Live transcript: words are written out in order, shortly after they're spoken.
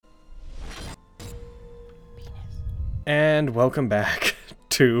And welcome back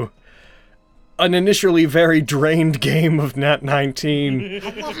to an initially very drained game of Nat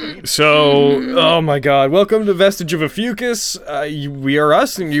 19. So, oh my god, welcome to Vestige of a Fucus. We are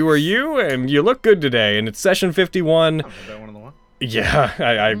us and you are you, and you look good today, and it's session 51. Yeah,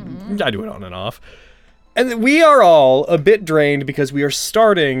 I do it on and off. And we are all a bit drained because we are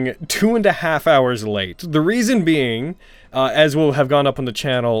starting 2.5 hours late. The reason being, as will have gone up on the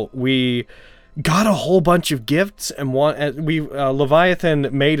channel, we got a whole bunch of gifts, and Leviathan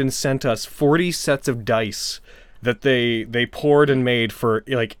made and sent us 40 sets of dice that they poured and made for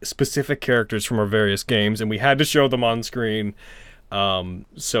like specific characters from our various games, and we had to show them on screen.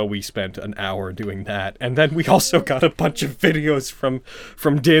 So we spent an hour doing that, and then we also got a bunch of videos from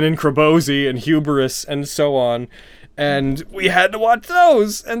Din and Krabozy and Hubris and so on, and we had to watch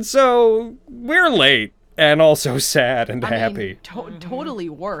those, and so we're late. And also sad and happy. Totally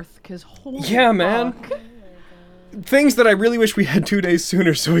worth, because holy yeah, man. Things that I really wish we had 2 days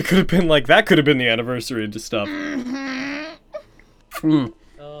sooner, so we could have been like, that could have been the anniversary and just stuff.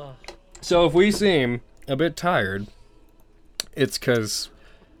 So if we seem a bit tired, it's because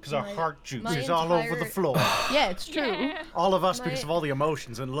our heart juice is all over the floor. Yeah, it's true. Yeah. All of us because of all the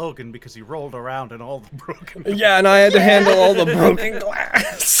emotions, and Logan because he rolled around in all the broken. yeah, and I had to handle all the broken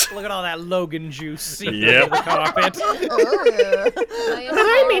glass. Look at all that Logan juice seeping Yep. into the carpet.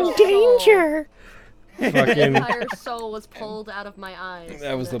 I'm in danger. Fucking, My entire soul was pulled out of my eyes.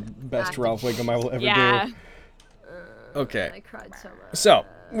 that was the best Ralph Wiggum I will ever Yeah. do. Okay. I cried so much. So,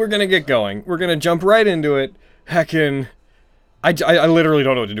 we're gonna get going. We're gonna jump right into it. Heckin'. I literally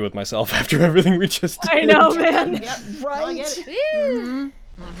don't know what to do with myself after everything we just did. I know, man. Yep. Right. I get it.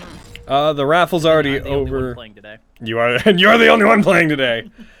 The raffle's already I'm the only one over. playing today. You are, and you're the only one playing today.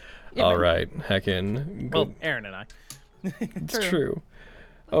 All right, heckin'. Well, Aaron and I. It's true.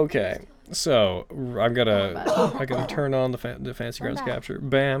 Okay, so I gotta turn on the fancy grounds capture.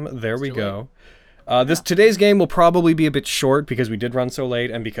 Bam, there we go. Today's game will probably be a bit short because we did run so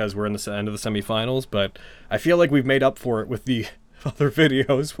late and because we're in the end of the semifinals, but I feel like we've made up for it with the other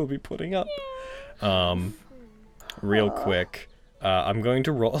videos we'll be putting up. Real quick, I'm going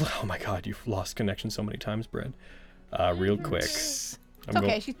to roll. Oh my god, you've lost connection so many times, Brad. Real quick. It's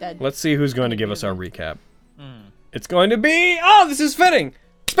okay, she's dead. Let's see who's going to give us our recap. It's going to be. Oh, this is fitting.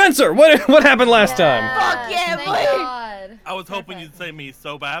 Spencer, what happened last time? Fuck yeah, Thank boy. God. I was hoping you'd say me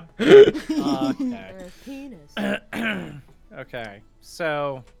so bad. Okay. Penis. Okay.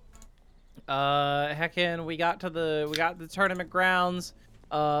 So, heckin', we got the tournament grounds.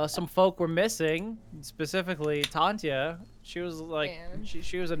 Some folk were missing, specifically Tantia. She was like, Yeah.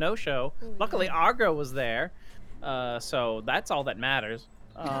 she was a no-show. Luckily, Argo was there. So that's all that matters.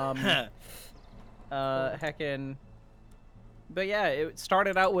 Heckin'. But yeah, it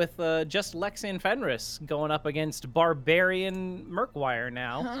started out with just Lexi and Fenris going up against Barbarian Murkwire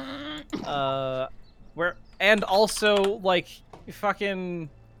now. And also like fucking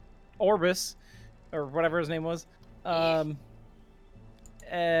Orbis or whatever his name was. And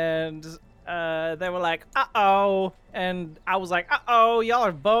they were like, uh-oh, and I was like, uh-oh, y'all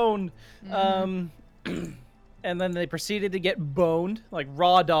are boned. And then they proceeded to get boned, like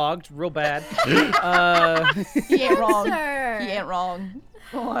raw dogged, real bad. He ain't wrong. Sir. He ain't wrong.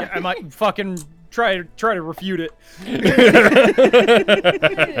 I might fucking try to refute it. Dude.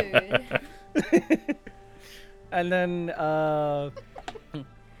 And then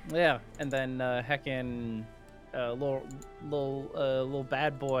yeah, and then heckin' little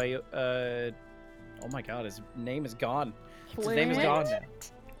bad boy. Oh my god, his name is gone. His name is gone now.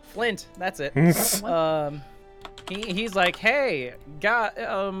 Flint, that's it. He's like, hey, got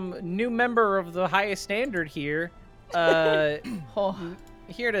new member of the highest standard here.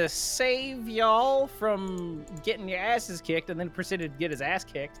 Here to save y'all from getting your asses kicked, and then proceeded to get his ass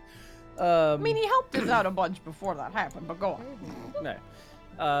kicked. I mean, he helped us out a bunch before that happened, but go on. No.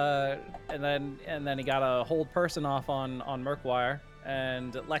 And then he got a hold person off on Murkwire,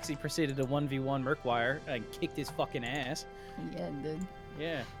 and Lexi proceeded to 1v1 Murkwire and kicked his fucking ass. Yeah, dude.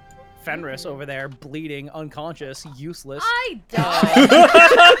 Yeah. Fenris over there bleeding, unconscious, useless. I died.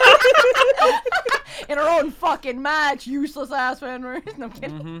 In her own fucking match, useless ass Fenris. No, I'm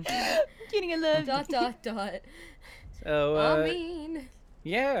kidding. Kidding, I love you. So, I mean.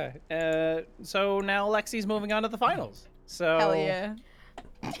 yeah. So now Lexi's moving on to the finals. So Hell yeah.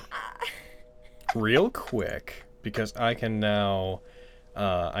 Real quick, because I can now He's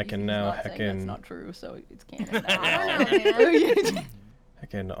not saying that's heckin'. not true, so it's canon I now. don't know, man.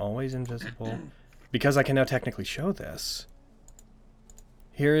 Heckin' always invisible. Because I can now technically show this.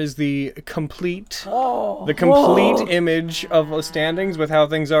 Here is the complete image of the standings with how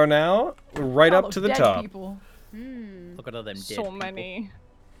things are now, right All up those to the dead top. people. Look at all them dead So people. many.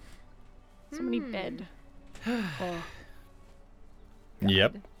 So many dead.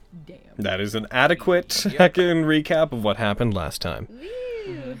 Yep. Damn. That is an adequate second recap of what happened last time.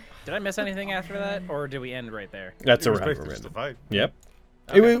 Did I miss anything after that, or did we end right there? That's It a was wrap. basically just a fight. Yep.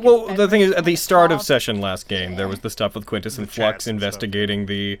 It was, well, the thing is, at the start of session last game, there was the stuff with Quintus and The Flux chats and stuff. investigating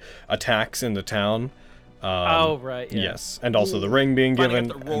the attacks in the town. Oh, right, yeah. Yes, and also the ring being Finding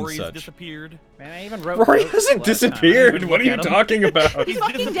given out that and Rory's such. disappeared. Man, I even wrote Rory notes hasn't last time. I disappeared. didn't What are look you at 'em. talking about? He's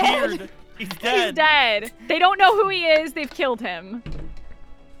fucking disappeared. He's dead. He's dead. They don't know who he is. They've killed him.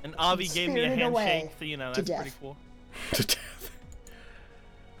 And Avi gave me a spirited away handshake, so you know to that's pretty death. cool. To death.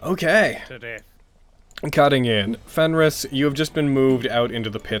 Okay. To death. Cutting in. Fenris, you have just been moved out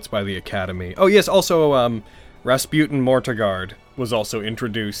into the pits by the Academy. Oh yes, also, Rasputin Mortegard was also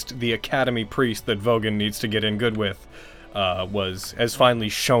introduced. The Academy priest that Vogan needs to get in good with, has finally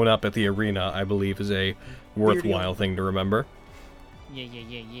shown up at the arena, I believe is a worthwhile thing to remember.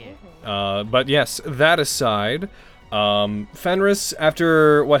 Yeah. But yes, that aside, Fenris,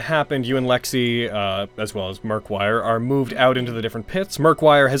 after what happened, you and Lexi, as well as Murkwire, are moved out into the different pits.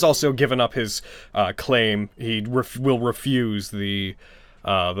 Murkwire has also given up his claim. He will refuse the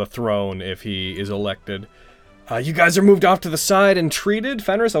throne if he is elected. You guys are moved off to the side and treated.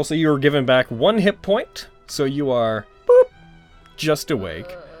 Fenris, also you are given back 1 hit point, so you are boop, just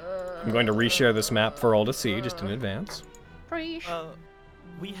awake. I'm going to reshare this map for all to see, just in advance.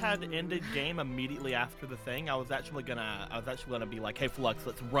 We had ended game immediately after the thing. I was actually gonna be like, hey Flux,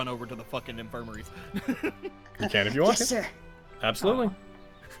 let's run over to the fucking infirmaries. You can if you want Yes, to. sir. Absolutely.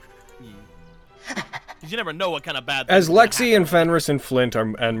 Because you never know what kind of bad As things are gonna Lexi happen. and Fenris and Flint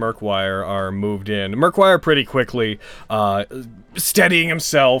and Murkwire are moved in, Murkwire pretty quickly, steadying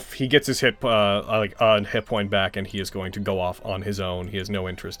himself, he gets his hit point back, and he is going to go off on his own. He has no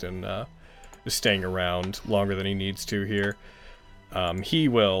interest in staying around longer than he needs to here. He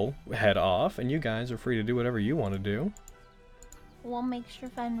will head off, and you guys are free to do whatever you want to do. We'll make sure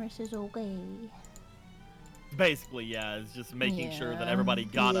Fenris is okay. Basically, yeah, it's just making sure that Yeah. everybody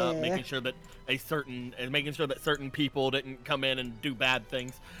got up, Yeah. making sure that certain people didn't come in and do bad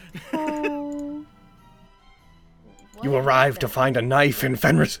things. You arrive to find a knife in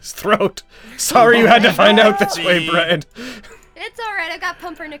Fenris's throat. Sorry you had to find out this way, Brad. It's alright, I got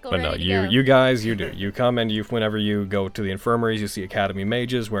pumpernickel But no, ready to go. you guys, you do. You come and whenever you go to the infirmaries, you see Academy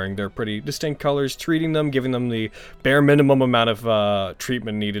mages wearing their pretty distinct colors, treating them, giving them the bare minimum amount of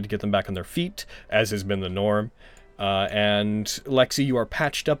treatment needed to get them back on their feet, as has been the norm. And Lexi, you are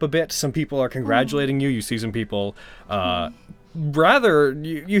patched up a bit. Some people are congratulating you. You see some people,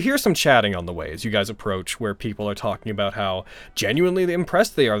 you hear some chatting on the way as you guys approach, where people are talking about how genuinely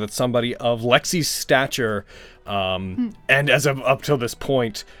impressed they are that somebody of Lexi's stature, and as of up till this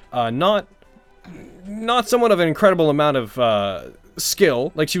point, not someone of an incredible amount of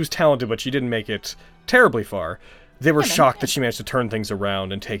skill. Like, she was talented, but she didn't make it terribly far. They were shocked that she managed to turn things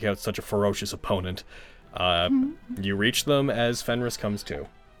around and take out such a ferocious opponent. You reach them as Fenris comes to.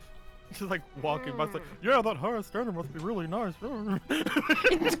 Just like walking by, it's like, yeah, that higher standard must be really nice.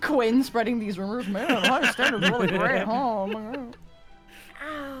 It's Quinn spreading these rumors. Man, high standard's really great, huh? Oh my God.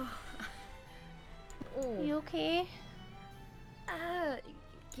 Ow. You okay?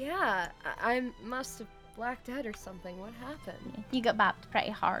 Yeah, I must have blacked out or something. What happened? You got bapped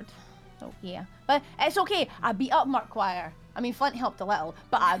pretty hard. So yeah. But it's okay. I beat up Murkwire. I mean, Flint helped a little,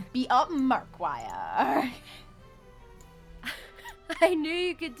 but I beat up Murkwire. I knew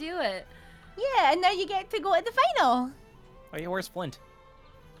you could do it. Yeah, and now you get to go to the final. Oh yeah, where's Flint?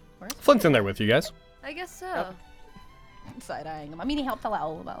 Flint's in there with you guys. I guess so. Side-eyeing him. I mean, he helped a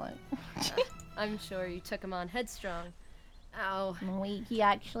little, but like... I'm sure you took him on headstrong. Ow. No, he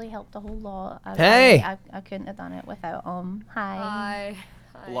actually helped a whole lot. Hey! I couldn't have done it without him. Hi.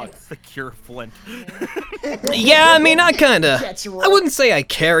 Hi. Flux, secure Flint. Yeah, I mean, I kinda... That's I right. wouldn't say I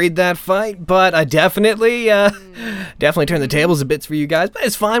carried that fight, but I definitely turned the tables a bit for you guys. But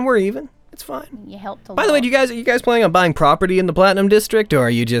it's fine, we're even. It's fine. You helped a lot. By the way, are you guys planning on buying property in the Platinum District, or are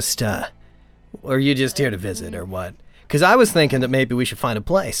you just here to visit, or what? Because I was thinking that maybe we should find a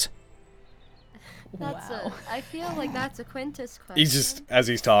place. That's I feel like that's a Quintus question. He's just, as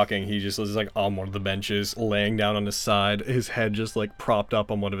he's talking, he just is like on one of the benches, laying down on his side, his head just like propped up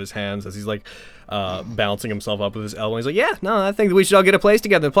on one of his hands as he's like bouncing himself up with his elbow. He's like, yeah, no, I think that we should all get a place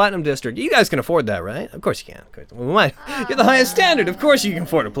together in the Platinum District. You guys can afford that, right? Of course you can. Of course. Well, you're the highest standard. Of course you can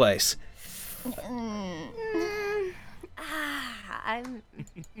afford a place. I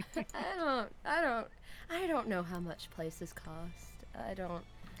don't know how much places cost. I don't.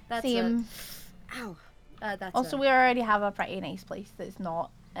 That's Same. Ow. That's Also, we already have a pretty nice place that's not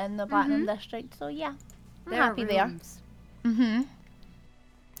in the Platinum District, so yeah. I'm there are happy there. rooms. Mm-hmm.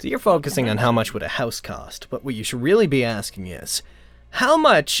 So you're focusing on how much would a house cost, but what you should really be asking is, how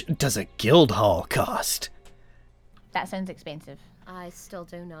much does a guild hall cost? That sounds expensive. I still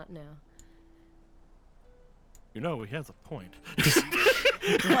do not know. You know, he has a point.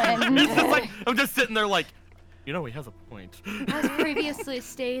 When... It's like, I'm just sitting there like, you know, he has a point. As previously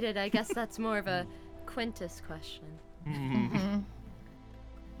stated, I guess that's more of a Quintus question.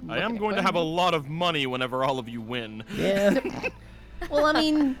 I am going to have a lot of money whenever all of you win. Yeah. Well, I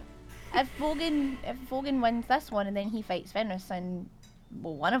mean, if Vogan wins this one and then he fights Fenris, and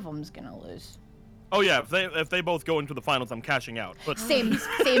well, one of them's gonna lose. Oh yeah, if they both go into the finals, I'm cashing out. But Same.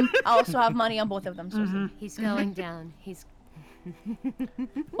 I also have money on both of them. So He's going down. He's.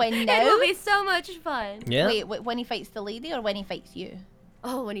 when It now? will be so much fun. Yeah. Wait, when he fights the lady or when he fights you?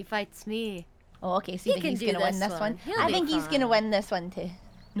 Oh, when he fights me. Oh, okay. So He you think can he's do gonna win this this one. one? He'll I be think he's gonna fine. win this one too.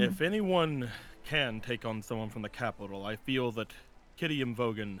 if anyone can take on someone from the capital, I feel that Kitty and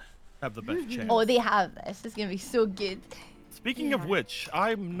Vogan have the best chance. Oh, they have this. It's gonna be so good. Speaking of which,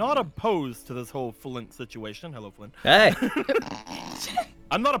 I'm not opposed to this whole Flint situation. Hello, Flint. Hey.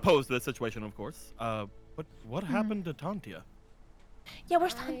 I'm not opposed to this situation, of course. But what happened to Tantia? Yeah,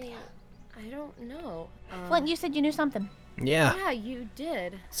 where's Tantia? I don't know. Flint, you said you knew something. Yeah. Yeah, you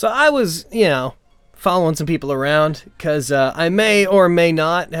did. So I was, following some people around, because I may or may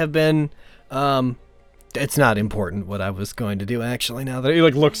not have been, it's not important what I was going to do, actually, now that he,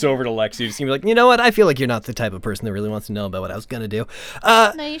 looks over to Lexi, just be like, you know what, I feel like you're not the type of person that really wants to know about what I was going to do.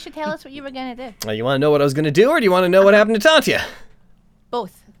 No, you should tell us what you were gonna do. You want to know what I was going to do, or do you want to know what happened to Tantia?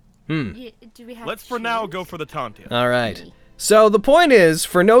 Both. Do we have Let's to for now choose? go for the Tantia. All right. So the point is,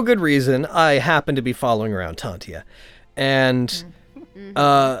 for no good reason, I happened to be following around Tantia. And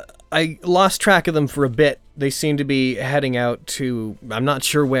I lost track of them for a bit. They seemed to be heading out to, I'm not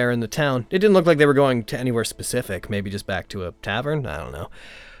sure where in the town. It didn't look like they were going to anywhere specific, maybe just back to a tavern, I don't know.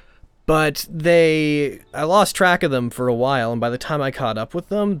 But I lost track of them for a while, and by the time I caught up with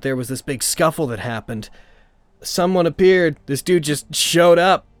them, there was this big scuffle that happened. Someone appeared. This dude just showed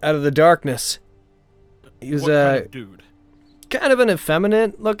up out of the darkness. He was What kind of dude? kind of an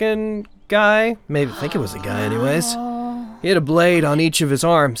effeminate-looking guy. Maybe I think it was a guy, anyways. He had a blade on each of his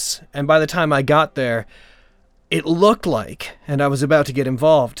arms, and by the time I got there, it looked like, and I was about to get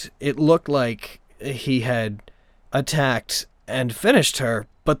involved, it looked like he had attacked and finished her,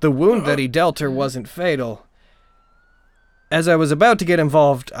 but the wound that he dealt her wasn't fatal. As I was about to get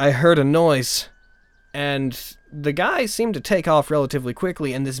involved, I heard a noise, and the guy seemed to take off relatively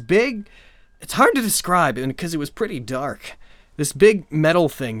quickly, and this big, it's hard to describe because it was pretty dark. This big metal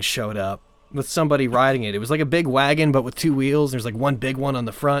thing showed up with somebody riding it. It was like a big wagon, but with two wheels. There's like one big one on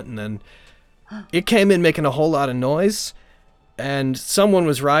the front, and then it came in making a whole lot of noise, and someone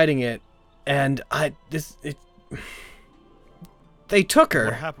was riding it, and they took her.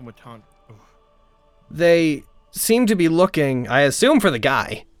 What happened with Tantia? They seemed to be looking, I assume, for the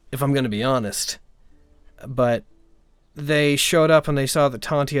guy, if I'm going to be honest. But they showed up and they saw that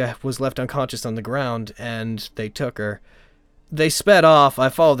Tantia was left unconscious on the ground, and they took her. They sped off. I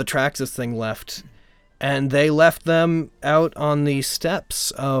followed the tracks this thing left, and they left them out on the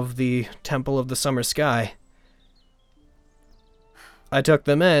steps of the Temple of the Summer Sky. I took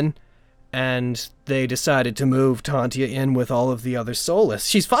them in, and they decided to move Tantia in with all of the other soulless.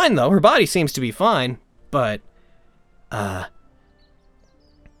 She's fine, though. Her body seems to be fine, but,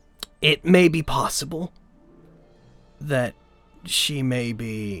 it may be possible that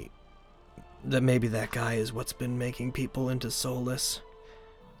maybe that guy is what's been making people into soulless.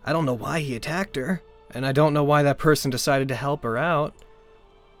 I don't know why he attacked her, and I don't know why that person decided to help her out.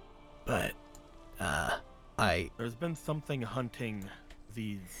 But, There's been something hunting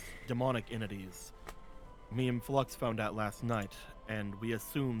these demonic entities. Me and Flux found out last night, and we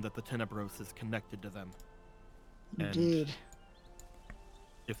assume that the Tenebros is connected to them. Indeed. And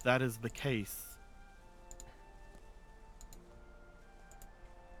if that is the case,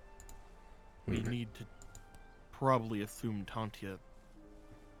 we need to probably assume Tantia.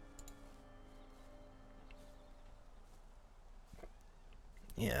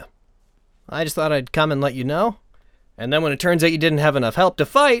 yeah. I just thought I'd come and let you know. And then when it turns out you didn't have enough help to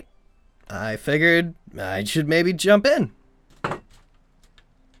fight, I figured I should maybe jump in.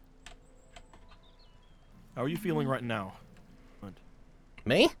 How are you feeling right now? Flint?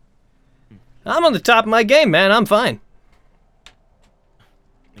 Me? I'm on the top of my game, man. I'm fine.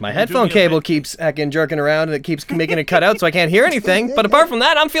 My Can you do headphone me a cable fa- keeps heckin' jerking around and it keeps making it cut out so I can't hear anything. But apart from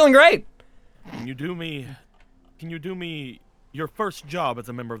that, I'm feeling great. Can you do me your first job as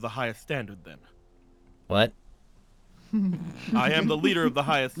a member of the highest standard then? What? I am the leader of the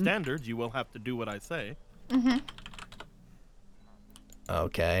highest standard. You will have to do what I say.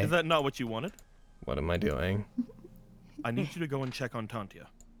 Okay. Is that not what you wanted? What am I doing? I need you to go and check on Tantia.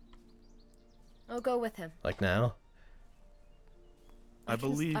 I'll go with him. Like now? I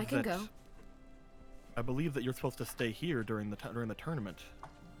believe I can that. go. I believe that you're supposed to stay here during the tournament.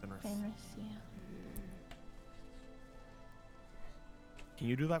 Fenris. Fenris, yeah. Can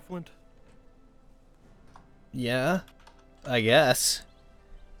you do that, Flint? Yeah, I guess.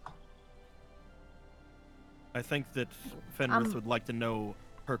 I think that Fenris would like to know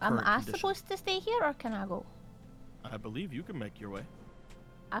her Am current I condition. supposed to stay here or can I go? I believe you can make your way.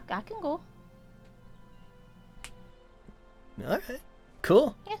 I can go. Alright.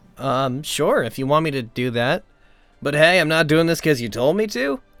 Cool. Yeah. Sure, if you want me to do that. But hey, I'm not doing this because you told me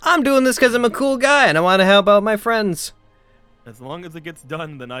to. I'm doing this because I'm a cool guy and I want to help out my friends. As long as it gets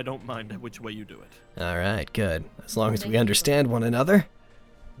done, then I don't mind which way you do it. Alright, good. As long as we understand one another.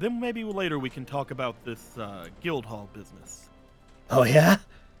 Then maybe later we can talk about this guild hall business. Oh yeah?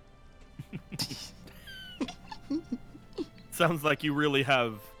 Sounds like you really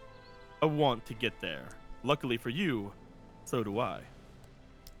have a want to get there. Luckily for you, so do I.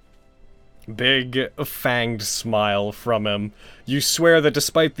 Big, fanged smile from him. You swear that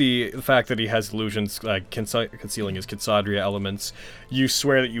despite the fact that he has illusions concealing his Kinsadria elements, you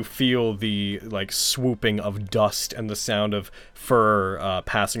swear that you feel the, swooping of dust and the sound of fur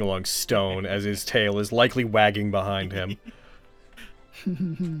passing along stone as his tail is likely wagging behind him.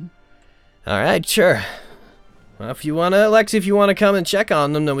 Alright, sure. Well, if you wanna, Alexi, if you wanna come and check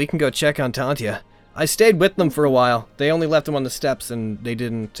on them, then we can go check on Tantia. I stayed with them for a while. They only left them on the steps and they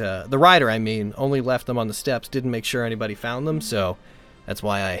didn't, the rider, I mean, only left them on the steps, didn't make sure anybody found them, so that's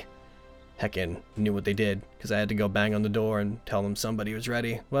why I heckin' knew what they did, because I had to go bang on the door and tell them somebody was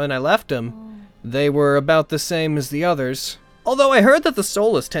ready. When I left them, they were about the same as the others. Although I heard that the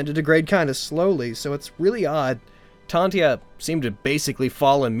soulless tend to degrade kind of slowly, so it's really odd. Tantia seemed to basically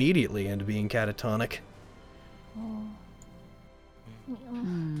fall immediately into being catatonic.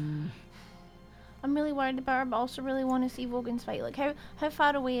 I'm really worried about her, but also really want to see Vogan's fight. Like, how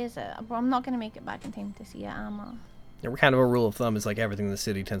far away is it? Well, I'm not going to make it back in time to see it, am I? Yeah, we're kind of a rule of thumb is like everything in the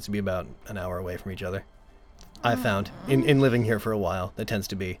city tends to be about an hour away from each other. I've found, in living here for a while, that tends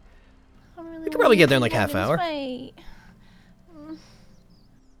to be. I'm really We could probably get there in like half Vogan's hour. fight.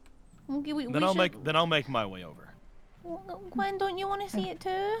 Okay, Then I'll make my way over. Gwen, don't you want to see it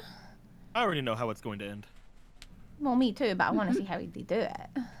too? I already know how it's going to end. Well, me too, but I want to see how they do it.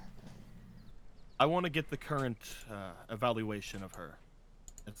 I want to get the current evaluation of her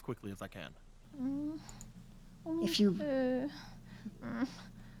as quickly as I can. If you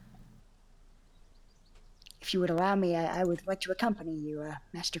would allow me, I would like to accompany you,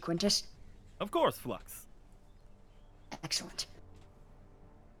 Master Quintus. Of course, Flux. Excellent.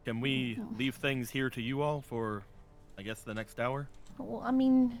 Can we leave things here to you all for, I guess, the next hour? Well, I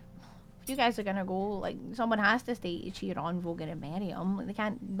mean, if you guys are gonna go, like, someone has to stay to cheer on Vogan and Miriam. Like, they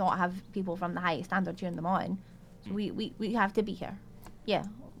can't not have people from the highest standard cheering them on. So we have to be here. Yeah.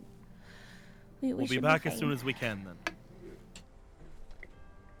 We'll be back as soon as we can, then.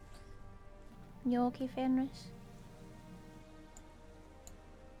 You okay, Fenris?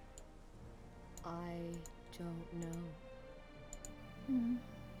 I don't know. Hmm.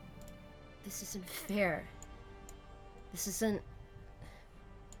 This isn't fair. This isn't...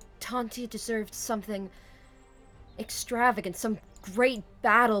 Tantia deserved something extravagant, some great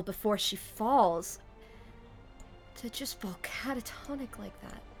battle before she falls. To just fall catatonic like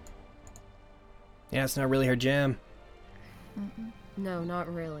that. Yeah, it's not really her jam. No,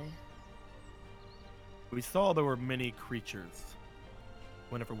 not really. We saw there were many creatures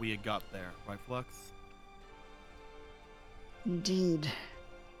whenever we had got there, right, Flux? Indeed.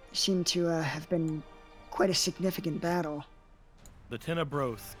 Seemed to have been quite a significant battle. The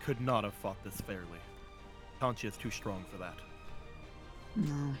Tenebros could not have fought this fairly. Tantia is too strong for that.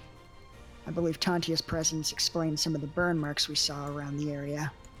 No. I believe Tantia's presence explains some of the burn marks we saw around the area.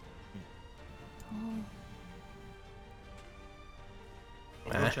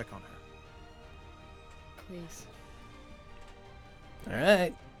 I'll go check on her. Please.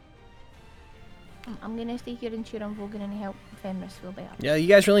 Alright. I'm gonna stay here and cheer on Vogan and help Fenris feel better. Yeah, you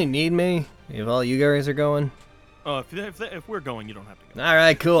guys really need me? If all you guys are going? Oh, if we're going, you don't have to go.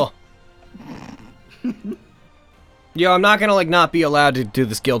 Alright, cool. Yo, I'm not gonna not be allowed to do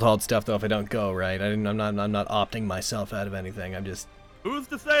this guild hall stuff though if I don't go, right? I'm not opting myself out of anything. I'm just Who's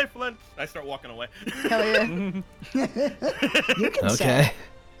to say, Flint? I start walking away. Hell yeah. You can say. okay.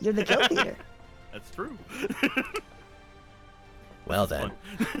 You're the guild leader. That's true. Well then.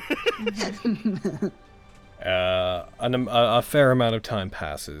 A fair amount of time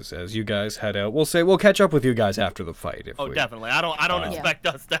passes as you guys head out. We'll catch up with you guys after the fight. Definitely. I don't expect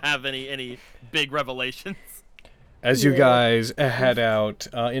us to have any big revelations. As you guys head out,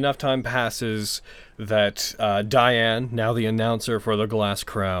 enough time passes that Diane, now the announcer for the Glass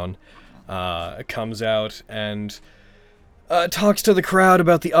Crown, comes out and talks to the crowd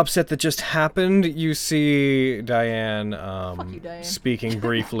about the upset that just happened. You see Diane, Diane. speaking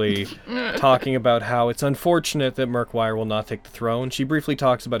briefly, talking about how it's unfortunate that Murkwire will not take the throne. She briefly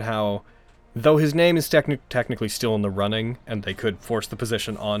talks about how, though his name is technically still in the running, and they could force the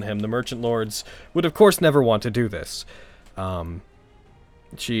position on him, the Merchant Lords would of course never want to do this.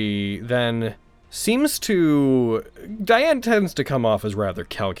 She then seems to... Diane tends to come off as rather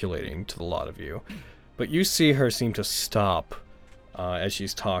calculating to the lot of you. But you see her seem to stop as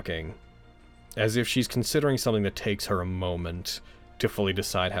she's talking, as if she's considering something that takes her a moment to fully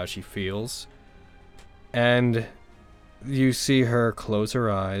decide how she feels. And you see her close her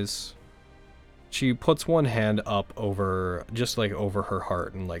eyes. She puts one hand up over, just like over her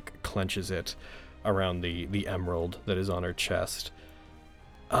heart, and like clenches it around the emerald that is on her chest.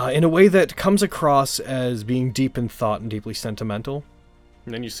 In a way that comes across as being deep in thought and deeply sentimental.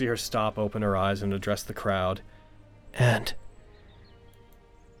 And then you see her stop, open her eyes, and address the crowd. And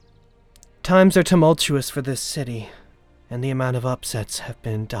times are tumultuous for this city, and the amount of upsets have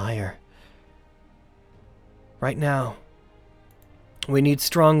been dire. Right now, we need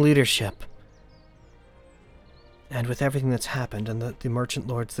strong leadership. And with everything that's happened and the Merchant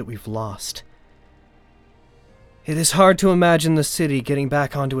Lords that we've lost, it is hard to imagine the city getting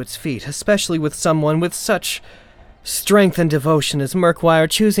back onto its feet, especially with someone with such strength and devotion as Murkwire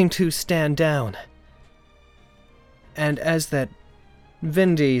choosing to stand down. And as that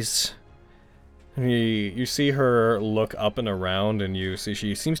Vindy's... You see her look up and around, and you see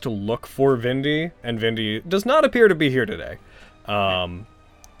she seems to look for Vindy, and Vindy does not appear to be here today. And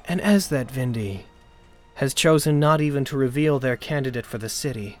as that Vindy has chosen not even to reveal their candidate for the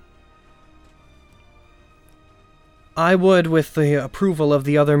city, I would, with the approval of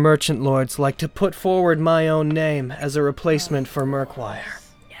the other Merchant Lords, like to put forward my own name as a replacement for Murkwire.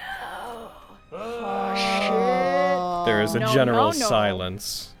 There is a general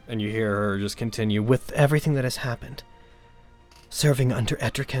silence, and you hear her just continue, with everything that has happened, serving under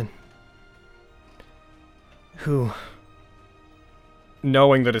Etrigan, who,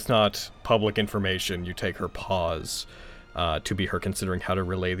 knowing that it's not public information, you take her pause to be her considering how to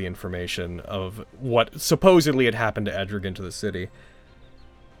relay the information of what supposedly had happened to Etrigan to the city.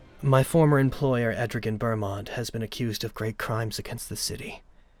 My former employer, Etrigan Burmond, has been accused of great crimes against the city,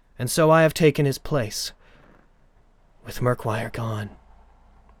 and so I have taken his place. With Murkwire gone,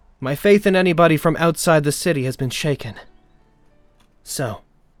 my faith in anybody from outside the city has been shaken. So,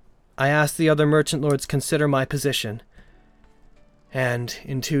 I asked the other Merchant Lords consider my position, and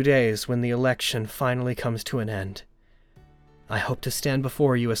in 2 days, when the election finally comes to an end, I hope to stand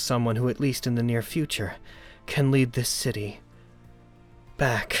before you as someone who, at least in the near future, can lead this city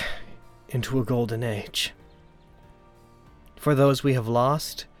back into a golden age. For those we have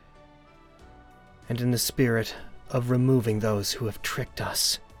lost, and in the spirit of removing those who have tricked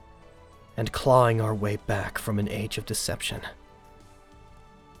us, and clawing our way back from an age of deception.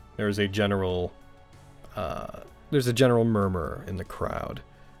 There's a general murmur in the crowd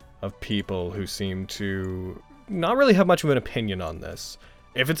of people who seem to not really have much of an opinion on this.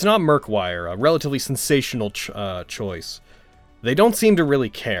 If it's not Murkwire, a relatively sensational choice, they don't seem to really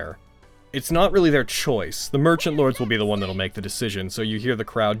care. It's not really their choice. The Merchant Lords will be the one that'll make the decision, so you hear the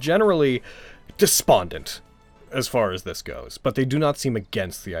crowd generally despondent as far as this goes, but they do not seem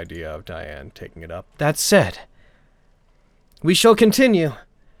against the idea of Diane taking it up. That said, we shall continue,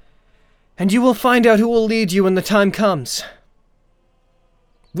 and you will find out who will lead you when the time comes.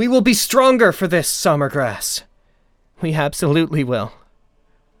 We will be stronger for this, Summergrass. We absolutely will.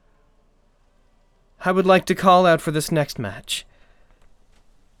 I would like to call out for this next match.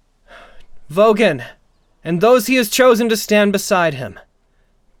 Vogan, and those he has chosen to stand beside him,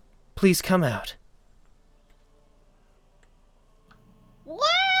 please come out.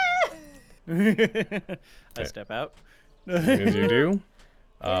 What? I step out. As you do.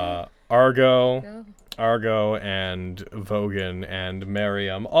 Argo, and Vogan, and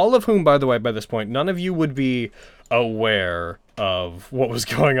Miriam, all of whom, by the way, by this point, none of you would be aware of what was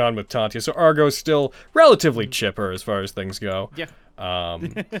going on with Tantia. So Argo's still relatively chipper as far as things go. Yeah.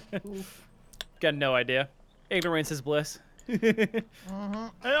 Got no idea. Ignorance is bliss. Hey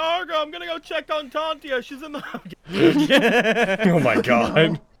Argo, I'm gonna go check on Tantia. She's in the... Oh my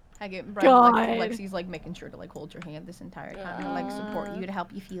god. I get Brian, God. Lexi's like making sure to like hold your hand this entire time and like support you to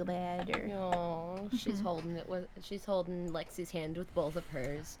help you feel better. Oh, she's holding she's holding Lexi's hand with both of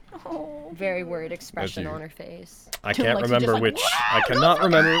hers. Oh, Very worried expression you- on her face. I Till can't Lexi just remember like, which. I cannot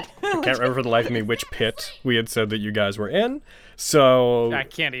remember. I can't remember for the life of me which pit we had said that you guys were in. So I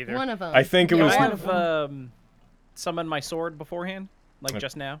can't either. One of them. I think it Can was. I have summoned my sword beforehand, like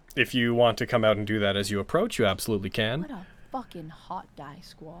just now? If you want to come out and do that as you approach, you absolutely can. what a fucking hot die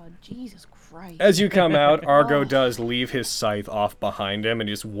squad. Jesus Christ. As you come out, Argo does leave his scythe off behind him and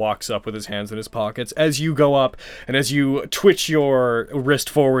he just walks up with his hands in his pockets. As you go up and as you twitch your wrist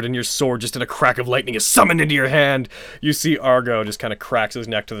forward and your sword just in a crack of lightning is summoned into your hand, you see Argo just kind of cracks his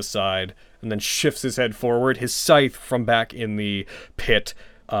neck to the side and then shifts his head forward. His scythe from back in the pit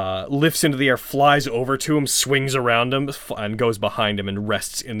lifts into the air, flies over to him, swings around him, and goes behind him and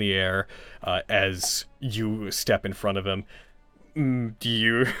rests in the air as you step in front of him. Do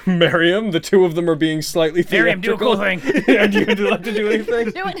you, Miriam? The two of them are being slightly Miriam, do a cool theatrical. thing. Yeah, do you like to do anything?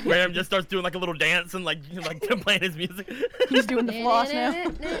 Do it. Graham just starts doing like a little dance and like playing his music. He's doing the floss now.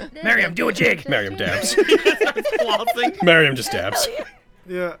 Miriam, do a jig. Miriam dabs. Flossing. Miriam just dabs.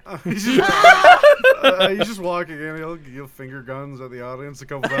 Yeah, he's just walking in. He'll give finger guns at the audience a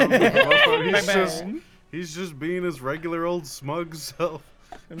couple times. He's just being his regular old smug self.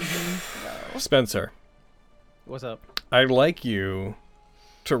 Spencer, What's up? I'd like you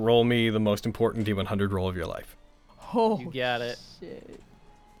to roll me the most important D100 roll of your life. Oh, You got it. shit.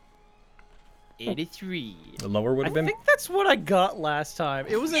 83. The lower would I have been think that's what I got last time.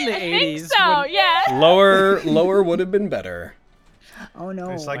 It was in the I 80s. think so, when- yeah. lower would have been better. Oh no.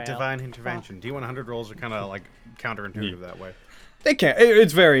 It's like Wow. divine intervention. D100 rolls are kind of like counterintuitive that way. It can.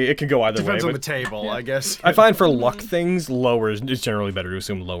 It can go either Depends way. on the But table, I guess. I find for luck things, lower is generally better to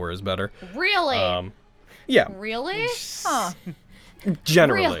assume lower is better. Really? Yeah, Really? Huh.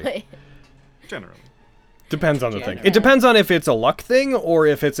 generally. Really? Generally. Depends on the thing. It depends on if it's a luck thing or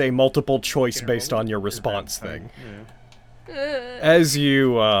if it's a multiple choice based on your response thing. As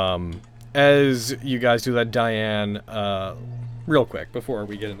you guys do that, Diane, real quick before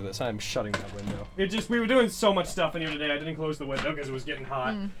we get into this, I'm shutting that window. We were doing so much stuff in here today. I didn't close the window because it was getting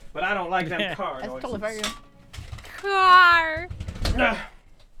hot. But I don't like them car That's totally fair.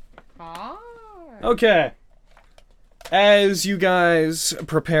 Car. Okay. As you guys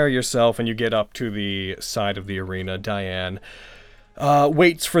prepare yourself and you get up to the side of the arena, Diane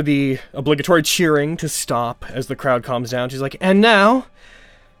waits for the obligatory cheering to stop as the crowd calms down. She's like, and now,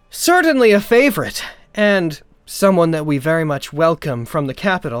 certainly a favorite, and someone that we very much welcome from the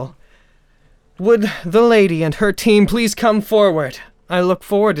capital. Would the lady and her team please come forward? I look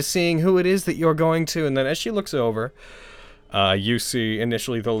forward to seeing who it is that you're going to. And then as she looks over, you see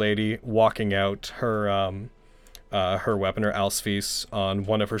initially the lady walking out, her weapon, her Alsfis, on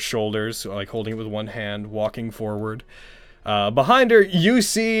one of her shoulders, like holding it with one hand, walking forward. Behind her, you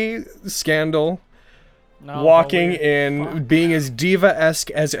see Scandal walking in, being as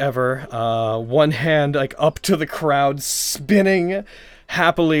diva-esque as ever. One hand like up to the crowd, spinning,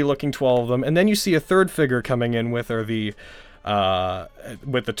 happily looking to all of them. And then you see a third figure coming in with her,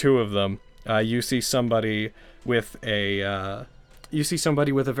 with the two of them. You see somebody with a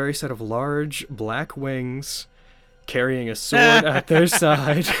very set of large black wings, carrying a sword at their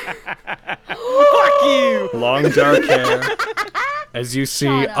side. Fuck you! Long dark hair. As you see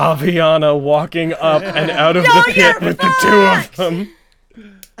Aviana walking up and out of the pit with the two of them.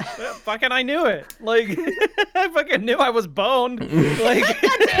 Fucking I knew it. Like, I fucking knew I was boned. Like,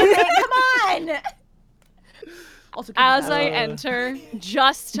 Come on! Also, As I enter,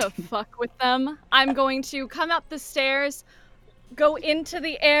 just to fuck with them, I'm going to come up the stairs, go into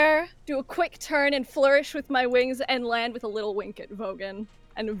the air, do a quick turn and flourish with my wings, and land with a little wink at Vogan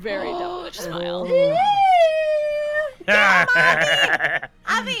and a very devilish smile.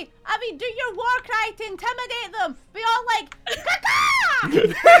 Abby, do your war cry to intimidate them. Be all like,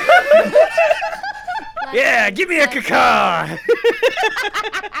 "Caca!" yeah, give me a caca!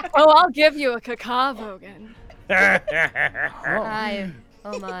 Oh, I'll give you a caca, Vogan.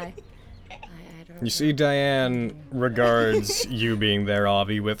 Oh my. I don't You see Diane regards you being there,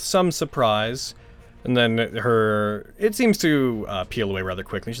 Avi, with some surprise. And then it seems to peel away rather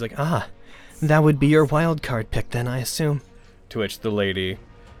quickly. She's like, that would be your wild card pick then, I assume. To which the lady,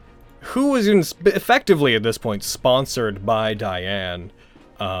 who was effectively at this point sponsored by Diane,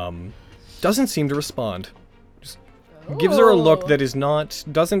 doesn't seem to respond. Just gives her a look that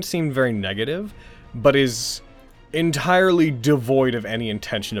doesn't seem very negative, but is entirely devoid of any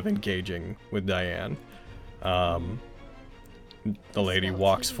intention of engaging with Diane. The lady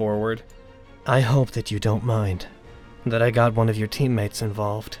walks forward. I hope that you don't mind that I got one of your teammates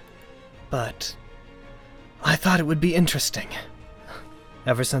involved. but I thought it would be interesting.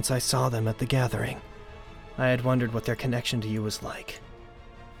 Ever since I saw them at the gathering, I had wondered what their connection to you was like.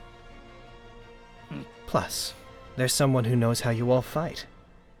 Plus, there's someone who knows how you all fight.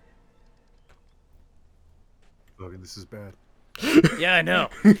 Logan, this is bad. Yeah, I know.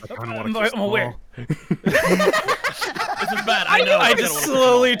 I kind of want to I'm aware. This is bad. I know. I just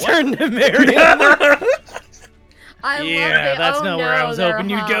slowly turned to Miriam. I love Yeah, it. that's Oh not no, where I was they're hoping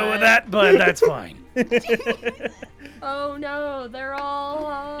you'd go with hot. that, but that's fine. Oh no, they're all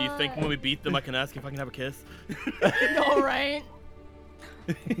hot. Do you think when we beat them, I can ask if I can have a kiss? All right.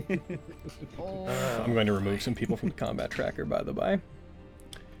 I'm going to remove some people from the combat tracker, by the by.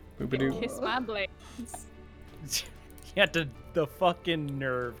 Boop-a-doo. Kiss my blades. You had the fucking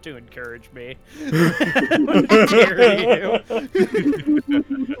nerve to encourage me. How dare you?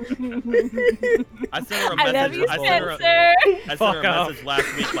 I sent her a I message. love you, I sent her a Spencer. message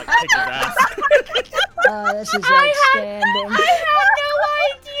last week, like kick his ass. This is outstanding. I had no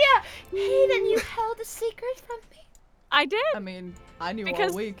idea. Hayden, you held a secret from me. I did. I mean, I knew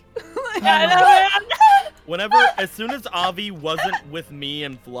Because- all week. Whenever, as soon as Avi wasn't with me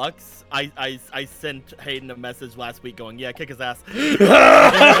and Flux, I sent Hayden a message last week going, yeah, kick his ass.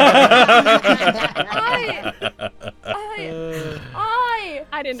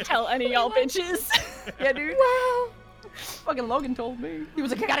 I didn't tell any of y'all bitches. Yeah, dude. Wow. Fucking Logan told me. He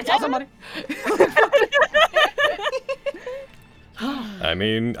was like, I gotta tell somebody. I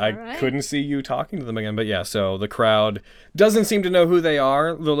mean, I Alright. couldn't see you talking to them again, but yeah, so the crowd doesn't seem to know who they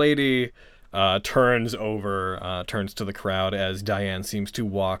are. The lady turns to the crowd as Diane seems to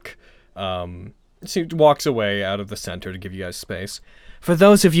walks away out of the center to give you guys space. For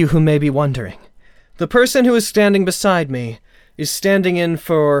those of you who may be wondering, the person who is standing beside me is standing in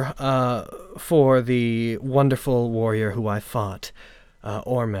for the wonderful warrior who I fought.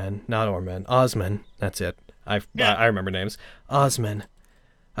 Osman, that's it. I remember names. Osman.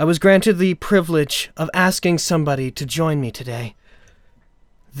 I was granted the privilege of asking somebody to join me today.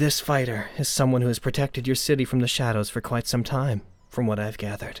 This fighter is someone who has protected your city from the shadows for quite some time, from what I've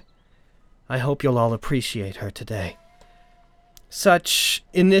gathered. I hope you'll all appreciate her today. Such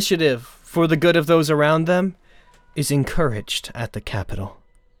initiative for the good of those around them is encouraged at the capital,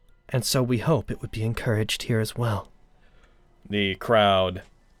 and so we hope it would be encouraged here as well. The crowd,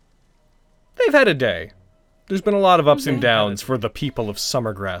 they've had a day. There's been a lot of ups and downs for the people of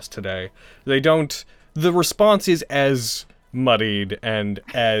Summergrass today. The response is as muddied and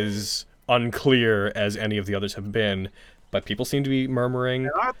as unclear as any of the others have been, but people seem to be murmuring.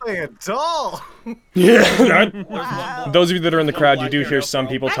 Aren't they a doll? Yeah. Those of you that are in the crowd, you do hear some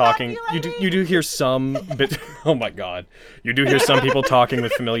people talking. You do hear some bit. Oh my god. You do hear some people talking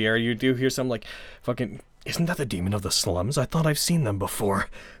with familiarity. You do hear some like, fucking. Isn't that the demon of the slums? I thought I've seen them before.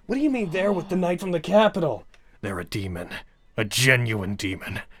 What do you mean they're with the knight from the capital? They're a demon, a genuine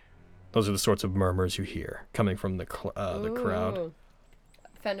demon. Those are the sorts of murmurs you hear coming from the crowd. Ooh.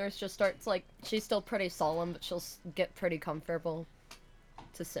 Fenris just starts like, she's still pretty solemn, but she'll get pretty comfortable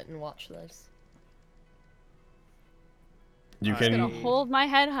to sit and watch this. You I'm gonna can hold my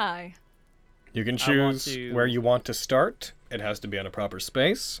head high. you can I want choose to- where you want to start. It has to be on a proper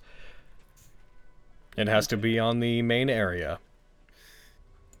space. It has to be on the main area.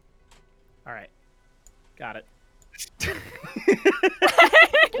 All right, got it.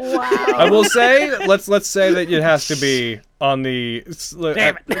 Wow. I will say, let's say that it has to be on the.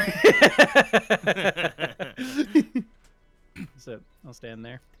 Damn it! So I'll stand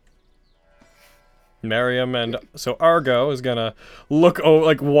there. Miriam and so Argo is gonna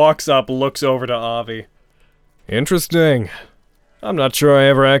walks up, looks over to Avi. Interesting. I'm not sure I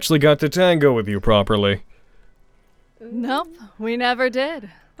ever actually got to tango with you properly. Nope, we never did.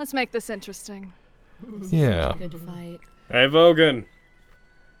 Let's make this interesting. Yeah. Good fight. Hey Vogan,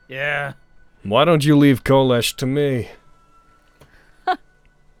 Yeah. why don't you leave Kolesh to me? Is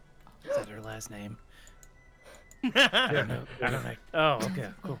that her last name? I don't know. Oh, okay,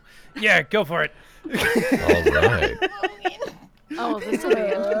 cool. Yeah, go for it. All right. Oh, this will be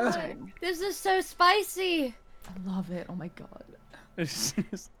interesting. This is so spicy. I love it. Oh my god.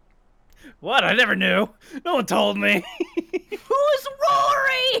 What? I never knew. No one told me. Who's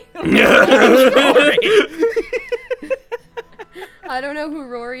Rory? I don't know who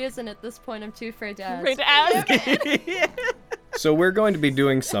Rory is, and at this point, I'm too afraid to ask. Afraid to ask. So we're going to be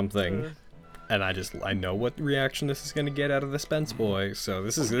doing something, and I know what reaction this is going to get out of the Spence boy. So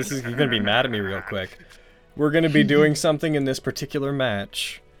this is you're going to be mad at me real quick. We're going to be doing something in this particular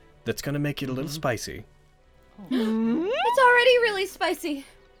match that's going to make it a little spicy. It's already really spicy.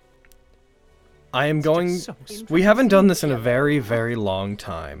 I am going. We haven't done this in a very, very long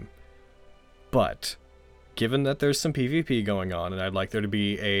time. But given that there's some PvP going on, and I'd like there to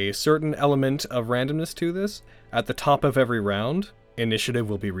be a certain element of randomness to this, at the top of every round, initiative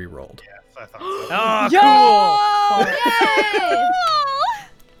will be re-rolled. Yes, I thought so. Oh, cool! Yay!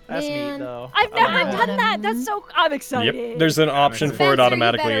 That's Man. neat, though. I've I never like done that. That's so. I'm excited. Yep, there's an option for Spencer, it you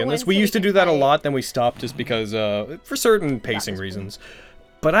automatically better in this. win We so used to we do can that a play. lot, then we stopped just because, for certain pacing reasons.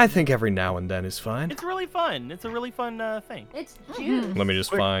 But I think every now and then is fine. It's really fun. It's a really fun thing. It's June. Let me just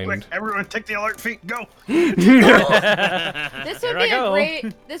Quick, find... quick, everyone take the alert feet, go! This would Here I be go.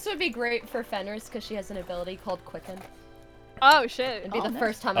 This would be great for Fenris because she has an ability called Quicken. Oh shit. It'd be the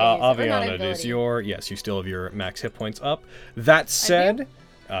first time I use it. Or not Aviana, it is ability. your... Yes, you still have your max hit points up. That said,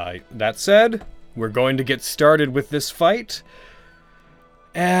 we're going to get started with this fight.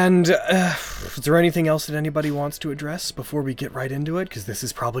 And is there anything else that anybody wants to address before we get right into it? Because this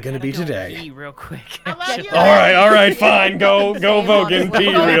is probably going to be today. Pee real quick. All right, fine. Go, Vogan,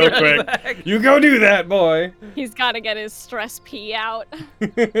 pee real quick. You go do that, boy. He's got to get his stress pee out.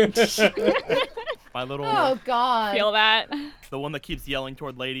 My little, Oh God. Feel that? the one that keeps yelling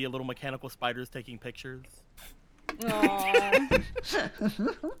toward Lady, a little mechanical spider's taking pictures. Aww.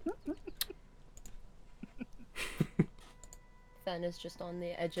 Fen is just on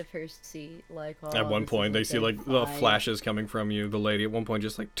the edge of her seat, like. Oh, At one this point, is a they see big like the fight. flashes coming from you. The lady at one point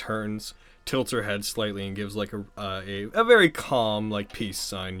just like turns, tilts her head slightly, and gives like a very calm like peace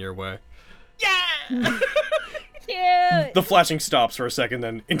sign your way. Cute. The flashing stops for a second,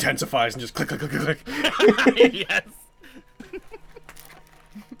 then intensifies and just click, click, click, click, click. Yes.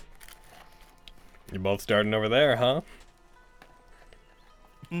 You're both starting over there, huh?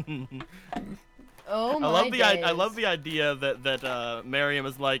 Oh my I love the idea that Miriam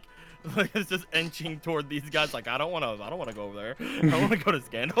is like is just inching toward these guys. Like I don't want to go over there. I want to go to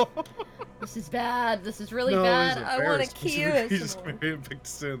Scandal. This is bad. This is really No, bad. he's a I want Ferris. to kiss. He just picked to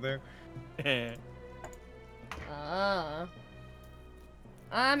stand there.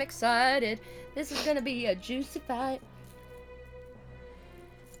 I'm excited. This is gonna be a juicy fight.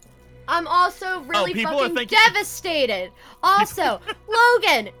 I'm also really people are fucking thinking- devastated. Also,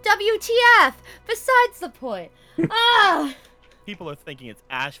 Logan, WTF? Besides the point. Ah. People are thinking it's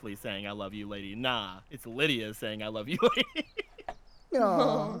Ashley saying "I love you, Lady." Nah, it's Lydia saying "I love you, Lady."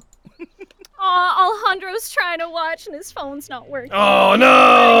 Aw. Aw, Alejandro's trying to watch and his phone's not working. Oh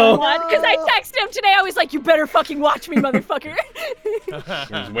no! Because I texted him today, I was like, you better fucking watch me, motherfucker.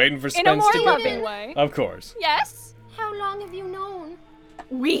 He's waiting for In a Spence more to get loving there. way. Of course. Yes? How long have you known?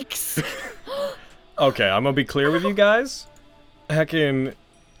 Weeks. Okay, I'm gonna be clear with you guys. Heckin',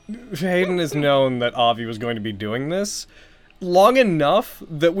 Hayden has known that Avi was going to be doing this long enough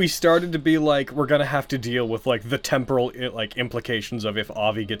that we started to be like, we're gonna have to deal with like the temporal like implications of if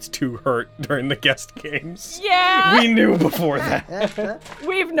Avi gets too hurt during the guest games. Yeah. We knew before that.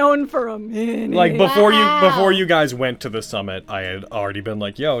 We've known for a minute. Like before Wow. you guys went to the summit, I had already been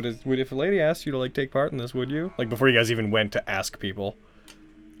like, yo, if a lady asked you to like take part in this, would you? Like before you guys even went to ask people.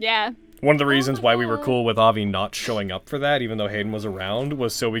 Yeah. One of the reasons why we were cool with Avi not showing up for that, even though Hayden was around,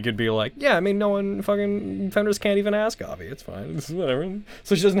 was so we could be like, yeah, I mean, no one fucking Fenders can't even ask Avi. It's fine. It's whatever.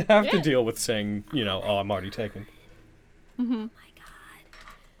 So she doesn't have to deal with saying, you know, oh, I'm already taken.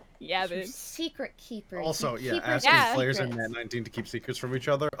 Yeah, You're bitch. secret keepers. Also, You yeah, keepers of asking players in secrets. Net 19 to keep secrets from each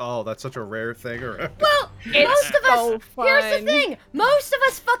other. Oh, that's such a rare thing. Or Well, It's most of so us. Here's fun. the thing. Most of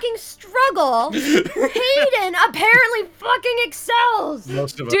us fucking struggle. Hayden apparently fucking excels.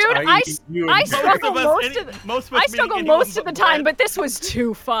 most of us. Dude, I you I and struggle us, most any- of the most of us I meaning struggle anyone most of the but time, Brett. but this was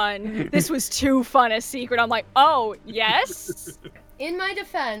too fun. This was too fun a secret. I'm like, oh, yes? In my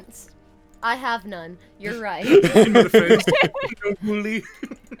defense, I have none. You're right. In the face. No bully.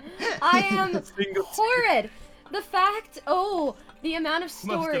 I am Single horrid. The fact, the amount of Most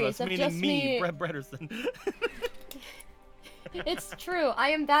stories of us, just meaning me, me. Brett Bretterson. It's true. I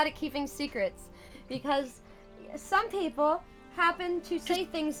am bad at keeping secrets because some people happen to say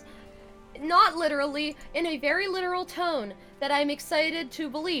things not literally in a very literal tone that I'm excited to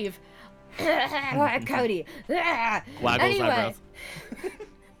believe. Cody. Waggles Anyway. eyebrows.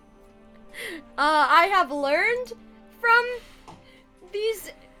 I have learned from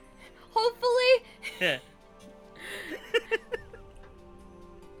these, hopefully. Yeah.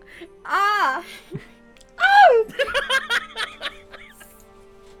 Oh!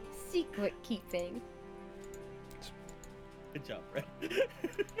 Secret keeping. Good job, Brett.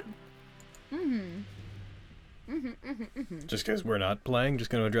 Just because we're not playing, just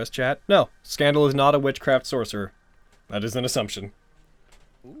going to address chat? No, Scandal is not a witchcraft sorcerer. That is an assumption.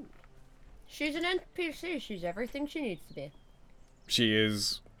 She's an NPC. She's everything she needs to be. She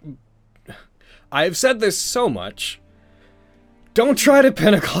is... I've said this so much. Don't try to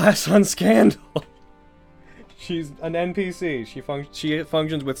pin a class on Scandal. She's an NPC. She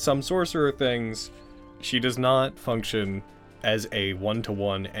functions with some sorcerer things. She does not function as a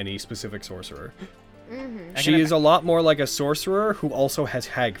one-to-one any specific sorcerer. She is a lot more like a sorcerer who also has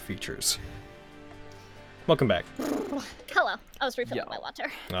hag features. Welcome back. Hello. I was refilling my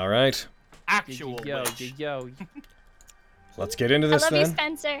water. All right. Actual Yo, witch. yo. Let's get into I this love then. you,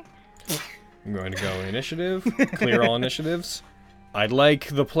 Spencer. I'm going to go initiative. Clear all initiatives. I'd like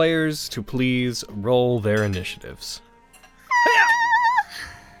the players to please roll their initiatives.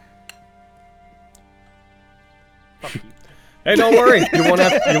 Fuck you. Hey, don't worry. You won't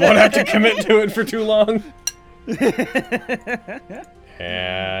have to commit to it for too long.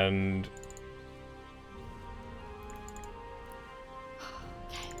 And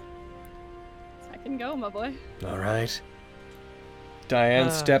I can go, my boy. all right.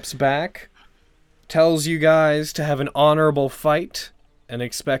 Diane steps back, tells you guys to have an honorable fight, and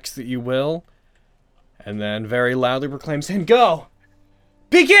expects that you will, and then very loudly proclaims, "And go!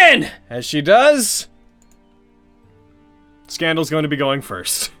 Begin!" As she does, Scandal's going to be going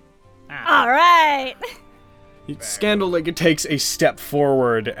first. All right. Scandal like takes a step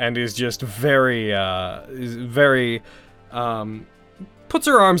forward and is just very puts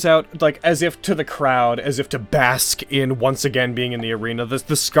her arms out like as if to the crowd, as if to bask in once again being in the arena,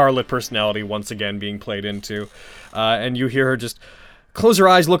 the Scarlet personality once again being played into, and you hear her just close her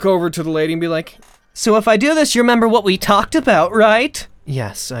eyes, look over to the lady, and be like, "So if I do this, you remember what we talked about, right?"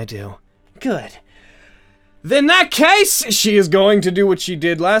 "Yes, I do." "Good. Then in that case, she is going to do what she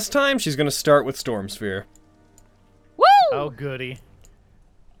did last time. She's going to start with Storm Sphere. Woo! Oh, goody.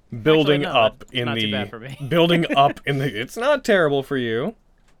 Building Actually, no, up that's in not too the bad for me. building up in the it's not terrible for you.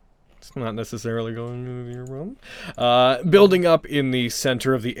 It's not necessarily going into your room. Building up in the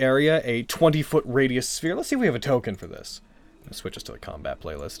center of the area, a 20-foot radius sphere. Let's see if we have a token for this. Let's switch us to the combat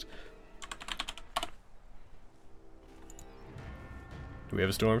playlist. Do we have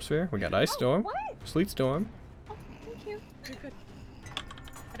a storm sphere? We got ice storm, What? sleet storm. Oh, thank you. You're good.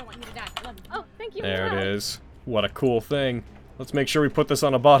 I don't want you to die. I love you. Oh, thank you. There as well. it is. What a cool thing. Let's make sure we put this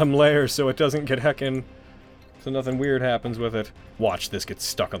on a bottom layer so it doesn't get heckin', so nothing weird happens with it. Watch this get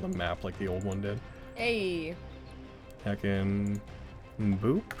stuck on the map like the old one did. Hey. Heckin'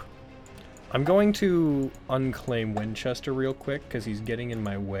 boop. I'm going to unclaim Winchester real quick because he's getting in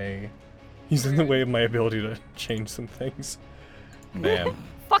my way. He's in the way of my ability to change some things. Bam.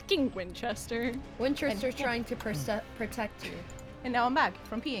 Fucking Winchester. Winchester's trying to protect you. And now I'm back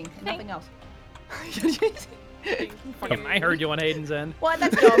from peeing and nothing else. Fucking, I heard you on Hayden's end. What?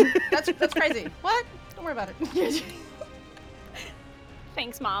 That's dumb. That's crazy. What? Don't worry about it.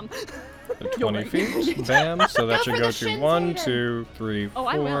 Thanks, Mom. 20 feet. Bam. So that Go should for go the to shins, 1, Aiden. 2, 3, 4. Oh,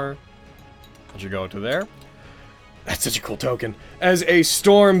 I will. That should go to there. That's such a cool token. As a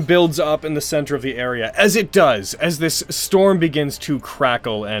storm builds up in the center of the area, as it does, as this storm begins to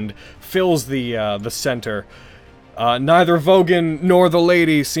crackle and fills the center, neither Vogan nor the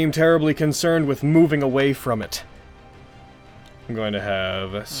lady seem terribly concerned with moving away from it. I'm going to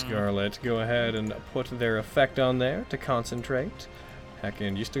have Scarlet go ahead and put their effect on there to concentrate.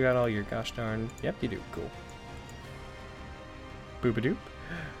 Heckin', you still got all your gosh darn... Yep, you do. Cool. Boop-a-doop.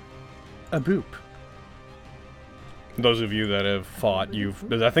 A boop. Those of you that have fought,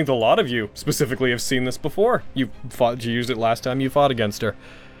 I think a lot of you specifically have seen this before. You used it last time you fought against her.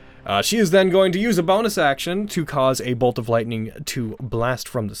 She is then going to use a bonus action to cause a bolt of lightning to blast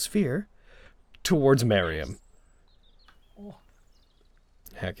from the sphere towards Miriam.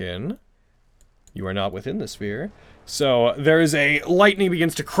 Heckin'. You are not within the sphere. So there is a lightning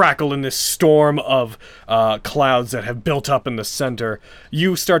begins to crackle in this storm of clouds that have built up in the center.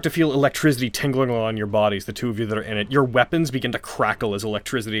 You start to feel electricity tingling along your bodies, the two of you that are in it. Your weapons begin to crackle as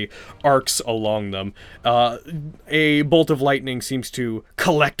electricity arcs along them. A bolt of lightning seems to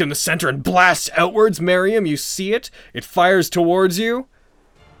collect in the center and blast outwards. Miriam, you see it. It fires towards you.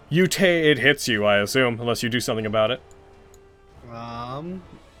 It hits you, I assume, unless you do something about it.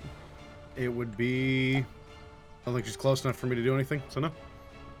 It would be... I don't think she's close enough for me to do anything, so no.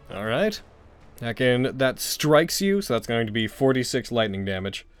 Alright. Again, that strikes you, so that's going to be 46 lightning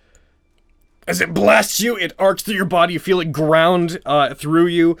damage. As it blasts you, it arcs through your body, you feel it ground through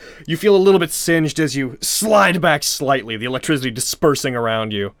you. You feel a little bit singed as you slide back slightly, the electricity dispersing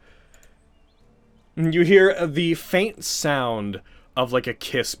around you. And you hear the faint sound of like a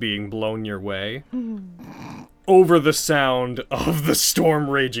kiss being blown your way. Over the sound of the storm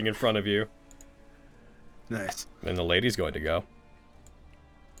raging in front of you. Nice. And the lady's going to go.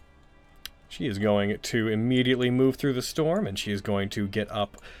 She is going to immediately move through the storm, and she is going to get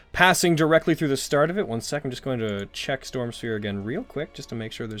up, passing directly through the start of it. 1 second, just going to check Storm Sphere again real quick, just to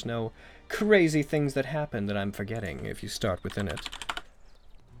make sure there's no crazy things that happen that I'm forgetting if you start within it.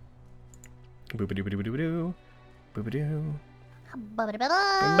 Boop-a-doo-ba-doo-ba-doo-ba-doo. Boop-a-doo.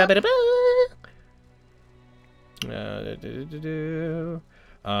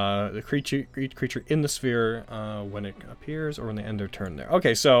 The creature in the sphere when it appears or when they end their turn there.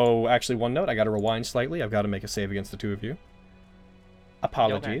 Okay, so actually 1 note, I gotta rewind slightly. I've got to make a save against the 2 of you.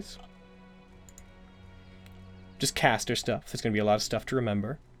 Apologies. Okay. Just caster stuff. There's gonna be a lot of stuff to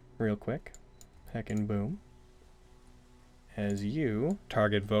remember. Real quick. Heckin' boom. As you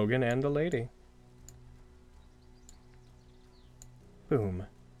target Vogan and the lady. Boom.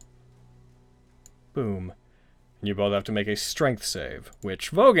 Boom. And you both have to make a strength save,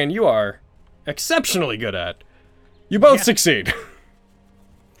 which, Vogan, you are exceptionally good at. You both succeed.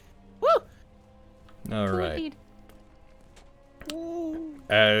 Woo! All right.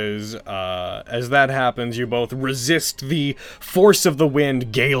 As that happens, you both resist the force of the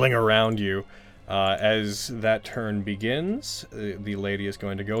wind galing around you. As that turn begins, the lady is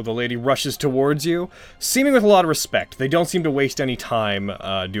going to go. The lady rushes towards you, seeming with a lot of respect. They don't seem to waste any time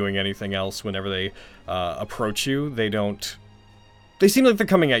doing anything else whenever they approach you. They seem like they're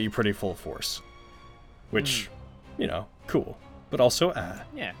coming at you pretty full force. Which, you know, cool. But also,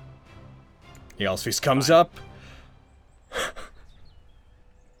 yeah. Ealsfeast comes up.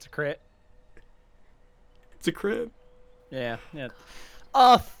 It's a crit. It's a crit. Yeah.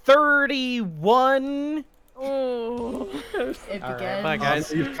 A 31. Oh. It right, bye,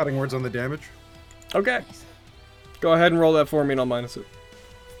 guys. You're cutting words on the damage. Okay. Go ahead and roll that for me and I'll minus it.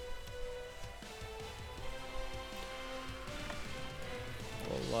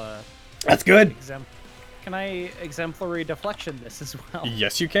 Well, that's good. Can I exemplary deflection this as well?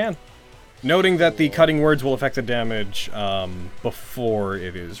 Yes, you can. Noting that the cutting words will affect the damage before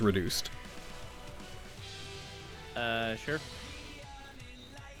it is reduced. Sure.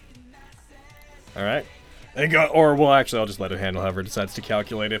 All right. They go, or well, actually, I'll just let it handle however it decides to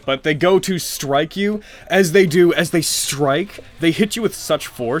calculate it. But they go to strike you. As they strike, they hit you with such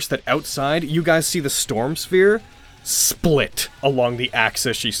force that outside, you guys see the storm sphere split along the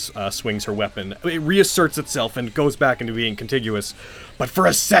axis she swings her weapon. It reasserts itself and goes back into being contiguous. But for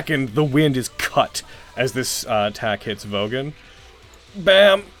a second, the wind is cut as this attack hits Vogan.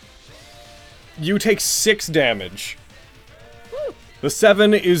 Bam! You take 6 damage. The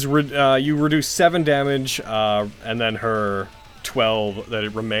 7 is, you reduce 7 damage, and then her 12 that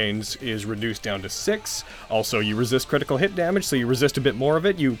it remains is reduced down to 6. Also, you resist critical hit damage, so you resist a bit more of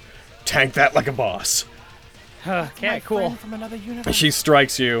it. You tank that like a boss. Okay, cool. From another universe. She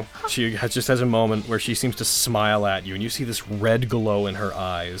strikes you. She just has a moment where she seems to smile at you, and you see this red glow in her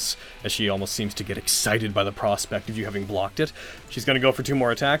eyes as she almost seems to get excited by the prospect of you having blocked it. She's going to go for 2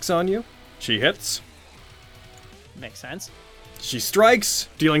 more attacks on you. She hits. Makes sense. She strikes,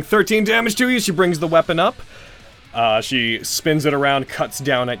 dealing 13 damage to you. She brings the weapon up. She spins it around, cuts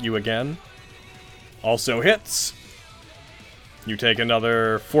down at you again. Also hits. You take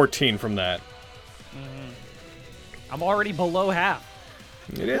another 14 from that. I'm already below half.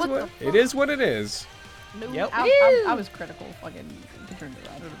 It is what it is. No, Yep. I was critical. Fucking turned it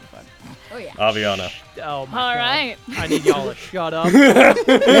around. It was fun. Oh yeah. Aviana. Oh my All god. right. I need y'all to shut up. Avi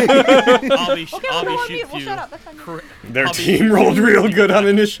shoots We'll you. shut up. That's fine. Their team rolled real good on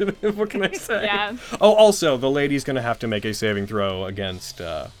initiative. What can I say? Yeah. Oh, also, the lady's gonna have to make a saving throw against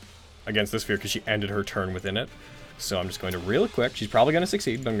the sphere because she ended her turn within it. So I'm just going to real quick. She's probably gonna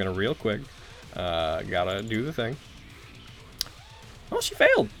succeed, but I'm gonna real quick. Gotta do the thing. Oh, she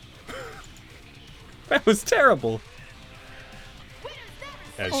failed. That was terrible.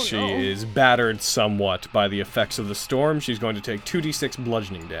 As she is battered somewhat by the effects of the storm, she's going to take 2d6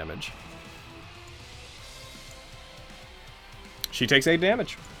 bludgeoning damage. She takes 8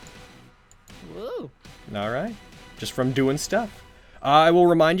 damage. Whoa. Alright. Just from doing stuff. I will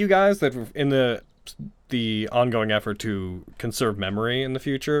remind you guys that in the ongoing effort to conserve memory in the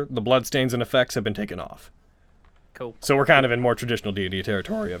future, the bloodstains and effects have been taken off. Cool. So we're kind of in more traditional D&D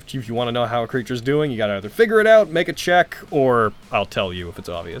territory of if you want to know how a creature's doing, you gotta either figure it out, make a check, or I'll tell you if it's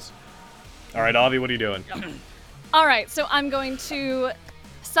obvious. Alright, Avi, what are you doing? All right, so I'm going to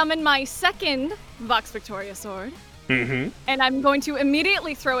summon my second Vox Victoria sword. Mm-hmm. And I'm going to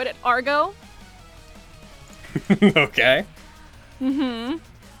immediately throw it at Argo. Okay. Mm-hmm.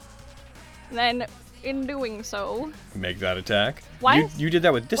 Then, in doing so... Make that attack. Why? You did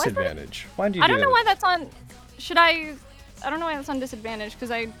that with disadvantage. Why did you do that? I don't know why that's on... I don't know why that's on disadvantage,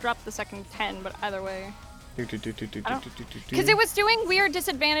 because I dropped the second 10, but either way. Because it was doing weird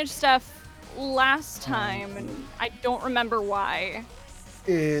disadvantage stuff last time, and I don't remember why.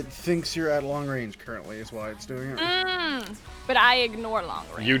 It thinks you're at long range currently, is why it's doing it. But I ignore long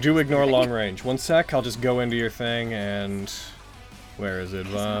range. You do ignore long range. One sec, I'll just go into your thing and... Where is it?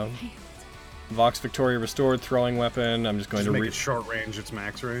 Vox Victoria restored, throwing weapon. I'm just going to make it short range, its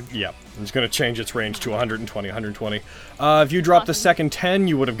max range. Yep. I'm just going to change its range to 120. If you dropped the second 10,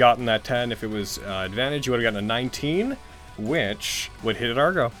 you would have gotten that 10. If it was advantage, you would have gotten a 19, which would hit at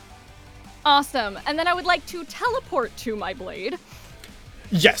Argo. Awesome. And then I would like to teleport to my blade.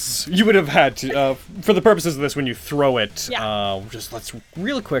 Yes, you would have had to. For the purposes of this, when you throw it, Yeah. let's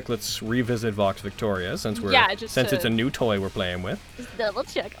revisit Vox Victoria since it's a new toy we're playing with. Just double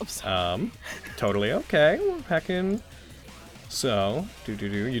check. I'm sorry. Totally okay. We're hacking. So,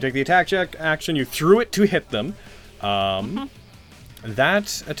 you take the attack check action. You threw it to hit them.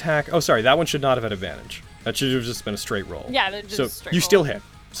 That attack. Oh, sorry, that one should not have had advantage. That should have just been a straight roll. Yeah, just so straight you roll. still hit.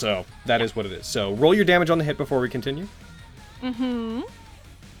 So that is what it is. So roll your damage on the hit before we continue.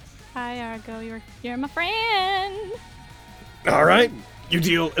 Hi, Argo. You're my friend. All right. You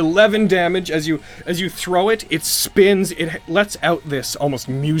deal 11 damage as you throw it. It spins. It lets out this almost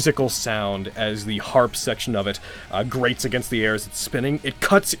musical sound as the harp section of it grates against the air as it's spinning. It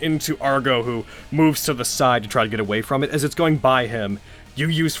cuts into Argo, who moves to the side to try to get away from it. As it's going by him, you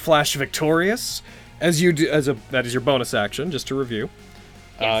use Flash Victorious that is your bonus action. Just to review.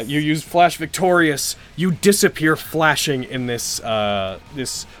 Yes. You use Flash Victorious. You disappear, flashing in this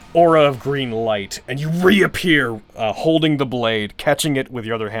this aura of green light, and you reappear holding the blade, catching it with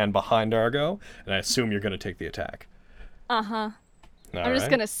your other hand behind Argo, and I assume you're going to take the attack. I'm just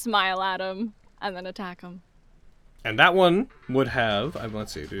going to smile at him and then attack him. And that one would have,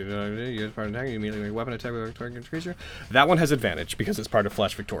 let's see, you have part of attack, you immediately make a weapon attack with a target creature. That one has advantage because it's part of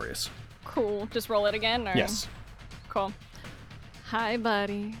Flash Victorious. Cool. Just roll it again? Or? Yes. Cool. Hi,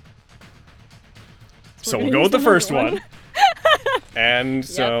 buddy. So we'll go with the first one. And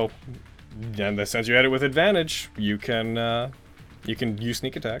so, and since you had it with advantage, you can use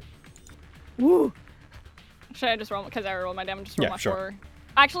sneak attack. Woo! Should I just roll, because I roll my damage, just roll my sure. 4?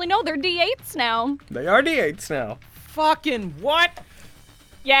 Actually, no, they're D8s now. They are D8s now. Fucking what?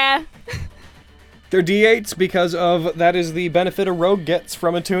 Yeah. They're D8s because of that is the benefit a rogue gets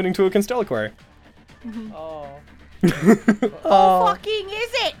from attuning to a Constelliquary. Oh. Fucking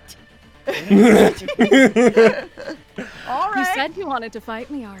is it? All right. You said you wanted to fight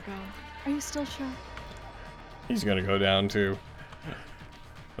me, Argo. Are you still sure? He's gonna go down to...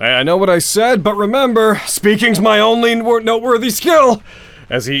 I know what I said, but remember, speaking's my only noteworthy skill!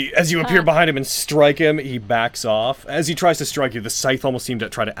 As you appear behind him and strike him, he backs off. As he tries to strike you, the scythe almost seemed to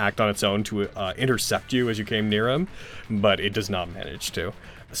try to act on its own to intercept you as you came near him, but it does not manage to.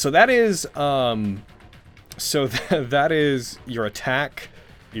 So that is, that is your attack.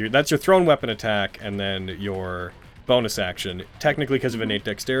 That's your thrown weapon attack, and then your bonus action. Technically, because of innate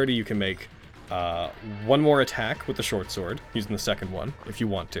dexterity, you can make one more attack with the short sword, using the second one, if you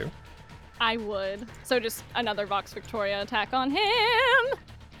want to. I would. So just another Vox Victoria attack on him.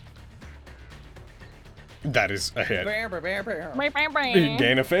 That is a hit. Bam. You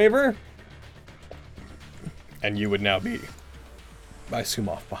gain a favor, and you would now be, I assume,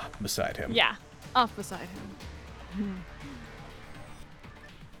 off beside him. Yeah, off beside him.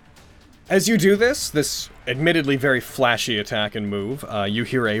 As you do this admittedly very flashy attack and move, you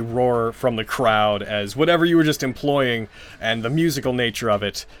hear a roar from the crowd as whatever you were just employing and the musical nature of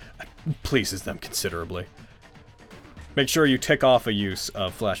it pleases them considerably. Make sure you tick off a use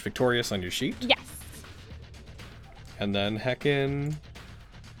of Flash Victorious on your sheet. Yes. And then heckin'...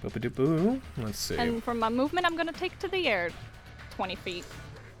 Boop-a-doop-boo. Let's see. And for my movement, I'm going to take to the air 20 feet.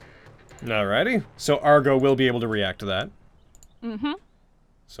 Alrighty. So Argo will be able to react to that. Mm-hmm.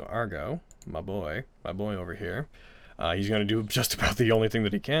 So Argo, my boy over here, he's going to do just about the only thing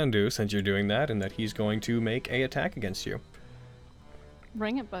that he can do since you're doing that, and that he's going to make a attack against you.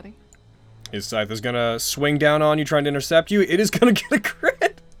 Bring it, buddy. His scythe is going to swing down on you, trying to intercept you. It is going to get a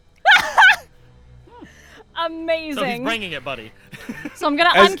crit. Amazing. So he's bringing it, buddy. So I'm gonna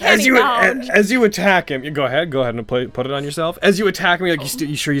uncanny dodge. As you attack him, you go ahead and put it on yourself. As you attack him, like,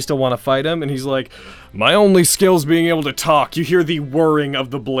 you sure you still want to fight him? And he's like, my only skill's being able to talk. You hear the whirring of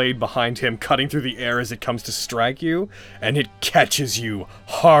the blade behind him, cutting through the air as it comes to strike you, and it catches you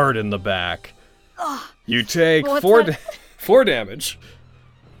hard in the back. You take four damage.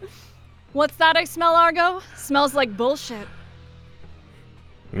 What's that I smell, Argo? Smells like bullshit.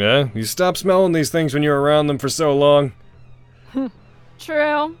 Yeah, you stop smelling these things when you're around them for so long.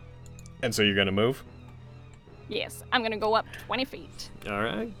 True. And so you're gonna move? Yes, I'm gonna go up 20 feet.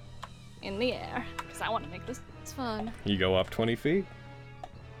 Alright. In the air. Because I want to make this fun. You go up 20 feet.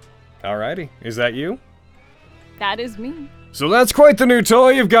 Alrighty. Is that you? That is me. So that's quite the new toy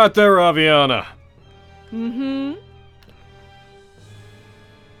you've got there, Aviana. Mm-hmm.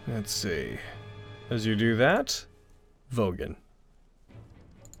 Let's see. As you do that, Vogan.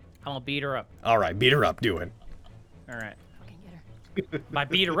 I'm gonna beat her up. Alright, beat her up. Do it. All right. Fucking get her. By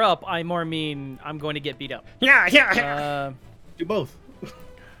beat her up, I more mean I'm going to get beat up. Yeah. Do both.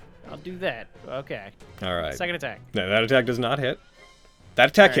 I'll do that. Okay. Alright. Second attack. No, that attack does not hit. That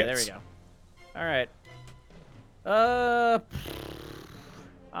attack All right, hits. there we go. All right.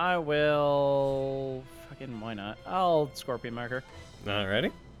 I will. Fucking why not? I'll scorpion marker.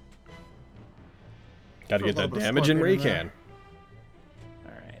 Alrighty. Gotta Throw get a that little bit of damage in where you scorpion in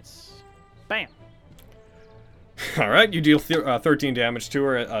can. All right. Bam. Alright, you deal 13 damage to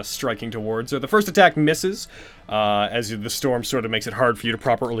her, striking towards her. The first attack misses, as the storm sort of makes it hard for you to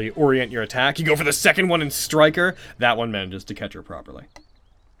properly orient your attack. You go for the second one and strike her. That one manages to catch her properly.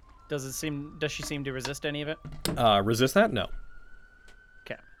 Does she seem to resist any of it? Resist that? No.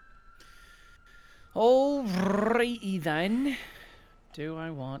 Okay. Alrighty then. Do I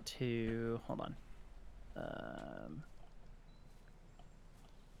want to hold on?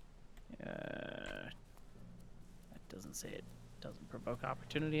 That doesn't say it doesn't provoke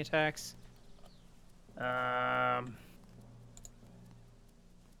opportunity attacks.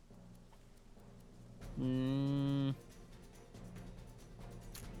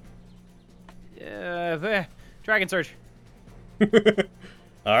 Dragon Surge.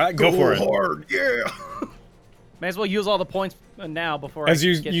 Alright, go for it. hard, yeah. May as well use all the points now before As I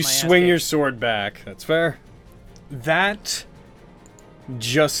you get you my ass swing your kicked. sword back. That's fair. That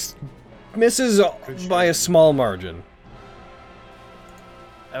just misses by a small margin.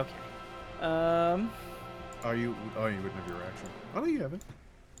 Okay. Oh, you wouldn't have your reaction. Oh, you haven't.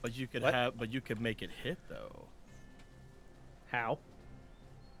 But you could What? but you could make it hit though. How?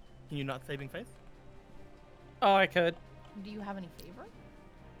 Can you not saving face? Oh, I could. Do you have any favor?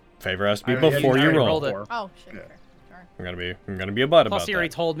 Favor has to be I already- before I you already roll. rolled it. Oh shit. Yeah. Okay. Sorry. I'm gonna be a butt Plus, about he already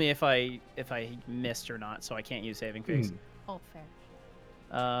that. told me if I missed or not, so I can't use saving face. Oh, fair.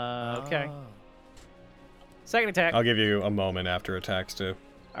 Okay. Ah. Second attack. I'll give you a moment after attacks too.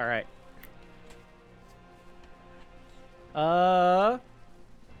 All right.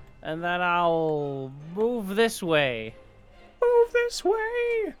 And then I'll move this way. Move this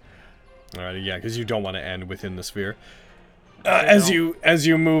way. Alright, yeah, because you don't want to end within the sphere. As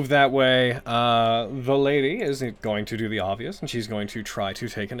you move that way, the lady is going to do the obvious, and she's going to try to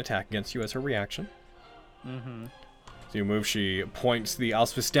take an attack against you as her reaction. Mm-hmm. So you move, she points the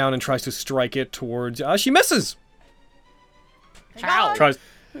Auspice down and tries to strike it towards. She misses. Ow! Tries.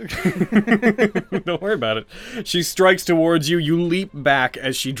 Don't worry about it. She strikes towards you. You leap back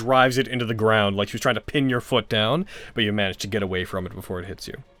as she drives it into the ground, like she was trying to pin your foot down, but you manage to get away from it before it hits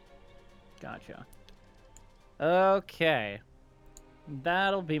you. Gotcha. Okay.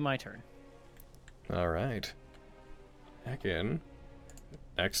 That'll be my turn. All right. Back in.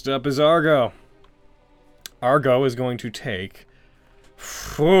 Next up is Argo. Argo is going to take.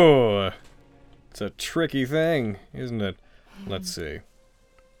 Phew. It's a tricky thing, isn't it? Let's see.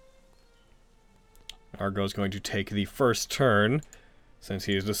 Argo's going to take the first turn. Since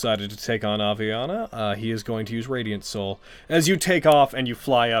he has decided to take on Aviana, he is going to use Radiant Soul. As you take off and you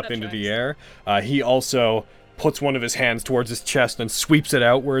fly up into the air, he also puts one of his hands towards his chest and sweeps it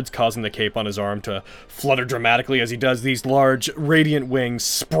outwards, causing the cape on his arm to flutter dramatically as he does. These large radiant wings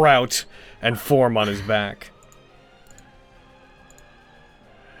sprout and form on his back.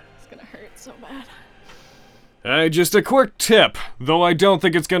 It's gonna hurt so bad. Hey, just a quick tip, though I don't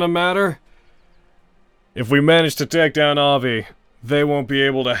think it's gonna matter. If we manage to take down Avi, they won't be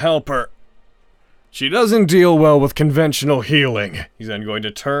able to help her. She doesn't deal well with conventional healing. He's then going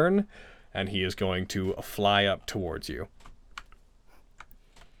to turn, and he is going to fly up towards you.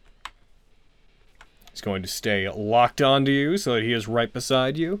 He's going to stay locked onto you so that he is right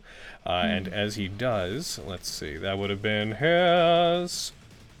beside you. And as he does, let's see, that would have been his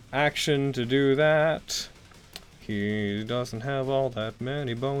action to do that. He doesn't have all that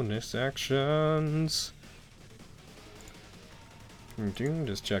many bonus actions.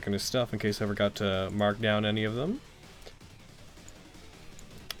 Just checking his stuff in case I forgot to mark down any of them.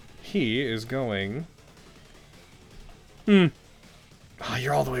 He is going... Oh,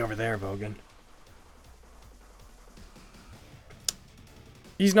 you're all the way over there, Vogan.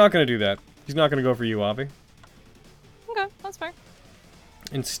 He's not going to do that. He's not going to go for you, Avi. Okay, that's fair.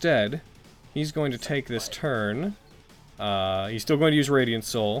 Instead, he's going to take this turn. He's still going to use Radiant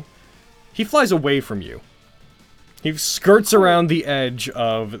Soul. He flies away from you. He skirts around the edge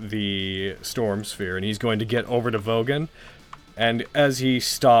of the storm sphere, and he's going to get over to Vogan And as he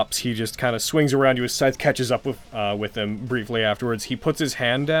stops, he just kind of swings around you. His scythe catches up with him briefly afterwards. He puts his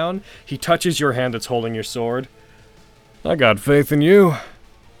hand down. He touches your hand that's holding your sword. I got faith in you.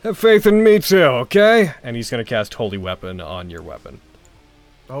 Have faith in me too, okay? And he's going to cast Holy Weapon on your weapon.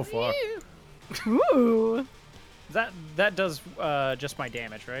 Oh, fuck. Ooh. That does just my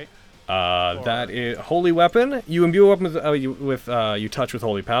damage, right? That is Holy Weapon. You imbue a weapon you touch with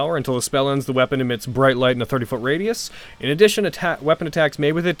holy power. Until the spell ends, the weapon emits bright light in a 30-foot radius. In addition, weapon attacks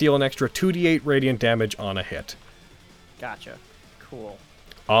made with it deal an extra 2d8 radiant damage on a hit. Gotcha. Cool.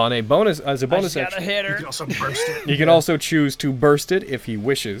 On a bonus, as a bonus I just got a action, hitter. You can also burst it. he can also choose to burst it if he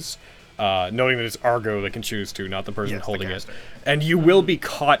wishes, noting that it's Argo that can choose to, not the person Yes, the holding it. caster. And you will be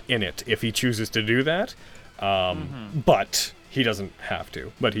caught in it if he chooses to do that. But he doesn't have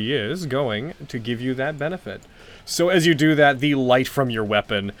to. But he is going to give you that benefit. So as you do that, the light from your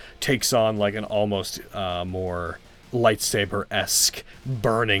weapon takes on like an almost more lightsaber-esque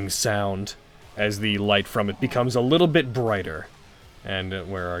burning sound as the light from it becomes a little bit brighter. And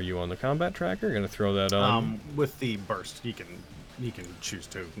where are you on the combat tracker? Gonna throw that on. With the burst, he can choose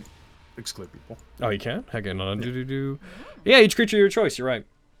to exclude people. Oh, you can? Heck, yeah, each creature your choice. You're right.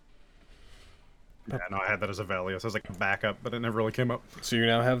 Yeah, no, I had that as a Valius. I was like backup, but it never really came up. So you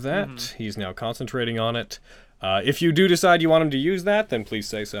now have that. He's now concentrating on it. If you do decide you want him to use that, then please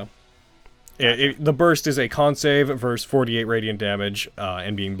say so. The burst is a con save versus 48 radiant damage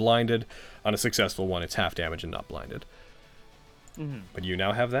and being blinded. On a successful one, it's half damage and not blinded. But you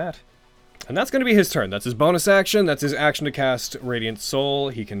now have that. And that's going to be his turn. That's his bonus action. That's his action to cast Radiant Soul.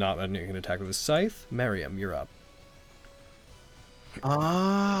 He can attack with his scythe. Miriam, you're up.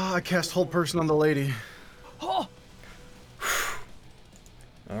 I cast Hold Person on the lady. All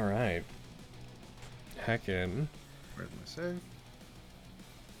right. Heckin'. Where's my save?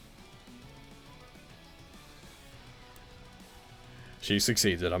 She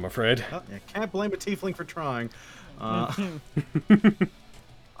succeeded, I'm afraid. Oh, you can't blame a tiefling for trying. I'm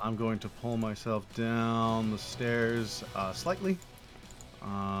going to pull myself down the stairs slightly.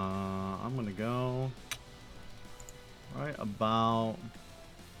 I'm going to go right about...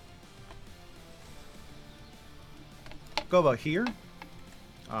 Go about here.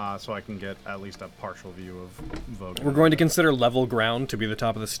 So I can get at least a partial view of Vogan. We're going to consider level ground to be the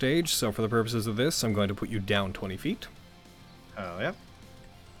top of the stage, so for the purposes of this, I'm going to put you down 20 feet. Oh, yeah.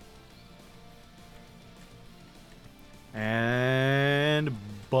 And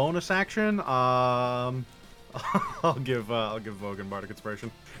bonus action, I'll give Vogan Bardic Inspiration.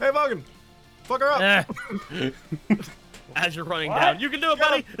 Hey, Vogan, fuck her up. As you're running down, you can do it,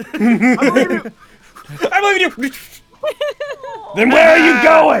 buddy. I believe you. I believe in you! Then where are you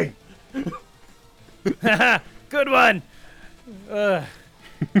going? Good one.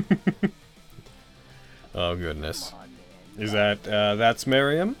 Oh, goodness. Is that, that's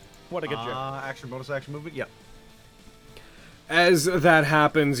Miriam? What a good job. Action, bonus action movement, yep. As that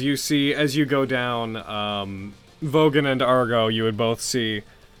happens, you see, as you go down, Vogan and Argo, you would both see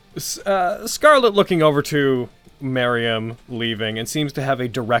Scarlet looking over to Miriam, leaving, and seems to have a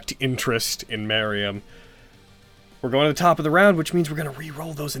direct interest in Miriam. We're going to the top of the round, which means we're going to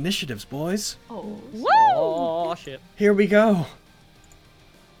re-roll those initiatives, boys. Woo! Oh, shit. Here we go.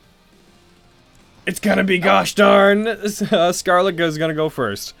 It's gonna be gosh darn. Scarlet is gonna go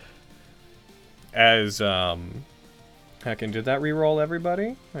first. As, Heckin', did that re-roll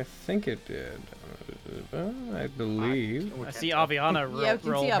everybody? I think it did. I believe. I see Aviana roll Yeah, we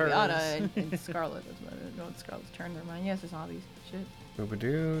can see hers. Aviana and Scarlet. It's Scarlet's turn. Never mind. Yes, it's Avi's. Shit.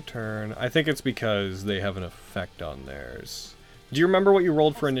 Boobadoo, turn. I think it's because they have an effect on theirs. Do you remember what you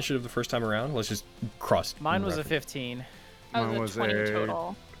rolled for initiative the first time around? Let's just cross. Mine was a reference. 15. I Mine was was a 20 a-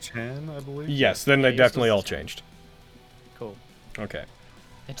 total. 10, I believe. Yes, then they Yeah, yours definitely was all 10. changed. Cool. Okay.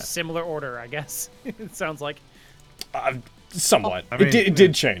 It's similar order, I guess. It sounds like. Somewhat. I mean, it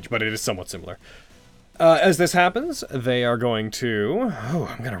did change, but it is somewhat similar. As this happens, they are going to... Oh,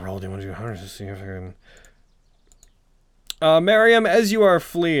 I'm going to roll D100 to see if I can... Miriam, as you are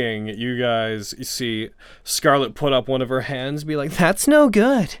fleeing, you guys see Scarlet put up one of her hands, be like, "That's no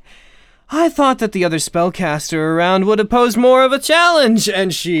good. I thought that the other spellcaster around would have posed more of a challenge."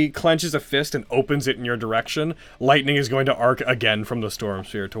 And she clenches a fist and opens it in your direction. Lightning is going to arc again from the storm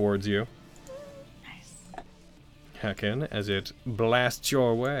sphere towards you. Heckin', as it blasts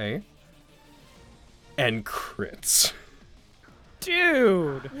your way. And crits.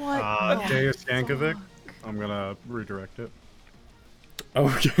 Dude! What? Deus Yankovic. I'm gonna redirect it.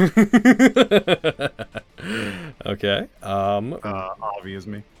 Okay. Okay. Avi is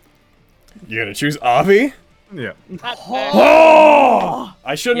me. You're gonna choose Avi? Yeah. That's fair. Oh!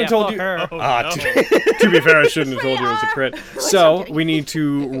 I shouldn't have told fuck you. her. To be fair, I shouldn't have told you it was a crit. So we need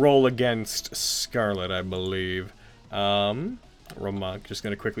to roll against Scarlet, I believe. Romak, just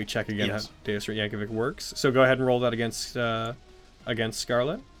gonna quickly check again Yes. how Deus Yankovic works. So go ahead and roll that against Scarlet.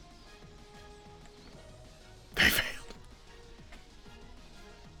 They failed.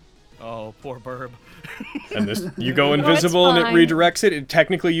 Oh, poor Burb. And this, you go invisible and it fine. redirects it. It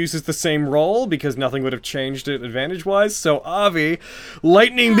technically uses the same roll because nothing would have changed it advantage-wise. So Avi,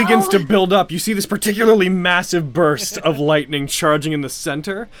 lightning begins to build up. You see this particularly massive burst of lightning charging in the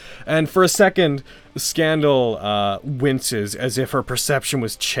center, and for a second, Scandal winces as if her perception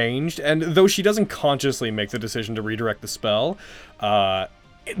was changed. And though she doesn't consciously make the decision to redirect the spell,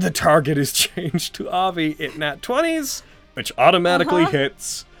 the target is changed to Avi at nat 20s, which automatically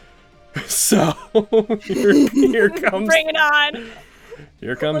hits. So here comes Bring it on.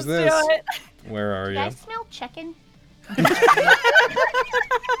 here comes Let's this. do it. Where are You guys you? smell chicken?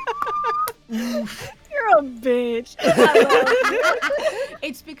 You're a bitch. I love you.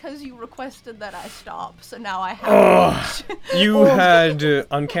 It's because you requested that I stop, so now I have to. You had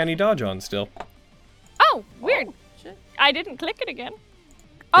uncanny dodge on still. Oh, weird. Shit. I didn't click it again.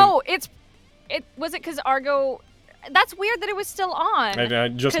 Oh, it was it because Argo. That's weird that it was still on.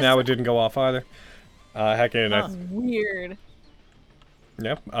 And just 'Cause- now it didn't go off either. That's weird.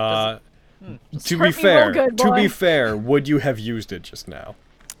 Yep. Hurt To me be fair, real good, boy. would you have used it just now?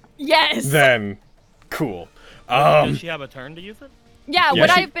 Yes. Then, cool. Does she have a turn to use it? Yeah, Yeah, would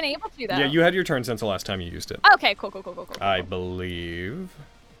she- I have been able to though? Yeah, you had your turn since the last time you used it. Okay, cool. I believe.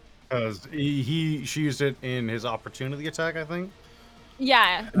 Because she used it in his opportunity attack, I think.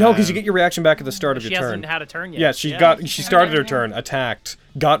 Yeah. No, because you get your reaction back at the start of She your hasn't turn. had a turn yet. Yeah, she started her turn, attacked,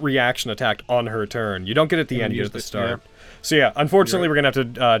 got reaction attacked on her turn. You don't get it at the end, you get it at the used it, start. So yeah, unfortunately we're gonna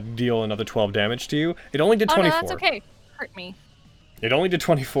have to deal another 12 damage to you. It only did Oh no, 24. that's okay. Hurt me. It only did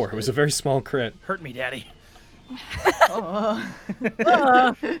 24. It was a very small crit. Hurt me, daddy. Kind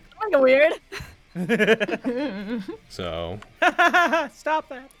of weird. So Stop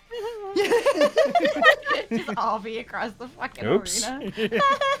that. Just Avi across the fucking Oops. arena. Get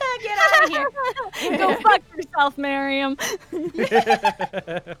out of here. Go fuck yourself, Miriam.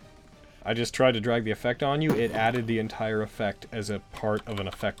 I just tried to drag the effect on you. It added the entire effect as a part of an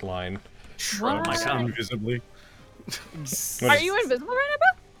effect line. Oh my god. Invisibly. Are you invisible right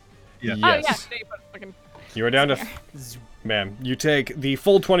now, Yeah. bro? Yes. Oh yeah. So you put fucking... You are down to... Man, you take the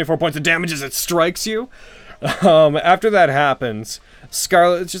full 24 points of damage as it strikes you. After that happens,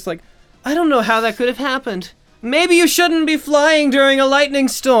 Scarlet's just like, I don't know how that could have happened. Maybe you shouldn't be flying during a lightning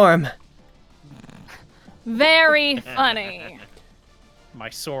storm. Very funny. My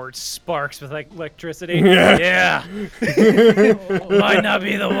sword sparks with electricity. Yeah. Might not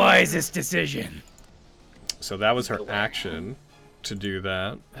be the wisest decision. So that was her action to do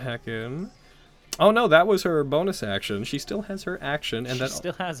that. Heckin'. Oh no, that was her bonus action. She still has her action, and She that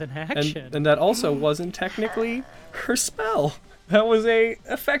still has an and, action. and that also wasn't technically her spell. That was a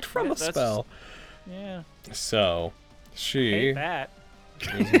effect from a That's- spell. Yeah. So she Hate that.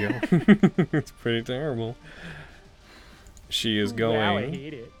 is go- it's pretty terrible. She is going. Wow, I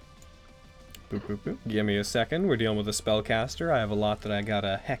hate it. Boop, boop, boop. Give me a second. We're dealing with a spellcaster. I have a lot that I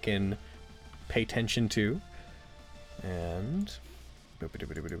gotta heckin' pay attention to. And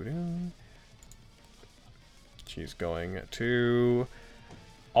boop-a-doo-ba-doo-ba-doo-ba-doo. She's going to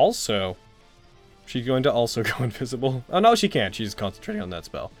also. She's going to also go invisible. Oh no, she can't. She's concentrating on that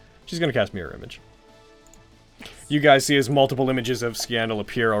spell. She's gonna cast Mirror Image. You guys see as multiple images of Scandal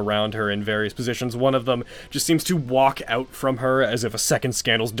appear around her in various positions. One of them just seems to walk out from her as if a second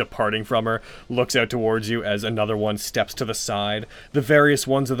Scandal's departing from her, looks out towards you as another one steps to the side. The various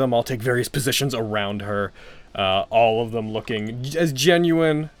ones of them all take various positions around her, all of them looking as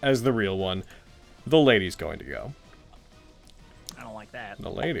genuine as the real one. The lady's going to go. I don't like that.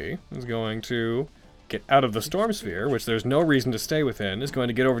 The lady is going to get out of the storm sphere, which there's no reason to stay within, is going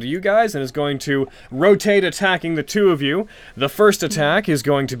to get over to you guys and is going to rotate attacking the two of you. The first attack is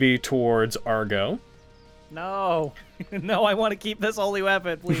going to be towards Argo. No. No, I want to keep this holy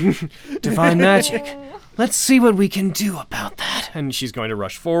weapon, please. Divine magic. Let's see what we can do about that. And she's going to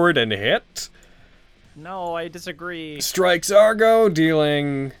rush forward and hit. No, I disagree. Strikes Argo,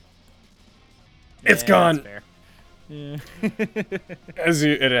 dealing... It's Yeah, gone. that's fair. Yeah. As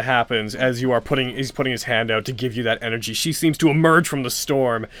it happens, as he's putting his hand out to give you that energy, she seems to emerge from the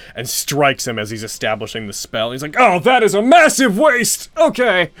storm and strikes him as he's establishing the spell. He's like, oh, that is a massive waste!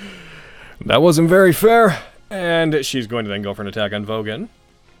 Okay. That wasn't very fair. And she's going to then go for an attack on Vogan.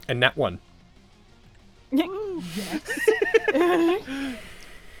 And that one.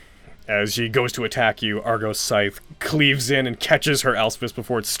 As she goes to attack you, Argo's scythe cleaves in and catches her Elspeth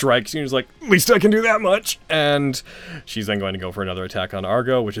before it strikes. And she's like, at least I can do that much. And she's then going to go for another attack on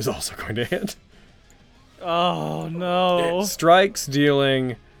Argo, which is also going to hit. Oh no! It strikes,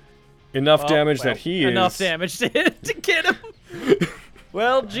 dealing enough damage that he enough damage to get him.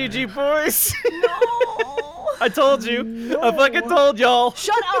 Well, GG boys. No. I told you. I fucking told y'all.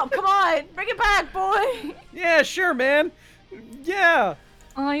 Shut up! Come on, bring it back, boy. Yeah, sure, man. Yeah.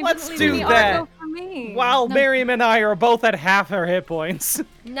 Oh, you Let's didn't do leave the that. Argo for me. While No. Miriam and I are both at half our hit points.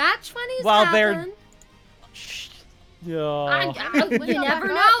 Nat 20s While they're- happen. Yeah. You never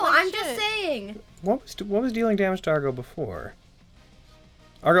know. I'm just saying. What was dealing damage to Argo before?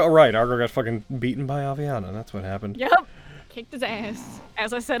 Argo, right, Argo got fucking beaten by Aviana. That's what happened. Yep. Kicked his ass,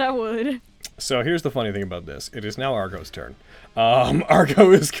 as I said I would. So here's the funny thing about this. It is now Argo's turn.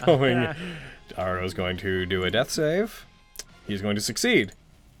 Argo's going to do a death save. He's going to succeed.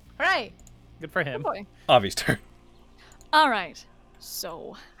 Right. Good for him. Good boy. Avi's turn. All right.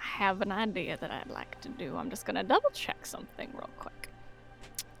 So, I have an idea that I'd like to do. I'm just gonna double check something real quick.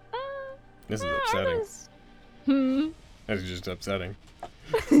 This is upsetting. This is just upsetting.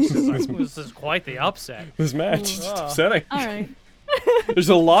 This is quite the upset. This match is upsetting. All right. There's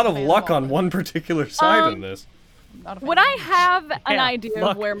a lot of luck on one particular side in this. Would I have an Yeah, idea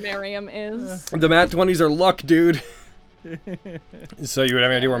luck. of where Miriam is? The Mat 20s are luck, dude. So you would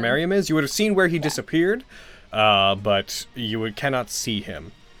have any idea where Miriam is? You would have seen where he disappeared, but you cannot see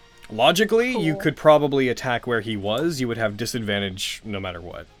him. Logically, you Cool. could probably attack where he was. You would have disadvantage no matter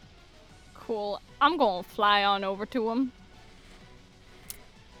what. Cool. I'm gonna fly on over to him.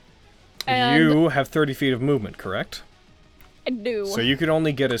 And You have 30 feet of movement, correct? I do. So you could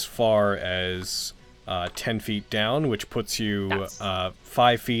only get as far as 10 feet down, which puts you That's-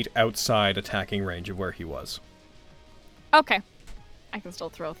 5 feet outside attacking range of where he was. Okay. I can still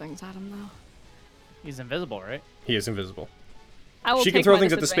throw things at him though. He's invisible, right? He is invisible. I will She can take throw my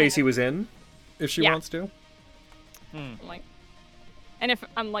things at the space he was in, if she Yeah. wants to. I'm like, and if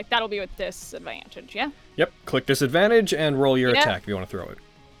I'm like, that'll be with disadvantage, yeah? Yep, click disadvantage and roll your Yep. attack if you want to throw it.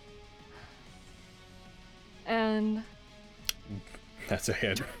 And That's a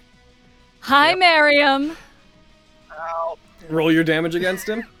hit. hi, Miriam. Roll your damage against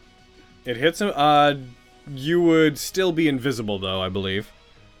him. It hits him. You would still be invisible, though, I believe.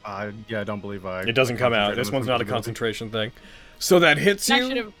 Yeah, I don't believe I. It doesn't come out. concentrated This on one's not a invisibility. concentration thing. So that hits I you.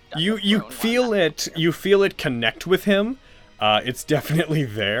 should've done You the you prone one, feel it. You feel it connect with him. It's definitely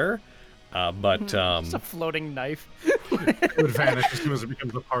there. But It's a floating knife. It would vanish as soon as it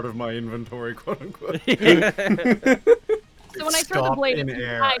becomes a part of my inventory, quote unquote. So when I throw the Stop blade in at him,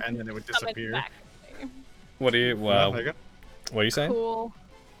 air, I and then it would summon it disappear. back to me. what do you? There you go. What are you saying? Cool.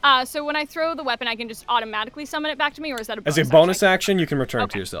 So when I throw the weapon, I can just automatically summon it back to me, or is that a bonus As a bonus action? action, you can return it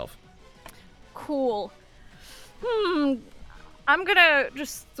to Okay. yourself. Cool. I'm gonna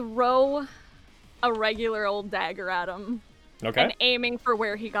just throw a regular old dagger at him. Okay. And aiming for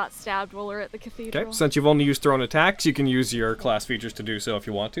where he got stabbed while we're at the cathedral. Okay. Since you've only used thrown attacks, you can use your class features to do so if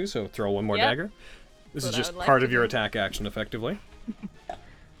you want to. So throw one more Yep. dagger. This is What I just would like part to of your do. attack action, effectively.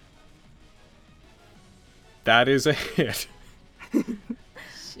 That is a hit.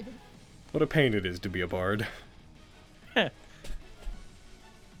 What a pain it is to be a bard.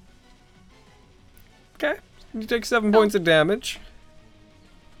 Okay. You take 7 points of damage.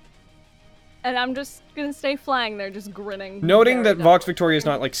 And I'm just gonna stay flying there, just grinning. Noting very that Vox dumbly. Victoria is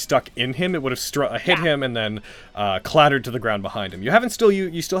not like stuck in him, it would have hit Yeah. him and then clattered to the ground behind him. You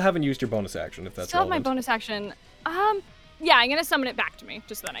still haven't used your bonus action if that's Still have my relevant. bonus action. Yeah, I'm gonna summon it back to me,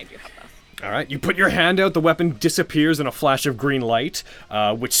 just so that I do have both. All right, you put your hand out, the weapon disappears in a flash of green light,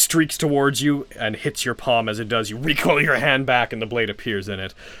 which streaks towards you and hits your palm. As it does, you recoil your hand back and the blade appears in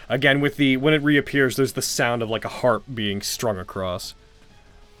it. Again, when it reappears, there's the sound of like a harp being strung across.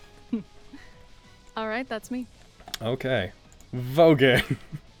 All right, that's me. Okay. Vogan.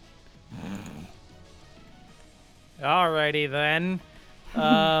 Alrighty then.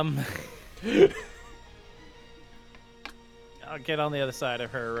 I'll get on the other side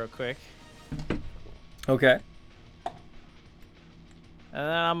of her real quick. Okay. And then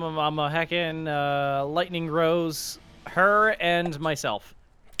I'm a heckin' lightning rose her and myself.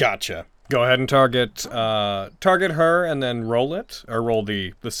 Gotcha. Go ahead and target her and then roll it, or roll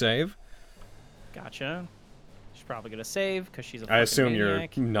the save. Gotcha. She's probably gonna save because she's a I fucking assume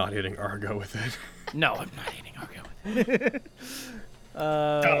maniac. you're not hitting Argo with it. No, I'm not hitting Argo with it.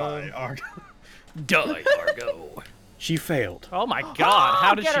 Die, Argo. Die, Argo. She failed Oh my god,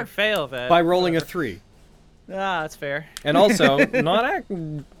 how did Get she her. fail that? by rolling a 3. Ah, that's fair. And also,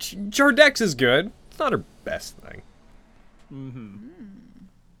 her dex is good. It's not her best thing.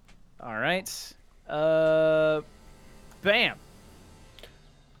 All right. Bam.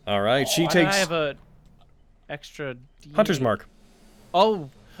 All right, she Why did takes I have a extra Hunter's D8? Mark. Oh,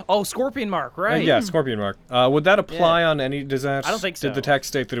 Scorpion Mark, right? Yeah, Scorpion Mark. Would that apply on any? Does that? I don't think Did the so. text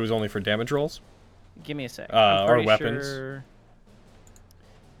state that it was only for damage rolls? Give me a sec. Or weapons? Sure...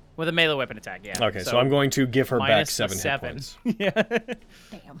 With a melee weapon attack, yeah. Okay, so I'm going to give her back minus the 7 hit points. yeah.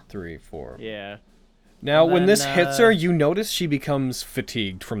 Damn. 3, 4. Yeah. Now, And when this then, hits her, you notice she becomes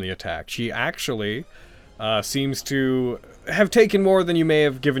fatigued from the attack. She actually seems to have taken more than you may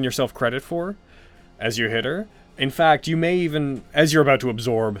have given yourself credit for as you hit her. In fact, you may even, as you're about to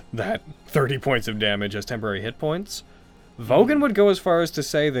absorb that 30 points of damage as temporary hit points, Vogan would go as far as to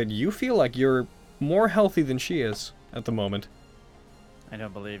say that you feel like you're more healthy than she is at the moment. I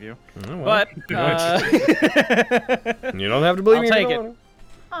don't believe you. Oh, well, But, you don't have to believe I'll me. if you take don't it.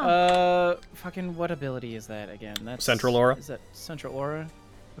 wanna. Fucking what ability is that again? That's Central Aura. Is that Central Aura?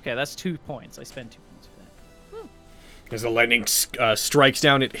 Okay, that's 2 points. I spend 2 points for that. As the lightning strikes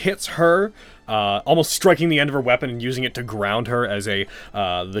down, it hits her, almost striking the end of her weapon and using it to ground her as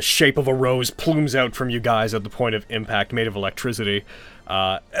the shape of a rose plumes out from you guys at the point of impact, made of electricity.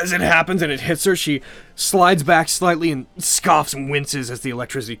 As it happens and it hits her, she slides back slightly and scoffs and winces as the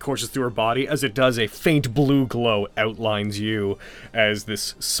electricity courses through her body. As it does, a faint blue glow outlines you as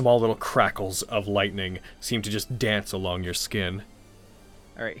this small little crackles of lightning seem to just dance along your skin.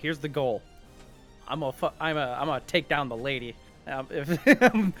 All right, here's the goal. I'm gonna take down the lady.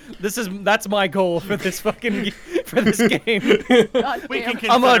 That's my goal for this fucking game. God We damn.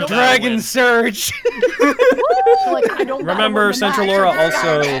 can I'm a consider that a dragon win. surge. Like, I don't Remember, Central Aura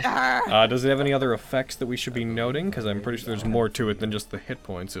also... her. does it have any other effects that we should be noting? Because I'm pretty sure there's more to it than just the hit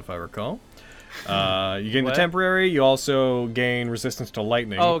points, if I recall. You gain the What? temporary, you also gain resistance to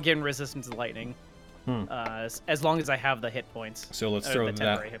lightning. Oh, again, resistance to lightning. As long as I have the hit points. So let's or throw the that.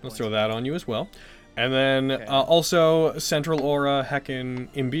 temporary hit Let's points. throw that on you as well. And then Okay. also Central Aura Heckin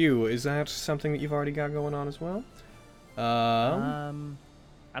Imbue. Is that something that you've already got going on as well?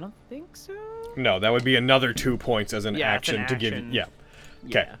 I don't think so. No, that would be another 2 points as an Yeah, it's an action to give you. action. Yeah.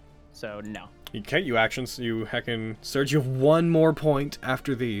 Okay. Yeah. So no. Okay, you actions, you Heckin Surge. You have 1 more point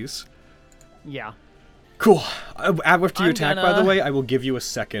after these. Yeah. Cool. After you I'm attack, by the gonna- way, I will give you a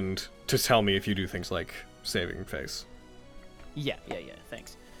second to tell me if you do things like saving face. Yeah.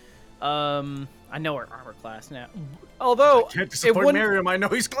 Thanks. I know our armor class now. Although Can't it disappoint wouldn't. Miriam. I know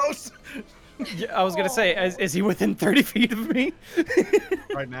he's close. Yeah, I was gonna say, is he within 30 feet of me?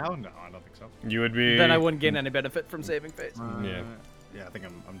 Right now? No, I don't think so. You would be. Then I wouldn't gain any benefit from saving face. Yeah. Yeah, I think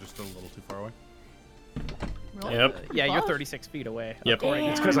I'm just a little too far away. Really? Yep. Yeah, you're Close. 36 feet away. Yep. according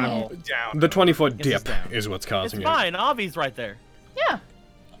to It's because I'm Google. down. The 20-foot Guess it's dip down. is what's It's causing it. fine. Avi's right there. Yeah.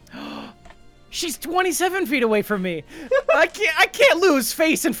 She's 27 feet away from me. I can't lose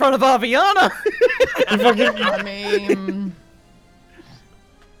face in front of Aviana. I mean,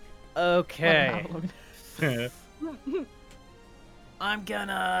 Okay. whatever. I'm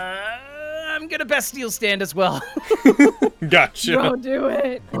gonna Bastille stand as well. Gotcha. Go do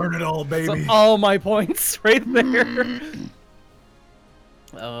it. Burn it all, So baby. all my points right there.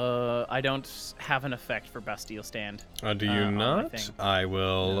 I don't have an effect for Bastille stand. Do you on my not? thing. I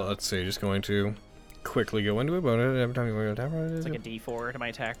will, let's see, just going to quickly go into it. But every time you go to attack, It's like a D4 to my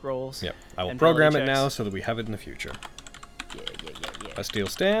attack rolls. Yep, I will and program ability it now checks. so that we have it in the future. Yeah. Bastille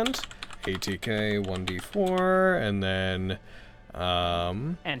stand, ATK 1d4, and then,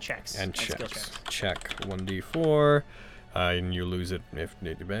 And checks. and skill checks. Check 1d4, and you lose it if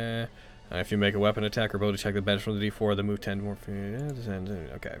if you make a weapon attack or ability check that benefits from the d4, the move 10 more.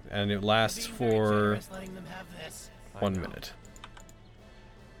 Okay, and it lasts for 1 minute.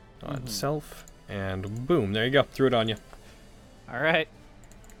 On self, and boom, there you go. Threw it on you. All right.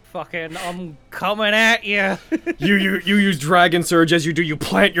 Fucking, I'm coming at you. You use Dragon Surge. As you do, you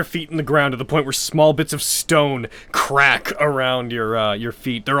plant your feet in the ground to the point where small bits of stone crack around your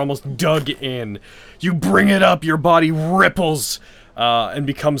feet. They're almost dug in. You bring it up, your body ripples and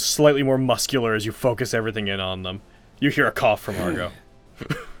becomes slightly more muscular as you focus everything in on them. You hear a cough from Argo.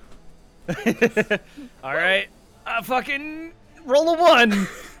 All right. Fucking roll a 1.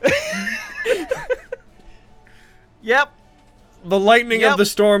 Yep. The lightning of the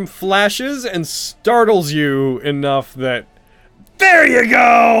storm flashes and startles you enough that... There you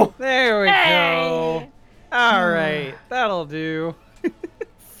go! There we go. All right, that'll do.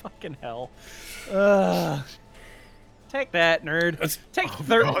 Fucking hell. Take that, nerd.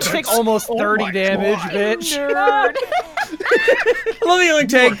 Take almost 30 damage, bitch. Nerd. Let me only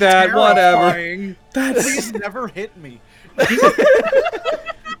take that, whatever. Please never hit me.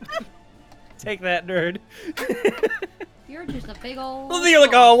 Take that, nerd. You're just a big old. Well, you're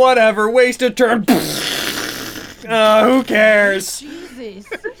like, oh, whatever, wasted turn. Who cares?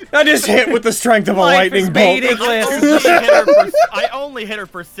 Jesus. I just hit with the strength of a lightning bolt. I only hit her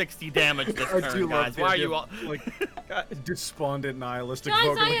for 60 damage this turn, guys. Why are you all... like despondent, nihilistic? Guys,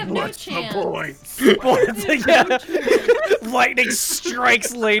 Vulgar, I like, have no "What's the chance." point?" Lightning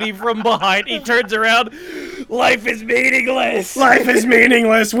strikes Lady from behind. He turns around. Life is meaningless. Life is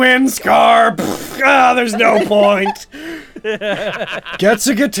meaningless. Win, Scar. There's no point.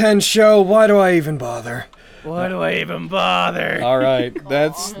 Getsuga Tensho. Why do I even bother? Why do I even bother? All right,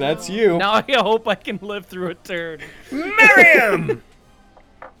 that's you. Now I hope I can live through a turn. Miriam.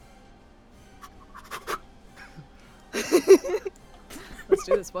 Let's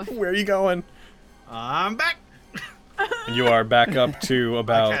do this, boy. Where are you going? I'm back. You are back up to I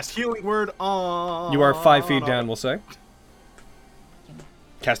about. cast Healing Word on. You are 5 feet down, we'll say.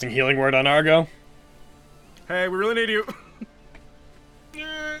 Casting Healing Word on Argo. Hey, we really need you.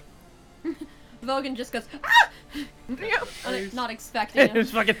 Vogan just goes, ah! Not expecting it.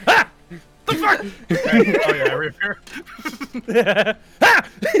 It's fucking. Ah! The fuck? Oh yeah, right here.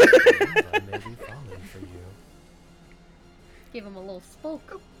 Give him a little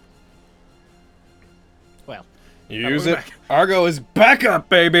spoke. Well, You use it. Argo is back up,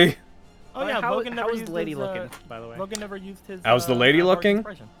 baby. Oh yeah, how, Vogan never how is used the lady his, looking, by the way? Vogan never used his. How's the lady bardic looking?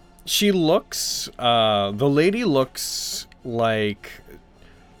 inspiration. She looks. The lady looks like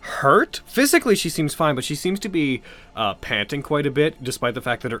hurt. Physically, she seems fine, but she seems to be panting quite a bit, despite the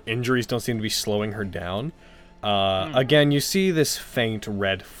fact that her injuries don't seem to be slowing her down. Again, you see this faint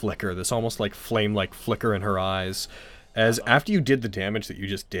red flicker, this almost like flame-like flicker in her eyes, as after you did the damage that you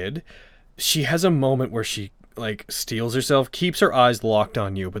just did, she has a moment where she like steels herself, keeps her eyes locked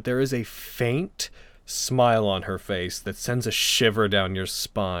on you, but there is a faint smile on her face that sends a shiver down your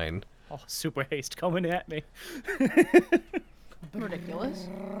spine. Oh, super haste coming at me. Ridiculous.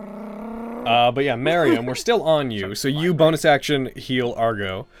 But yeah, Miriam, we're still on you, so you bonus action heal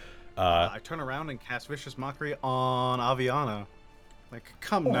Argo. I turn around and cast Vicious Mockery on Aviana. Like,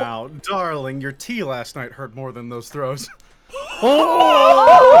 come now, darling, your tea last night hurt more than those throws.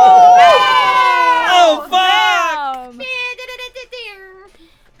 Oh, fuck!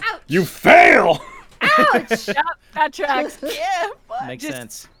 Ouch! You fail! Ouch! Yep, that tracks. Yeah. Makes Just-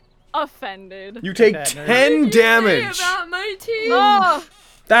 sense. Offended. You take that nerd. 10 damage! Say about my team. Oh!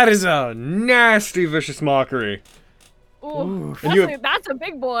 That is a nasty Vicious Mockery. Ooh, And you that's a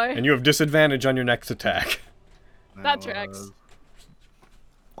big boy. And you have disadvantage on your next attack. That tracks.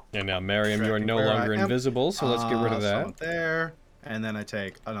 And now, Miriam, you are no Where I longer am. invisible, so let's get rid of that. So there, and then I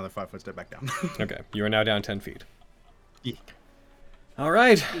take another 5-foot step back down. Okay, you are now down 10 feet. Yeah. All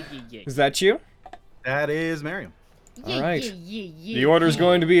right. Is that you? That is Miriam. All right. The order is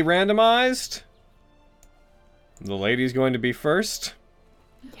going to be randomized. The lady's going to be first.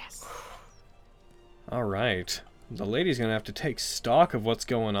 Yes. All right. The lady's going to have to take stock of what's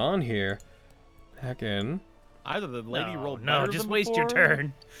going on here. Heck in. Either the lady rolled No, better just than waste your before,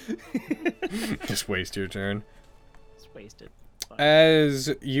 turn. Just waste your turn. Just waste it.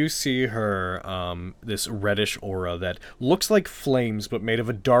 As you see her, this reddish aura that looks like flames but made of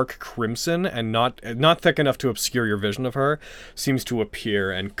a dark crimson and not thick enough to obscure your vision of her, seems to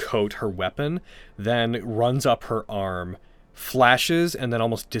appear and coat her weapon, then runs up her arm, flashes, and then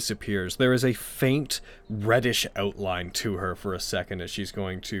almost disappears. There is a faint reddish outline to her for a second as she's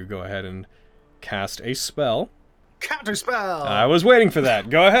going to go ahead and cast a spell. Counter spell! I was waiting for that.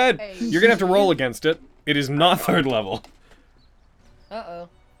 Go ahead. Hey. You're going to have to roll against it. It is not 3rd level. Uh-oh.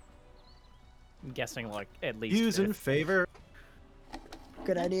 I'm guessing like at least. Use in fifth. favor.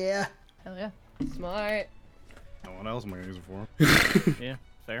 Good idea. Hell yeah. Smart. No one else am I going to use it for. Yeah,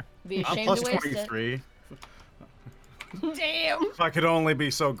 fair. Be I'm ashamed plus to waste 23. it. Damn. If I could only be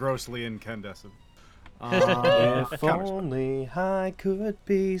so grossly incandescent. If only I could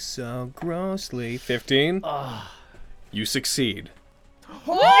be so grossly. 15. You succeed.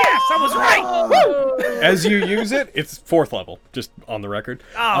 Yes, I was right. As you use it, it's 4th level, just on the record.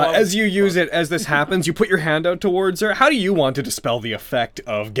 As you use it, as this happens, you put your hand out towards her. How do you want to dispel the effect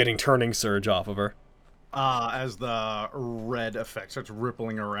of getting Turning Surge off of her? As the red effect starts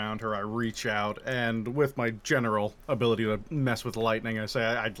rippling around her, I reach out, and with my general ability to mess with lightning, I say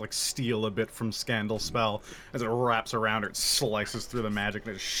I'd like steal a bit from Scandal's spell. As it wraps around her, it slices through the magic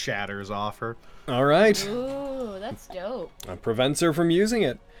and it shatters off her. All right. Ooh, that's dope. Prevents her from using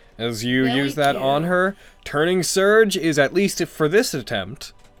it. As you Really use that on cute. her, Turning Surge is, at least for this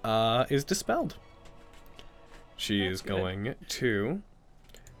attempt, is dispelled. She is going to...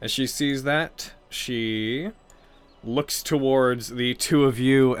 As she sees that, she looks towards the two of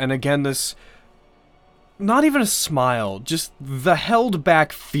you, and again this not even a smile, just the held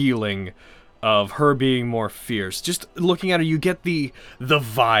back feeling of her being more fierce. Just looking at her, you get the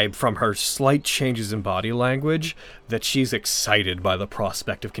vibe from her slight changes in body language that she's excited by the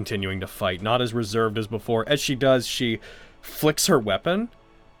prospect of continuing to fight, not as reserved as before. As she does, she flicks her weapon,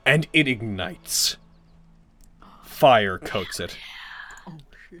 and it ignites. Fire coats it.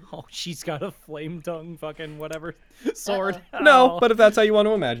 Oh, she's got a flame tongue fucking whatever sword. No, but if that's how you want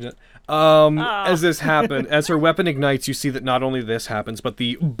to imagine it. As this happens, as her weapon ignites, you see that not only this happens, but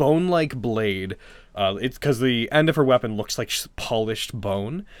the bone-like blade, it's because the end of her weapon looks like polished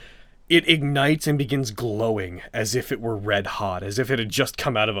bone. It ignites and begins glowing as if it were red hot, as if it had just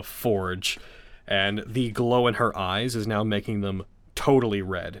come out of a forge. And the glow in her eyes is now making them totally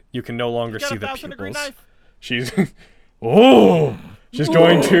red. You can no longer see the pupils. She's... Oh! She's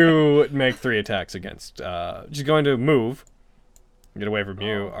going to make 3 attacks against... she's going to move. Get away from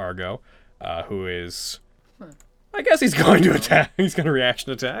you, Argo. Who is... I guess he's going to attack. He's going to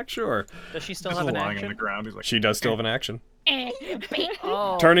reaction attack, sure. Does she still have an action? On the ground. He's like, She does still have an action.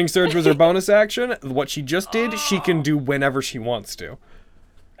 Oh. Turning Surge was her bonus action. What she just did, she can do whenever she wants to.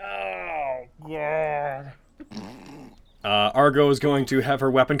 Oh, God. Argo is going to have her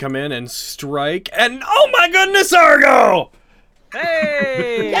weapon come in and strike. And oh my goodness, Argo!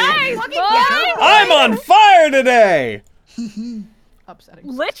 Hey! Yay! I'm on fire today! Upsetting.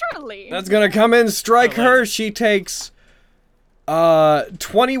 Literally. That's gonna come in, strike her. She takes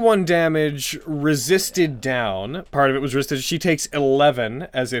 21 damage resisted down. Part of it was resisted. She takes 11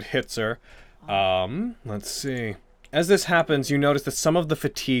 as it hits her. Let's see. As this happens, you notice that some of the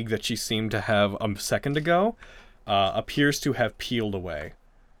fatigue that she seemed to have a second ago appears to have peeled away.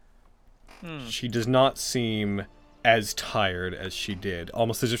 She does not seem as tired as she did.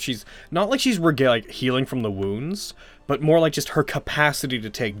 Almost as if she's... Not like she's like healing from the wounds, but more like just her capacity to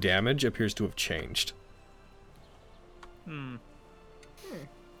take damage appears to have changed. That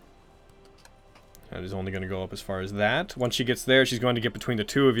is only going to go up as far as that. Once she gets there, she's going to get between the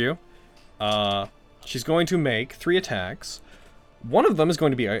two of you. She's going to make 3 attacks. One of them is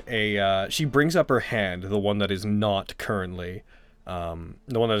going to be she brings up her hand, the one that is not currently...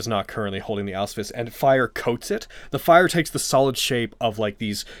 the one that is not currently holding the Alcefist, and fire coats it. The fire takes the solid shape of like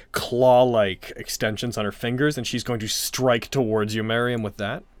these claw-like extensions on her fingers, and she's going to strike towards you, Miriam, with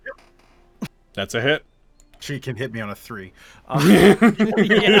that. Yep. That's a hit. She can hit me on a 3.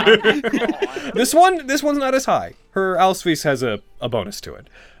 This one's not as high. Her Alcefist has a bonus to it.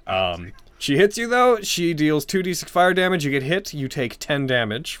 She hits you though. She deals 2d6 fire damage. You get hit. You take 10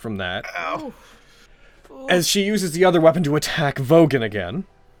 damage from that. Ow. As she uses the other weapon to attack Vogan again.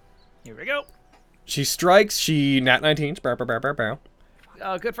 Here we go. She strikes. She nat 19. Good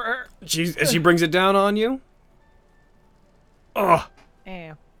for her. She brings it down on you. Ugh.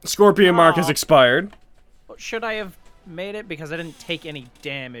 Eh. Scorpion mark has expired. Should I have made it because I didn't take any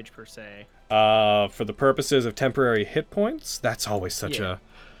damage per se? For the purposes of temporary hit points, that's always such a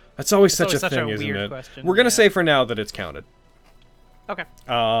thing, isn't it? Question. We're gonna say for now that it's counted. Okay.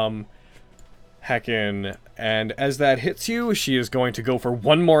 Heckin', and as that hits you, she is going to go for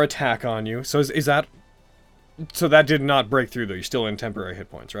one more attack on you. So is that... So that did not break through, though. You're still in temporary hit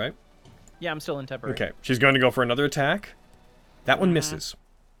points, right? Yeah, I'm still in temporary. Okay, she's going to go for another attack. That one misses.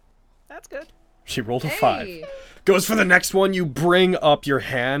 That's good. She rolled a 5. Goes for the next one. You bring up your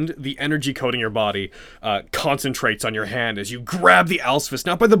hand. The energy coating your body concentrates on your hand as you grab the Alcefist,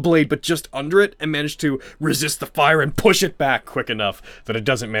 not by the blade, but just under it, and manage to resist the fire and push it back quick enough that it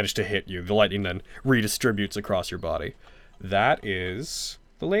doesn't manage to hit you. The lightning then redistributes across your body. That is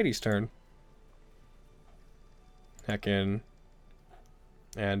the lady's turn. Heckin'.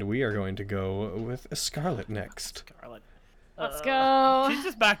 And we are going to go with Scarlet next. Scarlet. Let's go. She's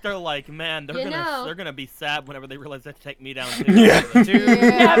just back there like, man, they're gonna be sad whenever they realize they have to take me down too. Yeah.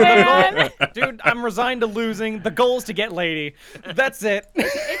 Dude, I'm resigned to losing. The goal is to get lady. That's it.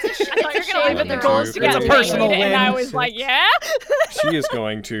 It's a I thought you were gonna leave it the goals to get It's a personal laid, win. and I was like, yeah. She is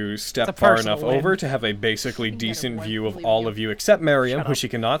going to step It's a far personal enough win. over to have a basically decent view of all of you, except Miriam, who she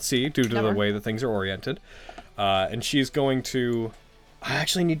cannot see due to the way that things are oriented. And she's going to... I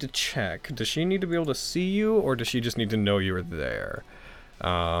actually need to check. Does she need to be able to see you, or does she just need to know you are there?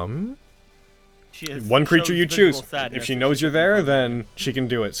 One creature you choose. If she knows you're there, then she can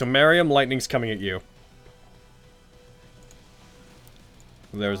do it. So Miriam, lightning's coming at you.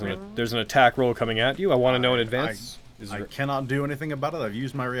 There's an attack roll coming at you. I want to know in advance. I cannot do anything about it. I've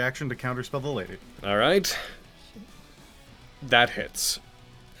used my reaction to counterspell the lady. All right. That hits.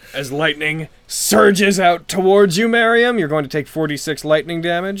 As lightning surges out towards you, Miriam, you're going to take 46 lightning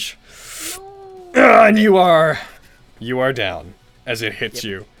damage. And you are down as it hits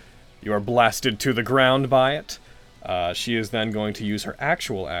you. You are blasted to the ground by it. She is then going to use her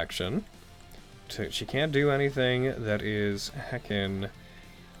actual action. She can't do anything that is heckin'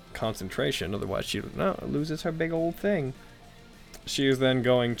 concentration, otherwise she loses her big old thing. She is then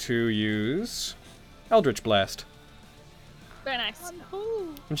going to use Eldritch Blast. Very nice.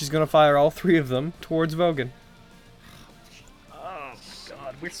 And she's going to fire all 3 of them towards Vogan. Oh my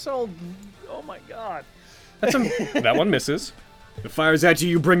god, we're so... Oh my god. That one misses. It fires at you,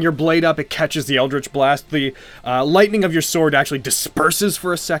 you bring your blade up, it catches the Eldritch Blast. The lightning of your sword actually disperses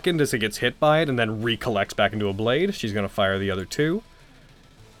for a second as it gets hit by it, and then recollects back into a blade. She's going to fire the other 2.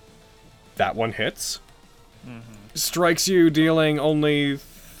 That one hits. Strikes you, dealing only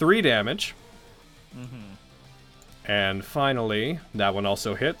 3 damage. And finally, that one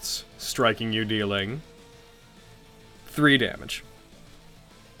also hits, striking you, dealing 3 damage.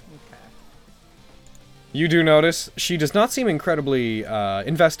 You do notice she does not seem incredibly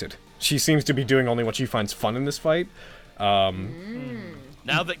invested. She seems to be doing only what she finds fun in this fight. Now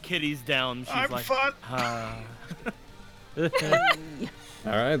that Kitty's down, she's like, fun.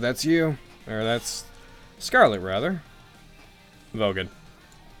 Alright, that's you. Or that's Scarlet, rather. Vogan.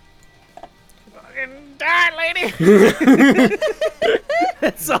 Fucking die, lady!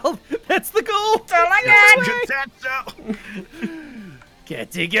 That's all. That's the goal! That's all I got!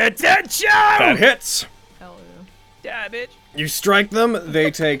 Getting attention! That hits! Hell Damn it. You strike them,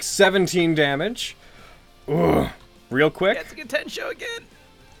 they take 17 damage. Ugh. Real quick. Getting attention again.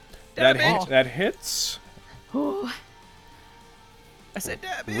 That hits. I said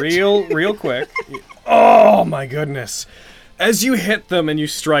damage. Real quick. Oh my goodness. As you hit them and you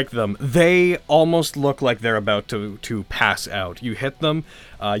strike them, they almost look like they're about to pass out. You hit them,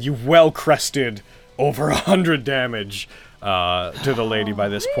 you well crested over 100 damage to the lady by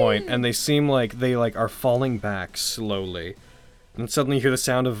this point, and they seem like they are falling back slowly. And suddenly you hear the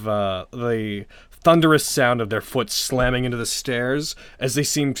sound of the thunderous sound of their foot slamming into the stairs as they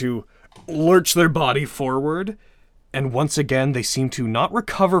seem to lurch their body forward. And once again, they seem to not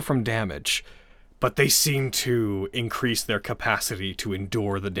recover from damage, but they seem to increase their capacity to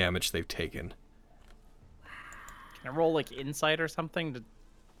endure the damage they've taken. Can I roll, like, insight or something to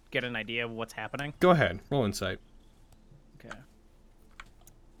get an idea of what's happening? Go ahead, roll insight. Okay.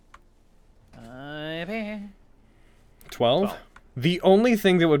 12? The only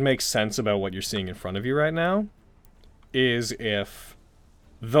thing that would make sense about what you're seeing in front of you right now is if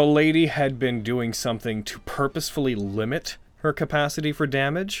the lady had been doing something to purposefully limit her capacity for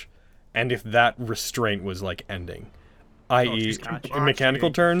damage, and if that restraint was, like, ending. I.e., in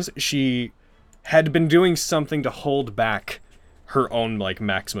mechanical terms, she had been doing something to hold back her own, like,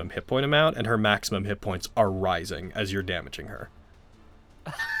 maximum hit point amount, and her maximum hit points are rising as you're damaging her.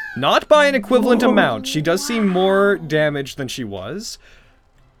 Not by an equivalent amount. She does seem more damaged than she was,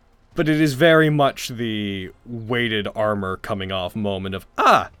 but it is very much the weighted armor coming off moment of,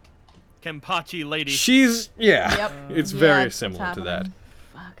 Kenpachi lady. she's, yeah. Yep. It's Yeah, very it's similar to that. happening.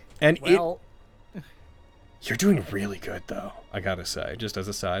 Fuck. And Well, you're doing really good, though, I gotta say, just as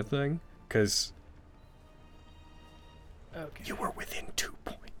a side thing, because okay. you were within 2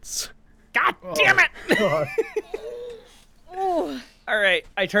 points. God damn it! All right,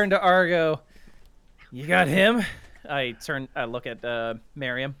 I turn to Argo. You got him? I look at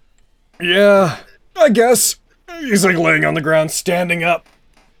Miriam. Yeah, I guess. He's like laying on the ground, standing up.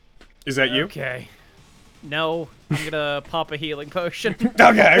 Is that you? Okay. No, I'm gonna pop a healing potion.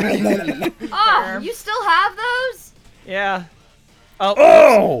 Okay. Oh, you still have those? Yeah.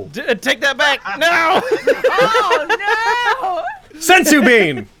 Oh! Take that back. No! Oh Sensu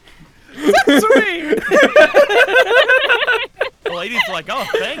bean! Sweet! The lady's like, oh,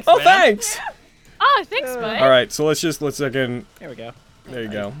 thanks, Oh, man. thanks! Oh, thanks, bud. Alright, so let's again. There we go. There you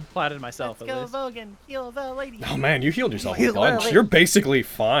go. Platted myself Let's at go, least. Vogan. Heal the lady. Oh man, you healed yourself a Heal bunch. early. You're basically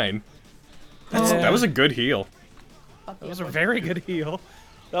fine. That was a good heal. Fuck That was yeah, a boy. very good heal.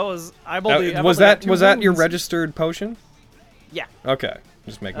 That was, I believe. Was that your registered potion? Yeah. Okay,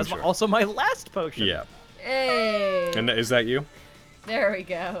 just making That's sure. also my last potion. Yeah. Hey. And is that you? There we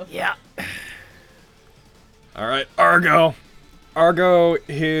go. Yeah. All right, Argo. Argo,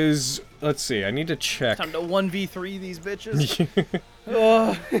 let's see. I need to check. Time to 1v3 these bitches.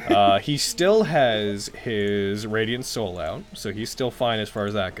 Ugh. He still has his Radiant Soul out, so he's still fine as far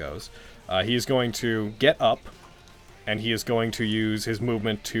as that goes. He's going to get up, and he is going to use his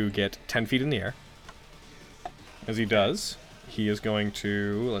movement to get 10 feet in the air. As he does, he is going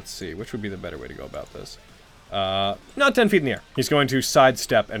to, let's see, which would be the better way to go about this? Not 10 feet in the air. He's going to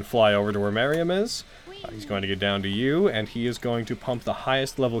sidestep and fly over to where Miriam is. He's going to get down to you, and he is going to pump the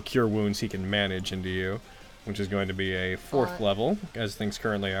highest level Cure Wounds he can manage into you, which is going to be a 4th level, as things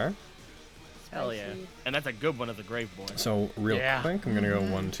currently are. Hell yeah. And that's a good one as a grave boy. So real Yeah. quick, I'm gonna go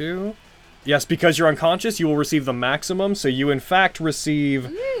 1, 2. Yes, because you're unconscious, you will receive the maximum. So you in fact receive,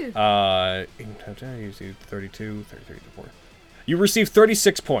 you see 32, 34. You receive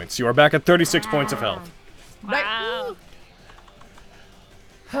 36 points. You are back at 36 points of health. Wow.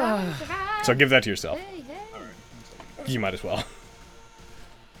 So give that to yourself. You might as well.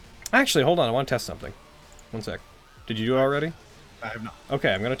 Actually, hold on. I want to test something. One sec. Did you do it already? I have not.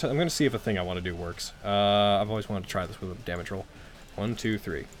 Okay, I'm gonna see if a thing I want to do works. I've always wanted to try this with a damage roll. 1, 2,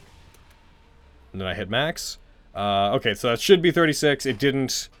 3. And then I hit max. Okay, so that should be 36. It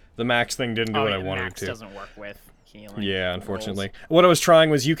didn't. The max thing didn't do what I wanted Max it to. doesn't work with healing. Yeah, unfortunately. What I was trying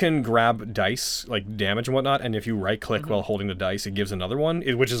was you can grab dice, like damage and whatnot, and if you right-click while holding the dice, it gives another one,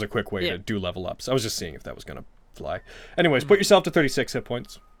 which is a quick way to do level ups. I was just seeing if that was gonna fly. Anyways, put yourself to 36 hit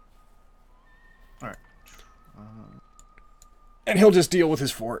points. Alright. And he'll just deal with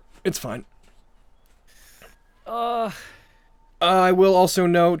his fort. It's fine. I will also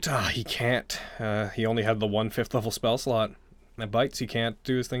note, he can't. He only had the 1 5th level spell slot. That bites, he can't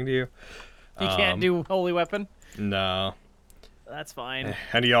do his thing to you. He can't do Holy Weapon? No. That's fine.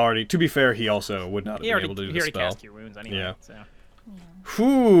 And he already, to be fair, he also would not have been able to do the He already spell. cast Cure Wounds anyway, Yeah. so.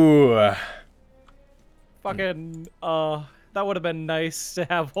 Whew. Fucking, that would have been nice to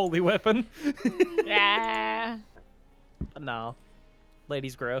have Holy Weapon. Yeah. No.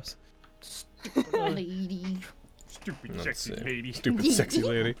 Lady's gross. Lady. Stupid Let's sexy see. lady. Stupid sexy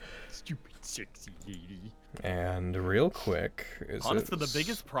lady. Stupid sexy lady. And real quick, is Honestly, the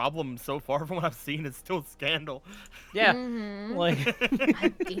biggest problem so far from what I've seen is still Scandal. Yeah. Mm-hmm. Like,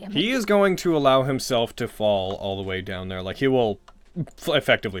 God damn it. he is going to allow himself to fall all the way down there. Like, he will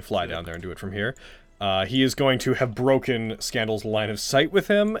effectively fly down there and do it from here. He is going to have broken Scandal's line of sight with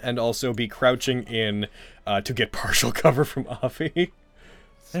him and also be crouching in to get partial cover from Avi.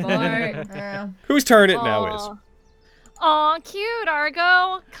 Smart. Yeah. Whose turn it now is. Aw, cute,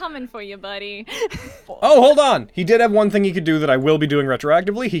 Argo. Coming for you, buddy. Oh, hold on! He did have one thing he could do that I will be doing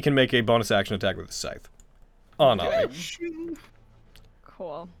retroactively. He can make a bonus action attack with his scythe. On Avi.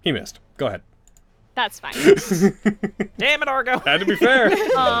 Cool. He missed. Go ahead. That's fine. damn it, Argo. Had to be fair.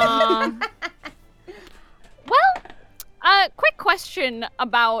 Well, quick question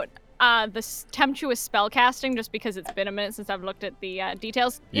about this tempestuous spellcasting, just because it's been a minute since I've looked at the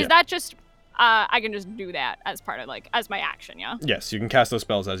details. Yeah. Is that just, I can just do that as part of, like, as my action, yeah? Yes, you can cast those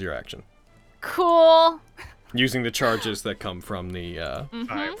spells as your action. Cool. Using the charges that come from the,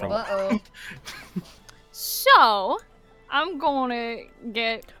 from... Uh-oh. So, I'm gonna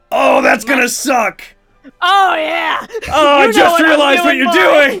get... Oh, that's gonna suck! Oh, yeah! Oh, I just realized what you're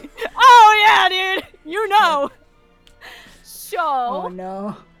doing! Oh, yeah, dude! You know! So... Oh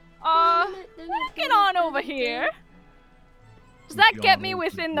no. Get on over here. Does that get me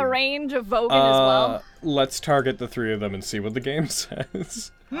within the range of Vogan as well? Let's target the three of them and see what the game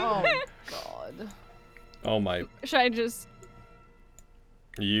says. Oh, God. Oh my. Should I just...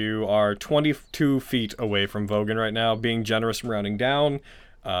 You are 22 feet away from Vogan right now, being generous and rounding down.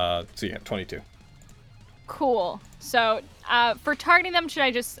 So yeah, 22. Cool. So, for targeting them, should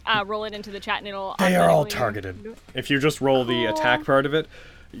I just roll it into the chat and it'll... They are all automatically targeted. do it? If you just roll the Cool. attack part of it.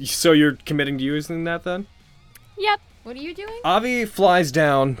 So you're committing to using that then? Yep. What are you doing? Avi flies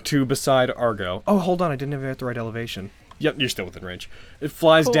down to beside Argo. Oh, hold on, I didn't have it at the right elevation. Yep, you're still within range. It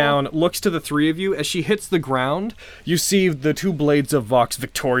flies Cool. down, looks to the three of you. As she hits the ground, you see the two blades of Vox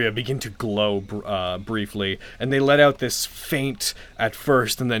Victoria begin to glow briefly, and they let out this faint, at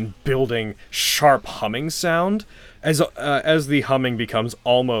first, and then building, sharp humming sound. As the humming becomes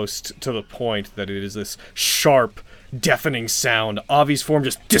almost to the point that it is this sharp, deafening sound, Avi's form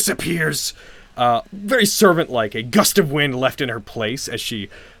just disappears. Very servant-like, a gust of wind left in her place as she,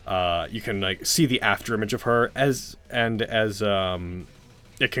 you can like see the after image of her as it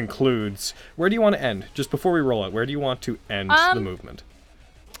concludes. Where do you want to end? Just before we roll it, where do you want to end the movement?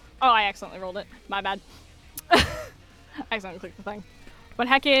 Oh, I accidentally rolled it. My bad. I accidentally clicked the thing. But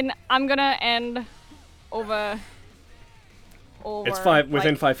heckin', I'm gonna end over... It's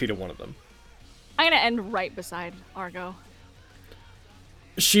within 5 feet of one of them. I'm gonna end right beside Argo.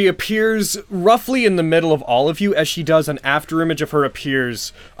 She appears roughly in the middle of all of you. As she does, an after image of her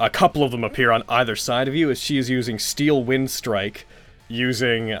appears. A couple of them appear on either side of you as she is using Steel Wind Strike,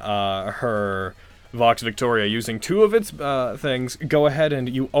 using her Vox Victoria, using two of its things. Go ahead and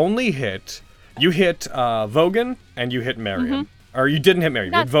you only hit. You hit Vogan and you hit Marion. Or you didn't hit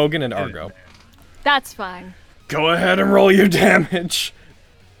Marion. You hit Vogan and Argo. That's fine. Go ahead and roll your damage.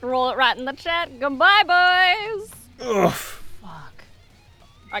 Roll it right in the chat. Goodbye, boys. Ugh.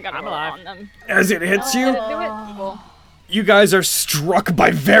 I gotta roll on them. As it hits you, Did it do it? Cool. You guys are struck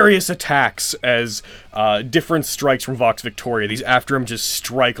by various attacks as different strikes from Vox Victoria. These after him just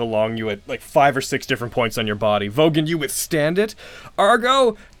strike along you at like 5 or 6 different points on your body. Vogan, you withstand it.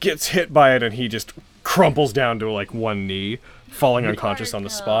 Argo gets hit by it and he just crumples down to like one knee, falling unconscious on the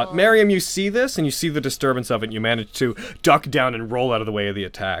spot. Miriam, you see this and you see the disturbance of it and you manage to duck down and roll out of the way of the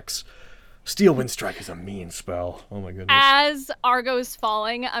attacks. Steel Wind Strike is a mean spell. Oh my goodness. As Argo's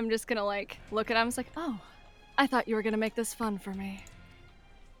falling, I'm just gonna like look at him. It's like, oh, I thought you were gonna make this fun for me.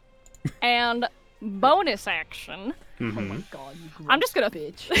 And bonus action. Oh my god, you I'm just gonna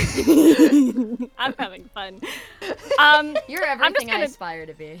bitch. I'm having fun. You're everything I gonna- aspire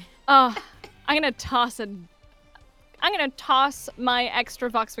to be. I'm gonna toss my extra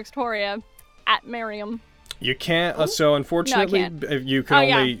Vox Victoria at Miriam. You can't, so unfortunately, can't. you can Oh,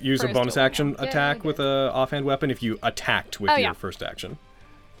 yeah. only use a First bonus roll, action yeah. attack Yeah, with a offhand weapon if you attacked with Oh, your yeah. first action.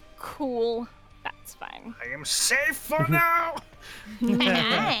 Cool. That's fine. I am safe for now.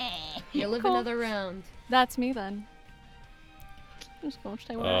 You live Cool. another round. That's me then. I'm just gonna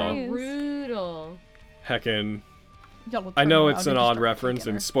stay where I is. Brutal. Heckin'. Y'all will I turn know around it's and an just odd start reference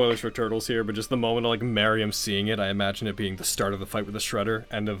kicking her. and spoilers for Turtles here, but just the moment of like Miriam seeing it, I imagine it being the start of the fight with the Shredder,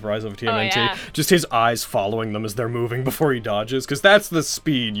 end of Rise of TMNT. yeah. Just his eyes following them as they're moving before he dodges, because that's the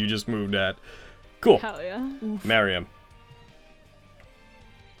speed you just moved at. Cool. Hell yeah. Miriam.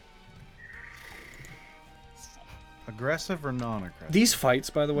 Aggressive or non-aggressive? These fights,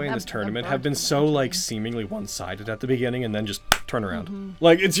 by the way, in this That tournament bird have been can so, imagine. like, seemingly one-sided at the beginning and then just turn around.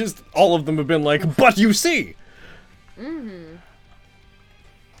 Like, it's just, all of them have been like, but you see! Mm-hmm.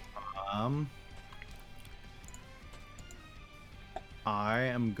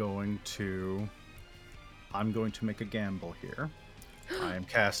 I'm going to make a gamble here. I am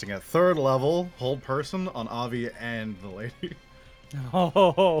casting at 3rd level, hold person on Avi and the lady.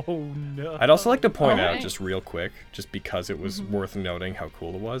 Oh no. I'd also like to point out, Alright. just real quick, just because it was worth noting how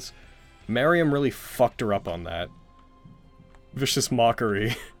cool it was, Miriam really fucked her up on that. Vicious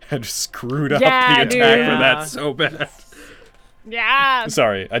Mockery had screwed up Yeah, the dude. attack for Yeah. that so bad. Yeah.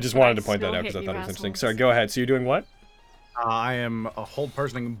 Sorry, I just wanted to I point that still out because I hate thought you it was interesting. assholes. Sorry, go ahead. So you're doing what? I am a hold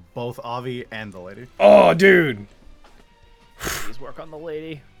personing both Avi and the lady. Oh, dude! Please work on the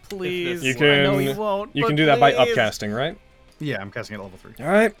lady. Please. You I know can- you won't. You but can do that by please. upcasting, right? Yeah, I'm casting at level 3.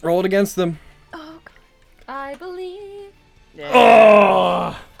 Alright, roll it against them. I believe. Yeah.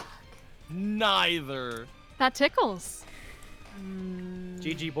 Oh! Neither. That tickles.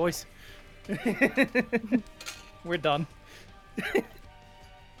 GG, boys. We're done.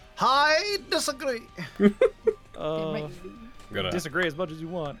 I disagree. Gonna, Disagree as much as you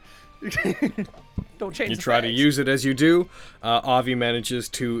want. Don't change you the try to facts. use it as you do. Avi manages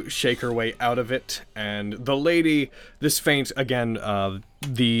to shake her way out of it, and the lady, this faint, again,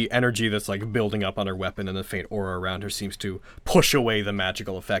 the energy that's like building up on her weapon and the faint aura around her seems to push away the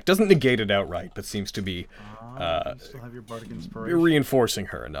magical effect. Doesn't negate it outright, but seems to be You still have your bardic inspiration. reinforcing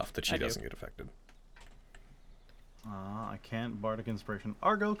her enough that she I do. doesn't get affected. I can't bardic inspiration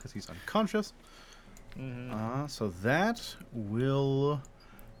Argo because he's unconscious. So that will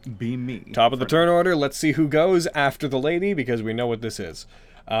be me. Top of the turn order, let's see who goes after the lady, because we know what this is.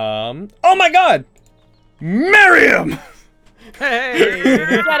 Oh my god! Miriam! Hey!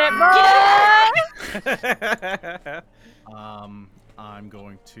 Get it, boy? I'm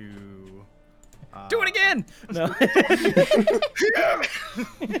going to Do it again! No.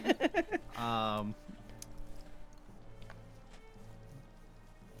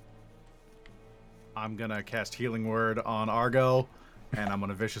 I'm gonna cast Healing Word on Argo, and I'm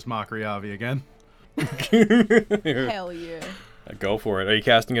gonna Vicious Mockery Avi again. Hell yeah. Go for it. Are you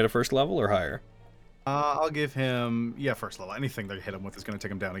casting it at first level or higher? I'll give him, first level. Anything that I hit him with is gonna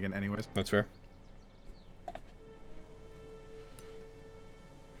take him down again anyways. That's fair.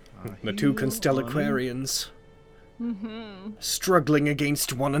 The two Constellaquarians struggling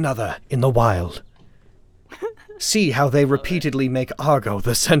against one another in the wild. See how they repeatedly make Argo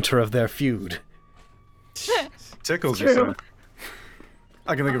the center of their feud. Tickles you, sir.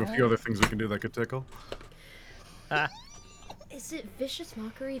 I can think of a few other things we can do that could tickle. Is it vicious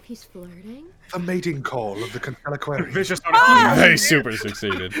mockery if he's flirting? The mating call of the Constellaquarian. Vicious They super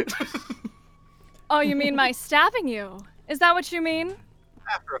succeeded. Oh, you mean my stabbing you? Is that what you mean?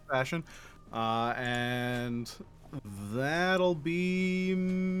 after a fashion. And that'll be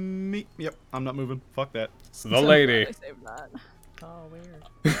me. Yep, I'm not moving. Fuck that. The lady. I saved that. Oh, weird.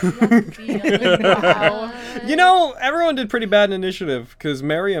 You know, everyone did pretty bad in initiative, because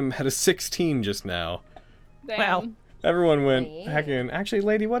Miriam had a 16 just now. Damn. Well. Everyone went Yeah. hacking. Actually,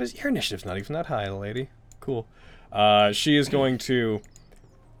 lady, what is your initiative's not even that high, lady. Cool. She is going to.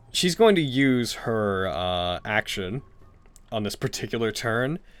 She's going to use her action on this particular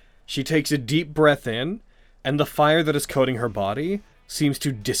turn. She takes a deep breath in, and the fire that is coating her body seems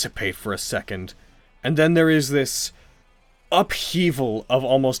to dissipate for a second. And then there is this upheaval of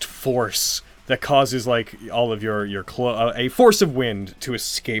almost force that causes, like, all of your a force of wind to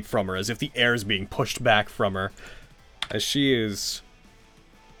escape from her, as if the air is being pushed back from her. As she is,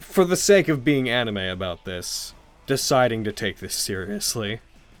 for the sake of being anime about this, deciding to take this seriously.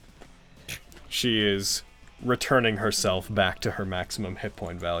 She is returning herself back to her maximum hit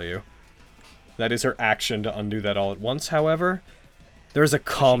point value. That is her action to undo that all at once, however. There's a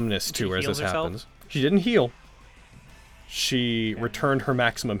calmness to her as this happens. She didn't heal. She returned her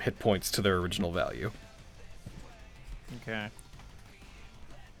maximum hit points to their original value. Okay.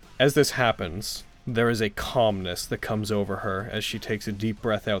 As this happens, there is a calmness that comes over her as she takes a deep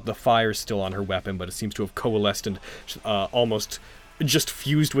breath out. The fire's still on her weapon, but it seems to have coalesced and almost just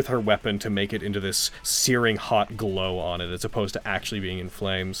fused with her weapon to make it into this searing hot glow on it, as opposed to actually being in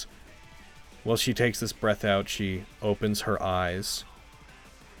flames. While she takes this breath out, she opens her eyes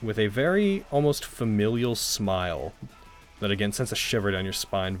with a very almost familial smile that again sends a shiver down your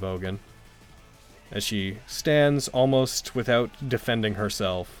spine, Vogan. As she stands almost without defending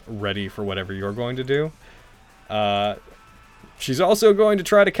herself, ready for whatever you're going to do. She's also going to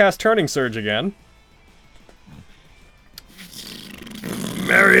try to cast Turning Surge again.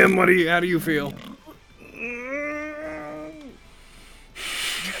 Miriam, how do you feel?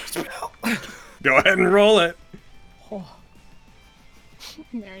 Go ahead and roll it.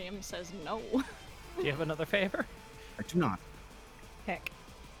 Miriam says no. Do you have another favor? I do not. Heck.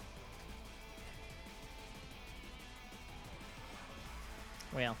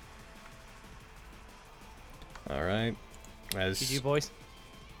 Well. All right. GG, boys.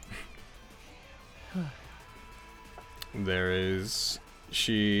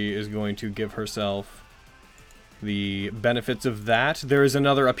 She is going to give herself the benefits of that. There is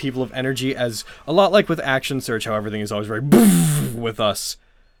another upheaval of energy, as a lot like with Action Surge, how everything is always very with us.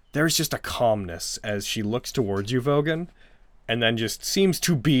 There's just a calmness as she looks towards you, Vogan, and then just seems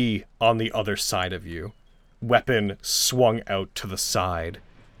to be on the other side of you. Weapon swung out to the side.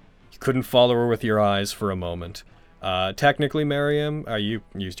 You couldn't follow her with your eyes for a moment. Technically, Miriam, you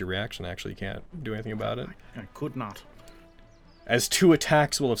used your reaction, actually. You can't do anything about it. I could not. As 2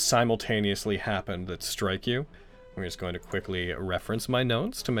 attacks will have simultaneously happened that strike you. I'm just going to quickly reference my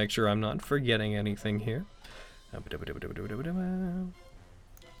notes to make sure I'm not forgetting anything here.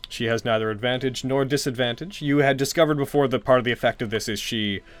 She has neither advantage nor disadvantage. You had discovered before that part of the effect of this is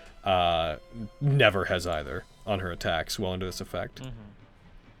she never has either on her attacks well into this effect. Mm-hmm.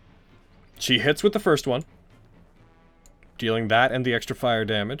 She hits with the first one, dealing that and the extra fire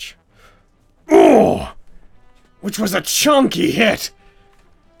damage. Oh! Which was a chunky hit!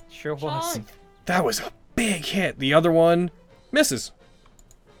 Sure was. That was a big hit. The other one misses.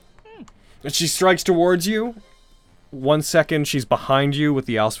 And she strikes towards you. 1 second, she's behind you with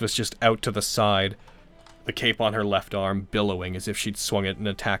the Alsvis just out to the side. The cape on her left arm billowing as if she'd swung it and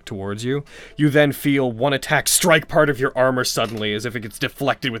attacked towards you. You then feel one attack strike part of your armor suddenly as if it gets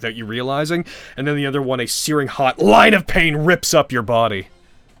deflected without you realizing. And then the other one, a searing hot line of pain rips up your body.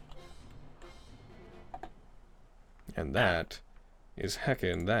 And that is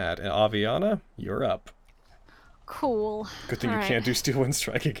heckin' that. And Aviana, you're up. Cool. Good thing you Alright. can't do Steel Wind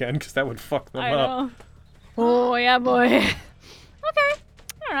Strike again, because that would fuck them I up. know. Oh, yeah, boy. Okay.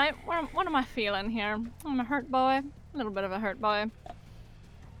 Alright, what am I feeling here? I'm a hurt boy. A little bit of a hurt boy. I'm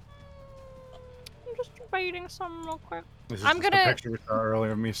just debating something real quick. This is I'm just gonna- a picture we saw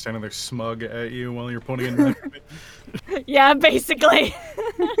earlier of me standing there smug at you while you're putting in my... Yeah, basically.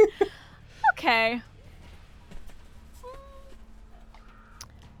 Okay.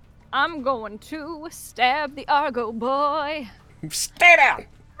 I'm going to stab the Argo boy. Stay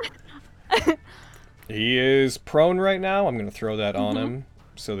down! He is prone right now. I'm going to throw that on him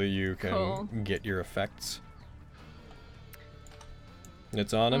so that you can Cool. get your effects.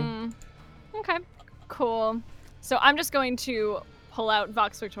 It's on him. Okay, cool. So I'm just going to pull out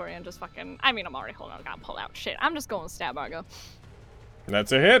Vox Victoria and just fucking... I mean, I'm already holding on. I gotta pull out shit. I'm just going to stab Argo.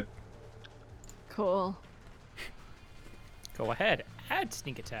 That's a hit. Cool. Go ahead. Add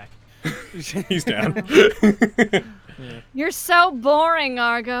sneak attack. He's down. You're so boring,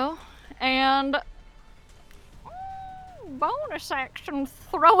 Argo. And... bonus action,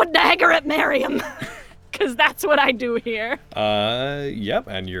 throw a dagger at Miriam. Because that's what I do here. Yep,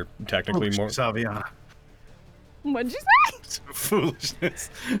 and you're technically more... Saviana. What'd you say? Foolishness.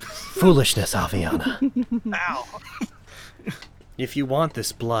 Foolishness, Aviana. Ow. If you want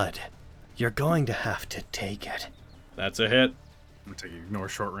this blood, you're going to have to take it. That's a hit. I'm taking ignore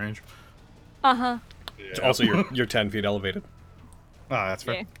short range. Uh-huh. Also, you're 10 feet elevated. Ah, that's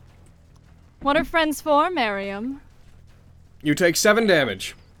fair. Yeah. What are friends for, Miriam? You take 7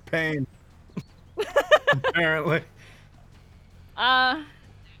 damage. Pain. Apparently.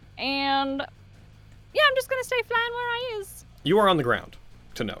 And yeah, I'm just gonna stay flying where I is. You are on the ground,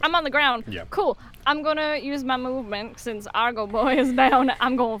 to note. I'm on the ground. Yeah. Cool. I'm gonna use my movement since Argo Boy is down.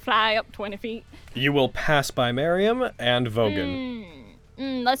 I'm gonna fly up 20 feet. You will pass by Miriam and Vogan.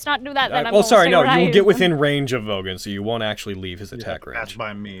 Let's not do that. Then I'm Well, gonna sorry, stay no, where I you will is. get within range of Vogan, so you won't actually leave his attack Pass range.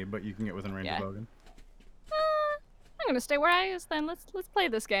 by me, but you can get within range Yeah. of Logan. I'm gonna stay where I is then. Let's play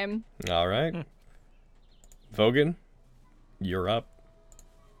this game. All right. Vogan, you're up.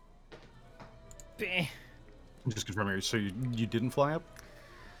 Just confirming. So you didn't fly up?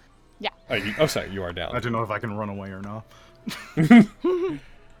 Yeah. Oh, sorry, you are I down. don't know if I can run away or not.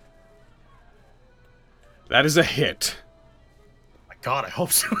 That is a hit. My God, I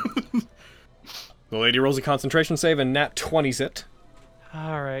hope so. The lady rolls a concentration save and nat 20's it.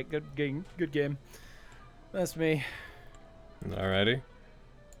 All right, good game. Good game. That's me. Alrighty.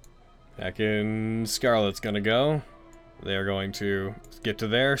 Back in Scarlet's gonna go. They're going to get to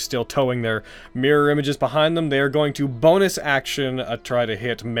there, still towing their mirror images behind them. They are going to bonus action try to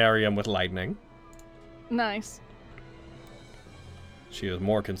hit Miriam with lightning. Nice. She is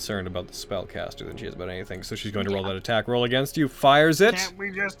more concerned about the spellcaster than she is about anything, so she's going to roll that attack roll against you. Fires it. Can't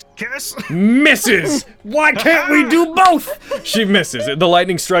we just kiss? Misses! Why can't we do both? She misses. The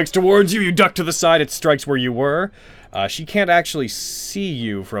lightning strikes towards you. You duck to the side. It strikes where you were. She can't actually see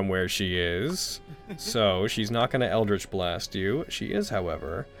you from where she is, so she's not going to Eldritch Blast you. She is,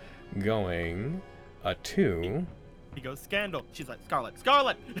 however, going to... He goes, Scandal. She's like, Scarlet,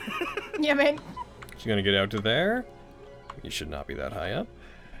 Scarlet! Yeah, man. She's going to get out to there. You should not be that high up.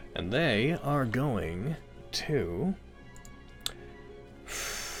 And they are going to...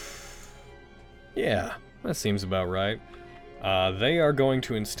 Yeah, that seems about right. They are going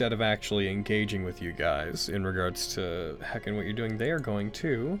to, instead of actually engaging with you guys in regards to heckin' what you're doing, they are going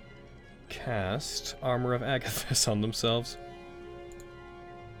to cast Armor of Agathis on themselves.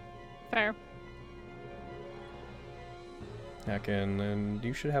 Fair. Heckin', and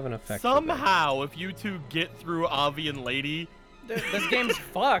you should have an effect. for that. Somehow, if you two get through Avi and Lady, This game's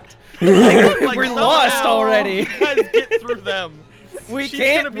fucked. like, We're lost somehow already. You guys get through them. We She's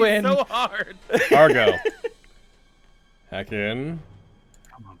can't gonna be win. so hard. Argo. Heckin'.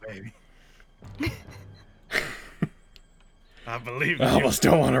 Come on, baby. I believe I in you. almost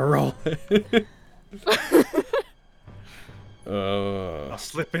don't want to roll it. I'll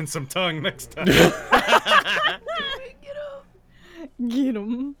slip in some tongue next time. Get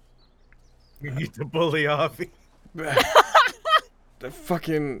him. We need to bully Avi. That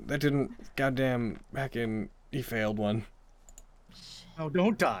didn't, goddamn, heckin', he failed one. Oh,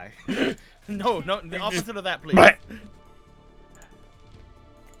 don't die. No, the opposite of that, please. But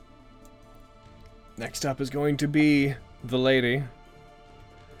next up is going to be the lady.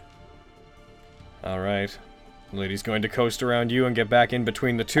 Alright. The lady's going to coast around you and get back in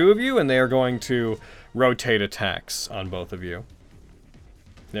between the two of you, and they are going to rotate attacks on both of you.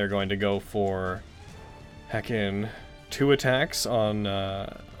 They're going to go for heckin' 2 attacks on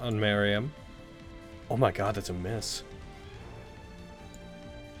Miriam. Oh my god, that's a miss.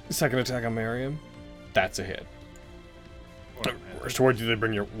 Second attack on Miriam. That's a hit. Rush towards you, they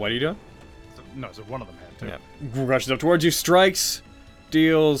bring your... What are you doing? No, so one of them had to. Yeah. Rushes up towards you, strikes,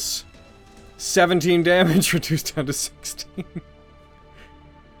 deals 17 damage, reduced down to 16.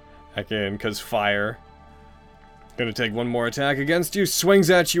 Again, because fire. Gonna take one more attack against you, swings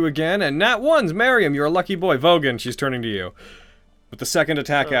at you again, and nat ones! Miriam, you're a lucky boy. Vogan, she's turning to you. With the second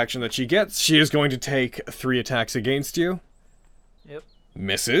attack action that she gets, she is going to take 3 attacks against you. Yep.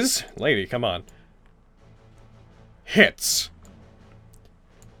 Misses. Lady, come on. Hits.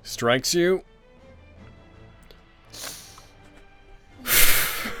 Strikes you.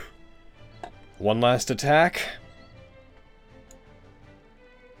 One last attack.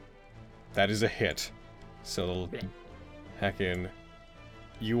 That is a hit. So, heckin',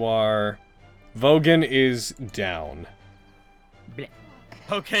 you are... Vogan is down.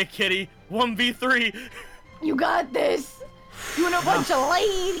 Okay, kitty. 1v3. You got this. You and a bunch of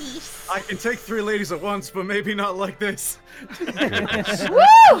ladies. I can take 3 ladies at once, but maybe not like this.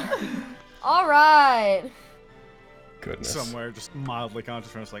 Woo! All right. Goodness. Somewhere, just mildly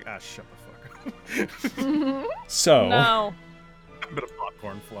conscious, and it's like, shut the fuck up. So, No. A bit of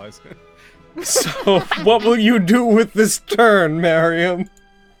popcorn flies. so what will you do with this turn, Miriam?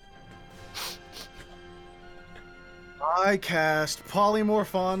 I cast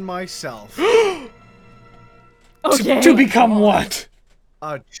Polymorph on myself. Okay. To become what?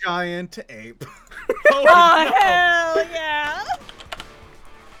 A giant ape. Oh, hell yeah!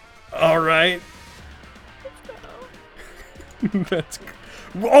 All right. That's.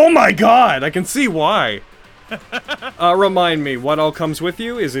 Oh my God! I can see why. Remind me, what all comes with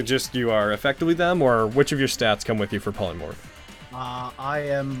you? Is it just you are effectively them, or which of your stats come with you for polymorph? I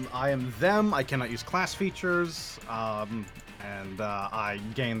am them. I cannot use class features. And I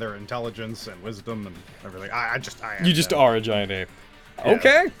gain their intelligence and wisdom and everything. I am You just them. are a giant ape. Yeah.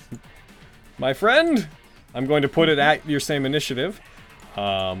 Okay. My friend, I'm going to put it at your same initiative.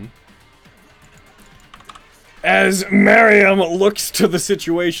 As Miriam looks to the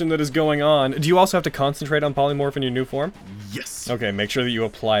situation that is going on, do you also have to concentrate on polymorph in your new form? Yes. Okay, make sure that you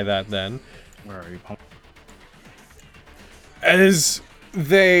apply that then. Where are you? As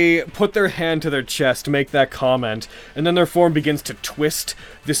they put their hand to their chest, make that comment, and then their form begins to twist.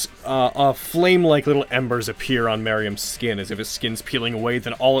 This flame-like little embers appear on Miriam's skin, as if his skin's peeling away.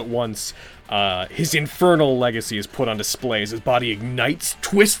 Then all at once, his infernal legacy is put on display as his body ignites,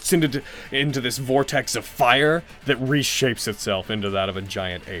 twists into this vortex of fire that reshapes itself into that of a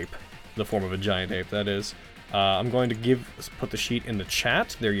giant ape. The form of a giant ape, that is. I'm going to put the sheet in the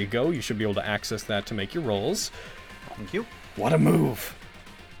chat. There you go. You should be able to access that to make your rolls. Thank you. What a move.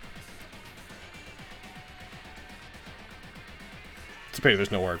 It's a pity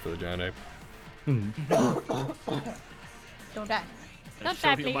there's no word for the giant ape. Don't die. I Not show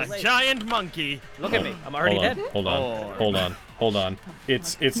bad, you my please. giant monkey. Look at me. I'm already Hold on, dead. hold on, Oh. hold on, hold on.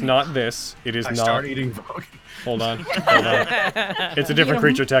 It's not this. It is I not. start eating Vogue. Hold on, hold on. It's a different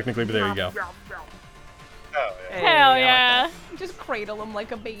creature technically, but there you go. Oh, yeah. Hey, Hell I like yeah. Just cradle him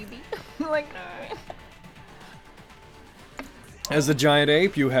like a baby. like, As the giant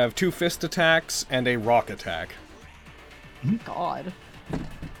ape, you have 2 fist attacks and a rock attack. God.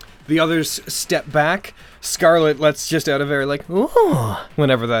 The others step back. Scarlet lets just out a very like, ooh,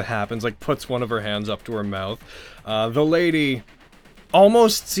 whenever that happens, like puts one of her hands up to her mouth. The lady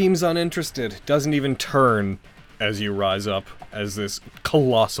almost seems uninterested, doesn't even turn as you rise up as this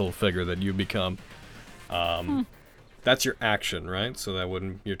colossal figure that you become. That's your action, right? So that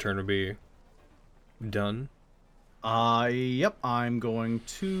wouldn't, your turn would be done. Yep, I'm going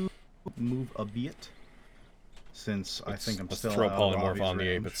to move a bit. Since I think I'm Let's still throw out of polymorph Avi's on the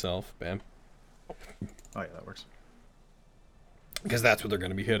ape range. itself. Bam. Oh yeah, that works. Because that's what they're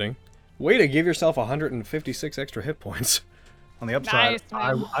going to be hitting. Way to give yourself 156 extra hit points. On the upside, Nice,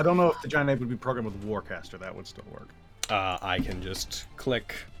 man. I don't know if the giant ape would be programmed with Warcaster. That would still work. I can just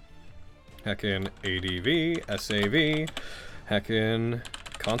click heckin' ADV, SAV, heckin'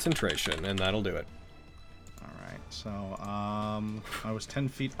 concentration, and that'll do it. Alright, so, I was 10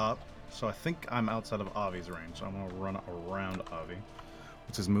 feet up, so I think I'm outside of Avi's range, so I'm gonna run around Avi.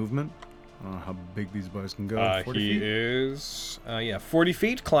 What's his movement? I don't know how big these boys can go. 40 He feet? is, 40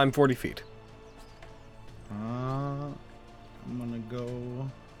 feet, climb 40 feet. I'm gonna go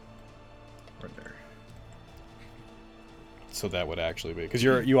right there. So that would actually be, because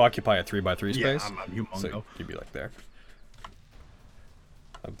you occupy a 3x3 Yeah, space. I'm humongous. So you'd be like there.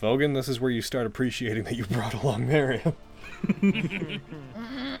 Vogan, this is where you start appreciating that you brought along Miriam.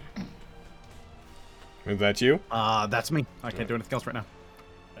 Is that you? That's me. I can't do anything else right now.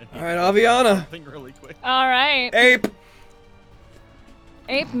 Alright, Aviana. Something really quick. All right. Ape!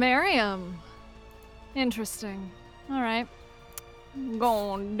 Ape Miriam. Interesting. All right. I'm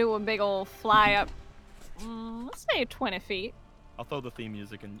gonna do a big old fly up. Let's say 20 feet. I'll throw the theme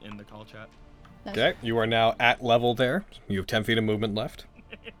music in the call chat. Okay, you are now at level there. You have 10 feet of movement left.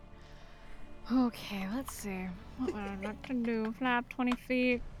 Okay, let's see. What would I like to do? Fly up 20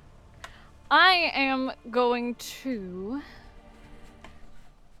 feet. I am going to.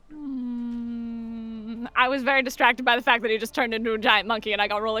 I was very distracted by the fact that he just turned into a giant monkey and I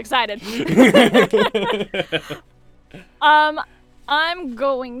got real excited. I'm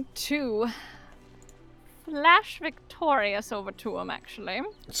going to flash Victorious over to him, actually.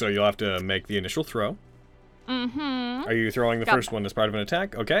 So you'll have to make the initial throw. Mm-hmm. Are you throwing the Got first one as part of an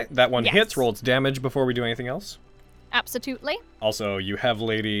attack? Okay, that one Yes. hits, roll its damage before we do anything else. Absolutely. Also, you have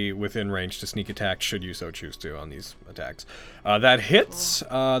Lady within range to sneak attack should you so choose to on these attacks. That hits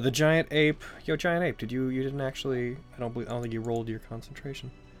the giant ape. Yo, giant ape, you didn't actually, I don't think you rolled your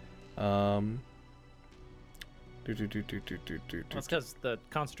concentration. That's because the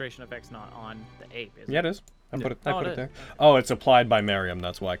concentration effect's not on the ape, is Yeah, it? it is. I put it is. there. Oh, it's applied by Miriam,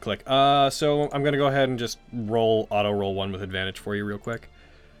 that's why I click. So I'm gonna go ahead and just auto roll one with advantage for you real quick.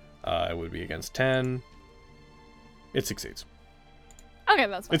 It would be against 10. It succeeds. Okay,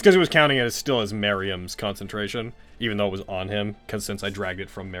 that's fine. It's because it was counting it as still as Miriam's concentration, even though it was on him, because since I dragged it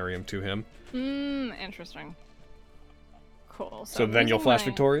from Miriam to him. Interesting. Cool. So then you'll using flash my-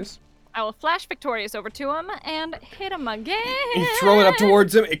 Victorious? I will flash Victorious over to him and hit him again. You throw it up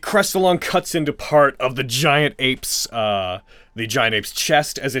towards him, it crests along, cuts into part of the giant ape's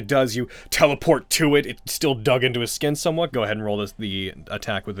chest. As it does, you teleport to it. It's still dug into his skin somewhat. Go ahead and roll the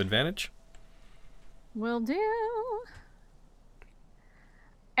attack with advantage. Will do.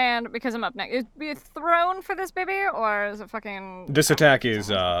 And because I'm up next, is it be thrown for this baby, or is it fucking... This attack is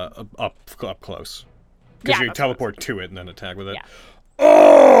up close. Because Yeah, you up teleport to it and then attack with it. Yeah.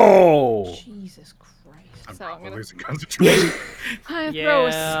 Oh! Jesus Christ. So I'm gonna... Losing concentration. I throw a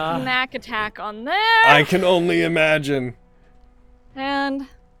Yeah. snack attack on there. I can only imagine. And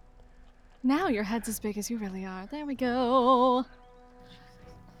now your head's as big as you really are. There we go.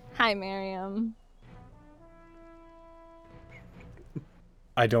 Hi, Miriam.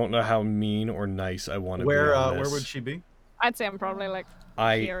 I don't know how mean or nice I want to be Where on where this. would she be? I'd say I'm probably like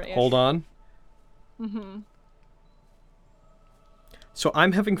here-ish. Hold on. Mm-hmm. So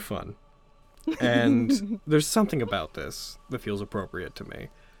I'm having fun. And there's something about this that feels appropriate to me.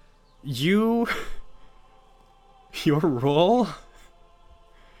 Your roll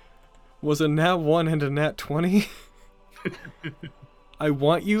was a nat 1 and a nat 20. I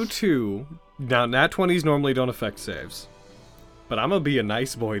want you to... Now, nat 20s normally don't affect saves. But I'm gonna be a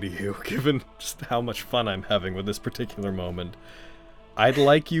nice boy to you, given just how much fun I'm having with this particular moment. I'd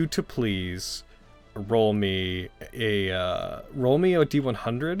like you to please roll me a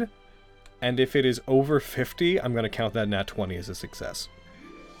D100, and if it is over 50, I'm gonna count that nat 20 as a success.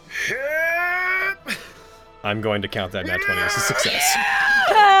 I'm going to count that nat 20 as a success.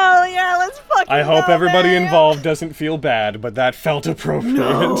 Hell yeah, let's fucking I hope go, everybody Miriam. involved doesn't feel bad, but that felt appropriate.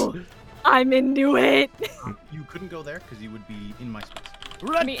 No, I'm into it. You couldn't go there because you would be in my space.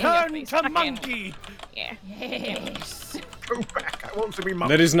 Return to monkey! Yeah. Yes. Go back. I want to be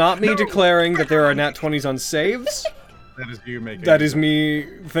monkey. That is not me declaring that there are nat 20s on saves. That is you making. That is me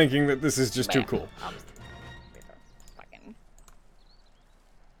thinking that this is just too Yeah. cool. I'll just fucking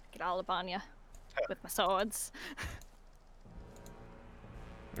get all up on ya with my swords.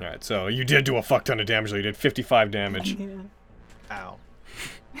 Alright, so you did do a fuck ton of damage, though. You did 55 damage. Ow.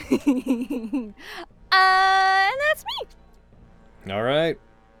 And that's me. Alright.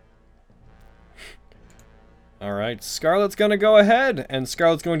 Alright, Scarlet's gonna go ahead, and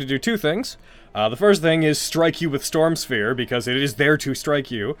Scarlet's going to do two things. The first thing is strike you with Storm Sphere, because it is there to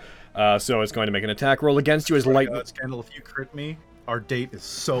strike you. So it's going to make an attack roll against you as lightning. Scandal, if you crit me, our date is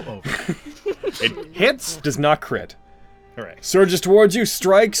so over. It hits, does not crit. Correct. Surges towards you,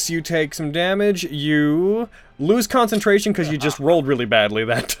 strikes, you take some damage, you lose concentration because you just rolled really badly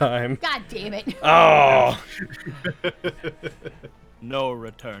that time. God damn it. Oh! No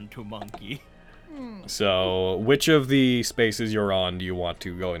return to monkey. So, which of the spaces you're on do you want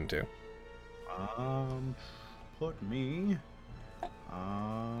to go into? Put me.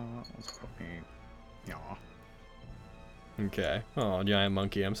 Let's put me. Yeah. Okay. Oh, giant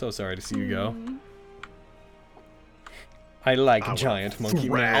monkey, I'm so sorry to see you go. I like giant monkey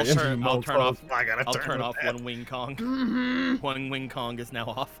thrash man. I'll turn off. I gotta I'll turn turn to off that. one wing Kong. One wing Kong is now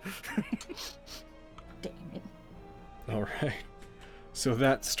off. Damn it. Alright. So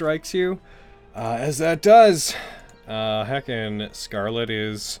that strikes you. As that does, heckin' Scarlet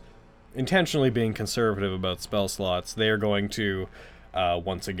is intentionally being conservative about spell slots. They are going to,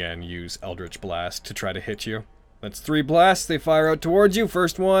 once again, use Eldritch Blast to try to hit you. That's 3 blasts. They fire out towards you.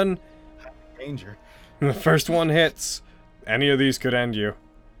 First one. Danger. The first one hits. Any of these could end you.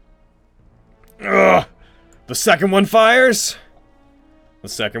 Ugh! The second one fires. The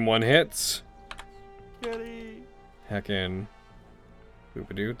second one hits. Heckin'.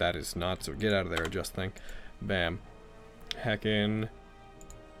 Boop-a-doo. That is not, so get out of there, just think. Bam. Heckin'.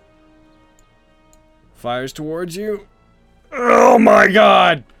 Fires towards you. Oh my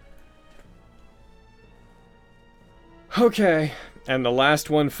god! Okay. And the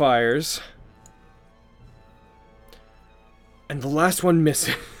last one fires. And the last one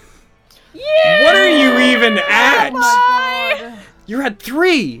misses. Yeah! What are you even at? God. You're at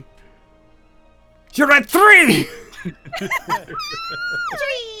 3! You're at 3!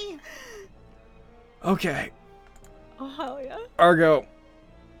 Okay. Oh, hell yeah. Argo.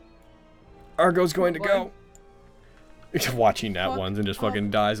 Argo's going to go. Watching that ones and just fucking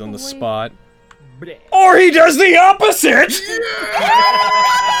dies on the spot. Or he does the opposite! Yes!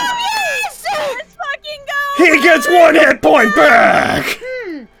 Let's fucking go! He gets 1 hit point back!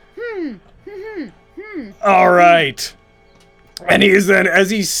 Alright. And he is then, as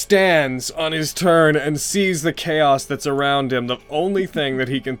he stands on his turn and sees the chaos that's around him, the only thing that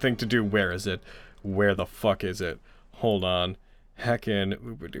he can think to do, where is it? Where the fuck is it? Hold on.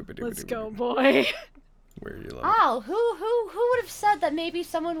 Heckin'. Let's go, boy. Where are you looking? Oh, who would have said that maybe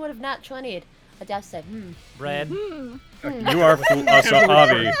someone would have not 20'd? Adef said, Red. You are so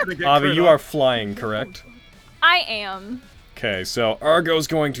Avi, you are flying, correct? I am. Okay, so Argo's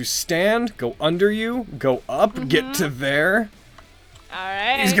going to stand, go under you, go up, get to there.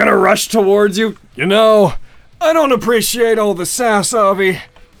 Alright. He's gonna rush towards you. You know, I don't appreciate all the sass, Avi.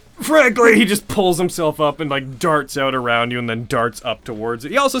 Frankly, he just pulls himself up and like darts out around you and then darts up towards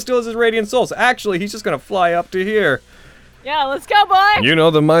it. He also still has his Radiant Soul, so actually he's just gonna fly up to here. Yeah, let's go, boy! You know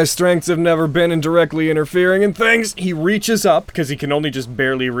that my strengths have never been in directly interfering in things. He reaches up, because he can only just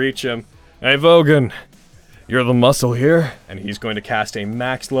barely reach him. Hey, Vogan, you're the muscle here. And he's going to cast a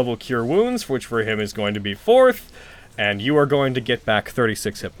max level Cure Wounds, which for him is going to be 4th. And you are going to get back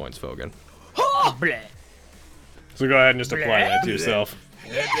 36 hit points, Vogan. So go ahead and just apply that to yourself.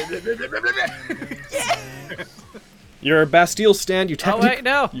 Your Bastille stand, you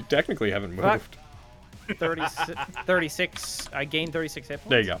you technically haven't moved. 36. I gained 36 hit points.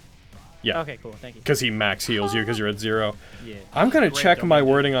 There you go. Yeah. Okay, cool. Thank you. Because he max heals you because you're at 0. Yeah. I'm going to check my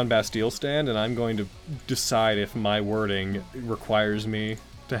wording on Bastille stand, and I'm going to decide if my wording requires me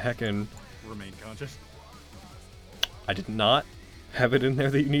to heckin' Remain conscious. I did not have it in there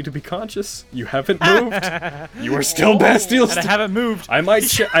that you need to be conscious. You haven't moved. You are still Bastille stand. And I haven't moved. I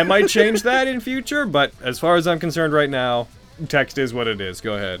might change that in future, but as far as I'm concerned right now, text is what it is.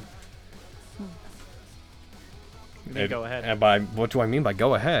 Go ahead. Go ahead. And by what do I mean by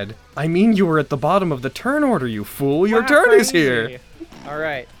go ahead? I mean you were at the bottom of the turn order, you fool. Your turn is here. All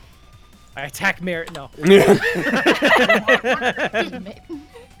right. I attack Merit. No.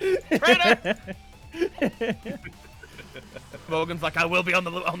 Logan's like, I will be on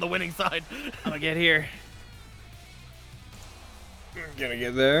the winning side. I'm gonna get here. Gonna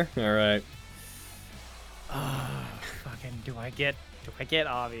get there. All right. Fucking. Do I get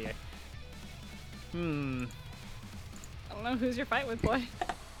Avi? I don't know who's your fight with, boy.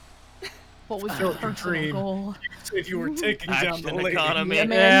 What was your personal goal? If you were taking down the lady. Economy.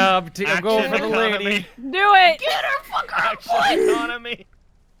 Yeah, I'm going for the lady. Do it! Get her, fuck her, Action economy.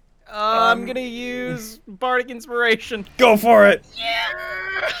 I'm gonna use Bardic Inspiration. Go for it.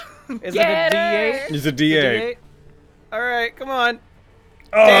 Is it a D8? It's a D8. All right, come on.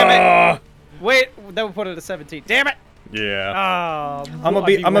 Oh. Damn it. Wait, that would put it at 17. Damn it. Yeah. Oh, I'm gonna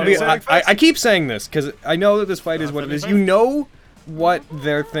be. I keep saying this because I know that this fight is what it is. You know what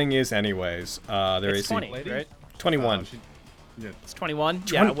their thing is, anyways. Their it's AC 20, right? 21. It's 21.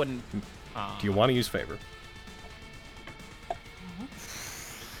 Yeah, I wouldn't. Do you want to use favor?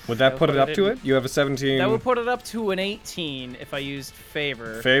 Would that put it up to it? You have a 17. That would put it up to an 18 if I used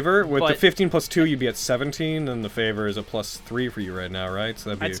favor. Favor with the 15 plus 2, you'd be at 17, and the favor is a plus 3 for you right now, right? So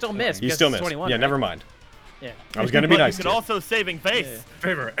that'd be. I'd still miss. You still it's miss. 21, yeah, right? never mind. Yeah. I was gonna be nice. You to could also saving face. Yeah.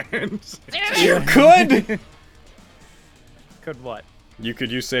 Favor ends. You could. Could what? You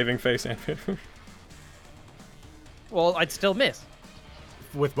could use saving face and favor. Well, I'd still miss.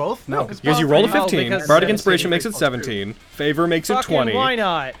 With both? No. Because you rolled a 15. because Bardic then Inspiration saving makes face it plus 17. Favor makes it Fucking 20. why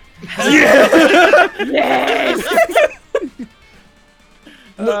not?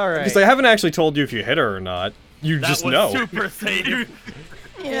 All right. Because I haven't actually told you if you hit her or not. You That just was know. super safe.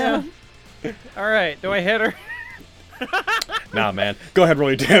 Yeah. All right. Do I hit her? Nah, man. Go ahead, roll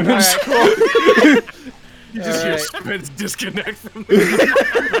your damage. All right, cool. You just hear Alright. Spence disconnect from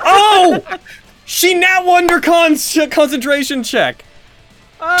the Oh! She nat won your concentration check.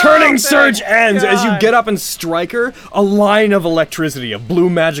 Oh, Turning thank surge ends as you God. get up and strike her. A line of electricity, of blue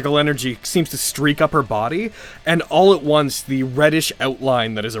magical energy, seems to streak up her body, and all at once, the reddish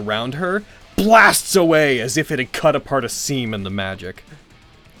outline that is around her blasts away as if it had cut apart a seam in the magic.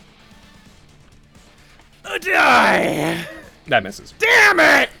 Die! That misses. Damn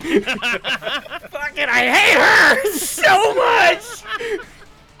it! Fucking, I hate her so much!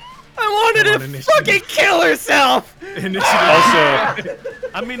 I wanted Come on, to initiative. fucking kill herself! initiative. Also,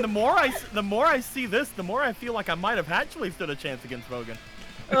 I mean, the more I see this, the more I feel like I might have actually stood a chance against Vogan.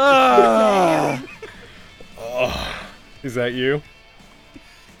 Ugh. is that you?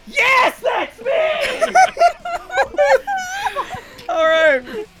 Yes, that's me!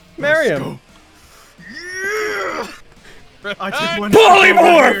 Alright, Mariam. I took one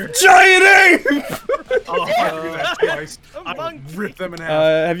Polymorph! Giant ape! Oh, if I do that twice, I will monkey. rip them in half.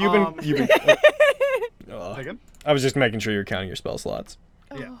 Have you been... You've been Again? I was just making sure you're counting your spell slots.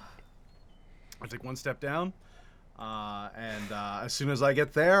 Yeah. I take one step down, and as soon as I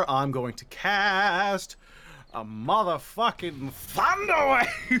get there, I'm going to cast a motherfucking thunder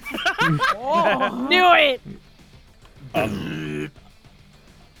wave. Knew it!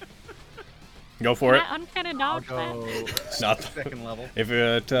 Go for it. Uncanny I'll dodge that. go Not second level. if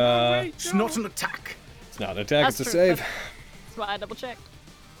it. It's not an attack. not an attack, That's it's a true. save. That's why I double checked.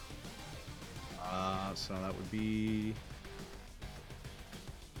 So that would be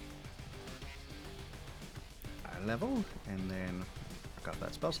a level, and then I got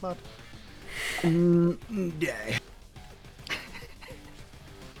that spell slot. Yeah.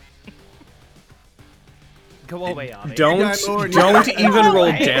 Go away, Avi. Don't even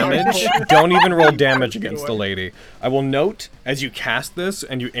roll damage. Don't even roll damage against the lady. I will note, as you cast this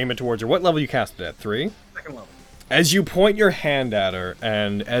and you aim it towards her, what level you cast it at? 3? Second level. As you point your hand at her,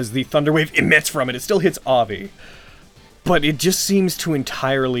 and as the thunder wave emits from it, it still hits Avi. But it just seems to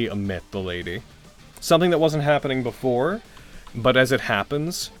entirely omit the lady. Something that wasn't happening before, but as it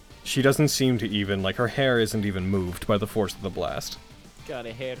happens, she doesn't seem to even, like, her hair isn't even moved by the force of the blast.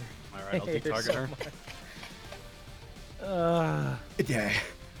 Gotta hit her. Alright, I'll de-target her. Yeah.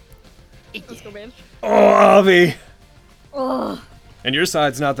 Let's go, bitch. Oh, Avi! Ugh. And your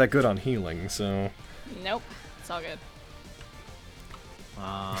side's not that good on healing, so... Nope. It's all good.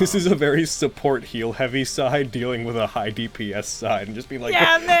 This is a very support heal heavy side dealing with a high DPS side and just being like,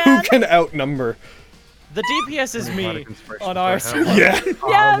 Yeah, who man! can outnumber? The DPS is me Bardic Inspiration on for our hell. side. Yeah!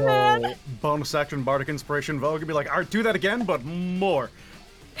 Yeah, man. Bonus action Bardic Inspiration Vogue and be like, alright, do that again, but more.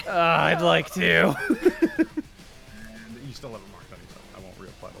 I'd like to. And you still have it marked on yourself. I won't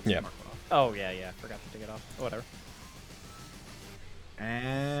reapply the Yeah. mark one off. Oh, yeah, forgot to take it off. Whatever.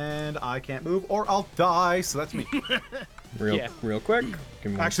 And I can't move or I'll die, so that's me. Yeah. Real quick.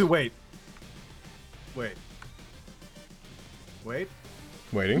 Give me Actually, wait. Waiting.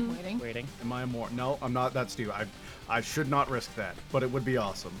 Waiting. Am I more? No, I'm not. That's Steve. I should not risk that, but it would be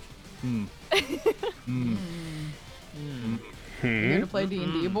awesome. You gonna play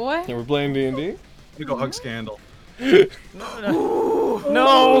D&D, boy? Yeah, we're playing D&D. You go hug Scandal.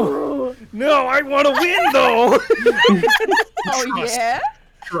 No! No, I want to win, though! Oh yeah.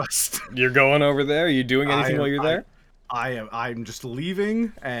 Trust. You're going over there? Are you doing anything while you're there? I'm just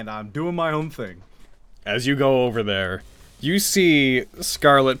leaving, and I'm doing my own thing. As you go over there, you see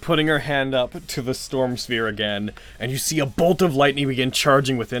Scarlet putting her hand up to the storm sphere again, and you see a bolt of lightning begin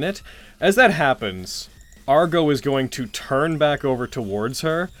charging within it. As that happens, Argo is going to turn back over towards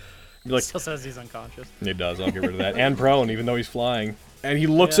her. Be like, Still says he's unconscious. it does, I'll get rid of that. And prone, even though he's flying. And he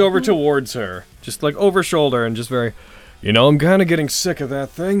looks over towards her, just like over shoulder, and just very, you know, I'm kind of getting sick of that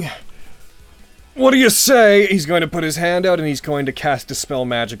thing. What do you say? He's going to put his hand out and he's going to cast Dispel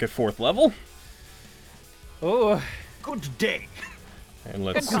Magic at 4th level. Oh, Good day. And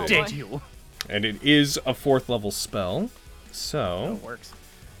let's Good call, see. boy. you. And it is a 4th level spell. So, It works.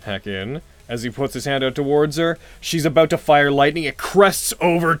 heck in. As he puts his hand out towards her, she's about to fire lightning. It crests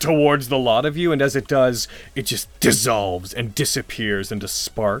over towards the lot of you, and as it does, it just dissolves and disappears into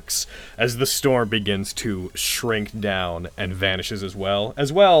sparks as the storm begins to shrink down and vanishes as well.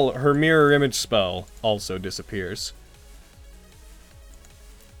 As well, her mirror image spell also disappears.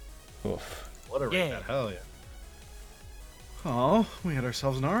 Oof. What a Yeah. that hell yeah. Oh, we had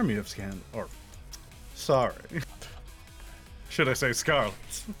ourselves an army of sorry. Should I say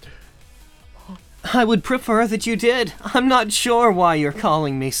Scarlets? I would prefer that you did. I'm not sure why you're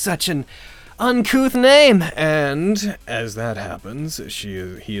calling me such an uncouth name. And as that happens,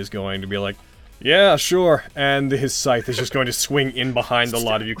 he is going to be like, yeah, sure. And his scythe is just going to swing in behind the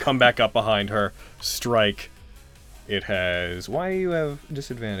lot of you, come back up behind her, strike. It has... Why do you have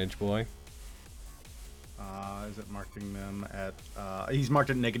disadvantage, boy? Is it marking them at... he's marked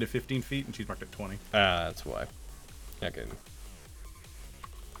at negative 15 feet, and she's marked at 20. Ah, that's why. Okay.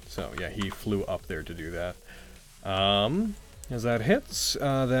 So, yeah, he flew up there to do that. As that hits,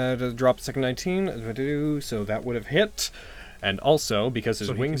 that drops second 19, so that would have hit. And also, because his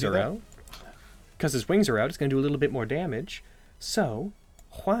So he wings can do are that? out... Because his wings are out, it's going to do a little bit more damage. So,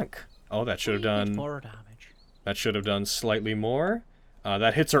 whack. Oh, that should have done... More damage. That should have done slightly more.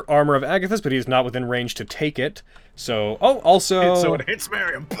 That hits her Armor of Agathis, but he is not within range to take it. So, oh, also... So it hits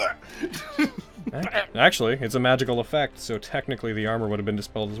Miriam. Actually, it's a magical effect, so technically the armor would have been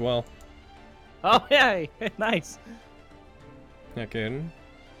dispelled as well. Oh, yay! Nice. Heck in.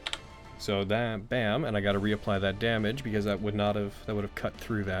 So that, bam, and I gotta reapply that damage because that would have cut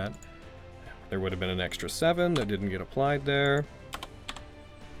through that. There would have been an extra 7 that didn't get applied there.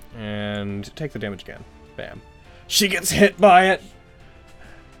 And take the damage again. Bam. She gets hit by it!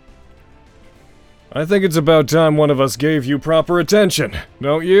 I think it's about time one of us gave you proper attention,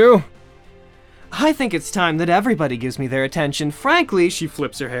 don't you? I think it's time that everybody gives me their attention. Frankly, she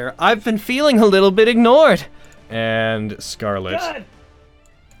flips her hair. I've been feeling a little bit ignored. And Scarlet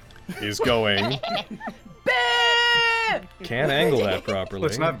is going... Can't angle that properly.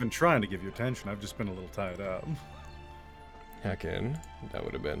 Listen, I've been trying to give you attention. I've just been a little tied up. Heck in. That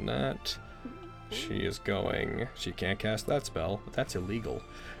would have been that. She is going. She can't cast that spell, but that's illegal.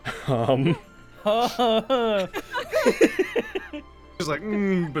 Just like,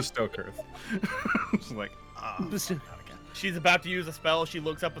 bestow curse. Just like, Okay. She's about to use a spell. She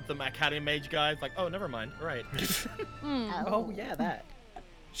looks up at the Academy Mage guys, like, oh, never mind. Right. Oh yeah, that.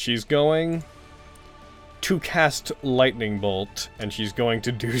 She's going to cast Lightning Bolt, and she's going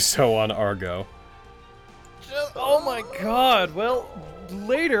to do so on Argo. Oh my god. Well,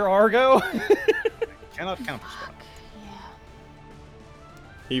 later, Argo. cannot counterspell.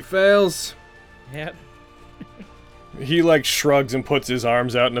 He fails. Yep. He, like, shrugs and puts his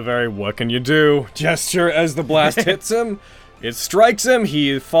arms out in a very what can you do gesture as the blast hits him. It strikes him.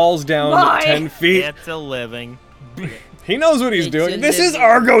 He falls down 10 feet. It's a living. He knows what he's doing. This is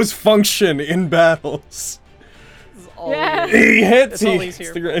Argo's function in battles. Yeah. He hits. That's all he's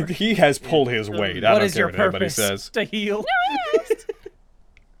here for. He has pulled his weight. I What don't is care your what anybody purpose? says. To heal.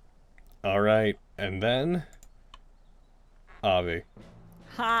 All right, and then Avi.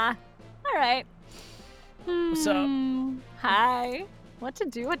 Ha. All right. What's up? Hi. What to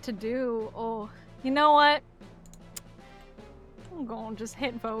do? Oh, you know what? I'm going to just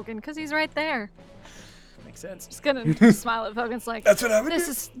hit Vogan because he's right there. Makes sense. Just gonna smile at Vogan's like, That's what I would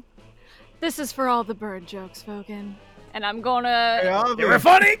this is for all the bird jokes, Vogan. And I'm gonna You were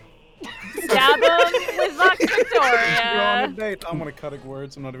funny! stab him with Vox We're on a Victoria. date. I'm gonna cut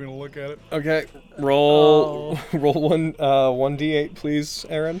words. I'm not even gonna look at it. Okay, roll one 1d8, please,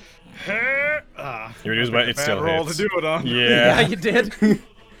 Aaron. You use it still roll hits. to do it on. Yeah. You did.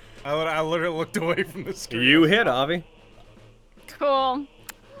 I literally looked away from the screen. You hit, Avi. Cool.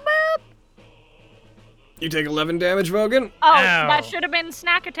 You take 11 damage, Vogan. Oh, Ow. that should have been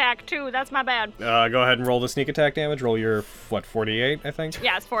snack attack too. That's my bad. Go ahead and roll the sneak attack damage. Roll your, 48, I think?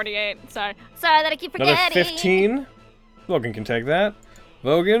 Yeah, it's 48. Sorry that I keep Another forgetting. 15. Vogan can take that.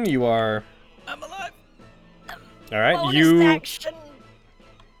 Vogan, you are... I'm alive. Alright, Action.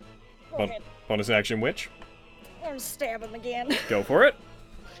 Bonus action, which? I'm stab him again. Go for it.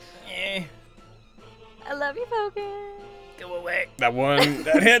 Eh. I love you, Vogan. Go away. That one,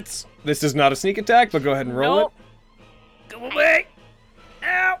 that hits. This is not a sneak attack, but go ahead and roll Nope. it. Go away.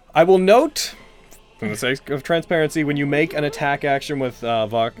 Ow. I will note, for the sake of transparency, when you make an attack action with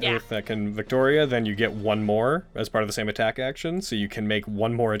Victoria, then you get one more as part of the same attack action, so you can make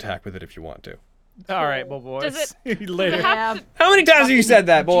one more attack with it if you want to. All right, well, boys. Does later. Yeah, How many times have you said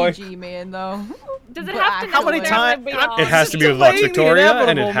that, boy? GG, man, though. Does it But have to how many necessarily be on- It has to be with delaying Vox the Victoria,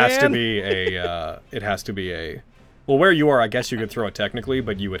 and it inevitable, has to man. be a. It has to be a. Well, where you are, I guess you could throw it technically,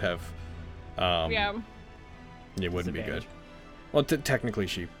 but you would have. Yeah. It wouldn't be good. Disadvantage. Well, technically,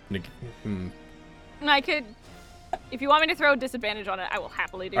 she. I could. If you want me to throw disadvantage on it, I will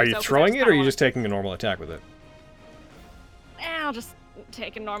happily do so. Are you 'cause I throwing it, or are you kinda just taking a normal attack with it? I'll just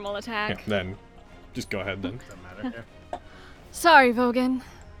take a normal Yeah, attack. then, just go ahead then. Doesn't matter. Yeah. Sorry, Vogan.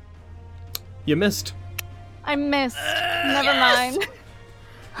 You missed. I missed. Never mind.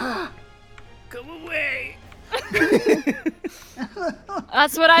 Go away.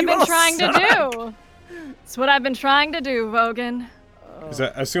 That's what I've been all trying to do. That's what I've been trying to do, Vogan. Is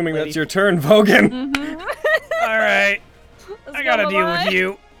that, assuming that's your turn, Vogan. All right. Let's I gotta go, deal bye-bye. with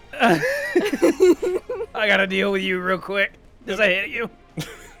you. I gotta deal with you real quick. Does I hit you?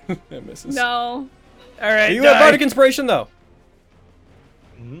 That misses. No. All right. You have Bardic Inspiration, though.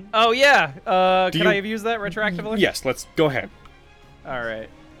 Oh yeah. Can you- I have used that retroactively? Yes, let's go ahead. All right.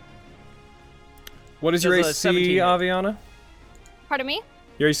 What is your Does a AC, 17 hit? Aviana? Pardon me?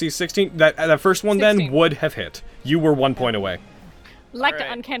 Your AC 16? That first one then 16. would have hit. You were 1 point away. Like to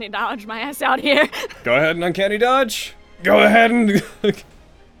Alright. uncanny dodge my ass out here. Go ahead and uncanny dodge. Go ahead and.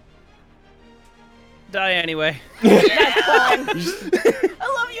 Die anyway. You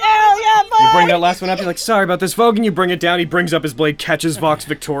bring that last one up. You're like, sorry about this, Vogan. You bring it down. He brings up his blade, catches Vox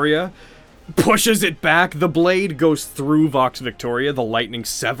Victoria, pushes it back. The blade goes through Vox Victoria, the lightning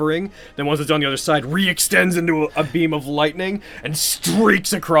severing. Then once it's on the other side, re-extends into a beam of lightning and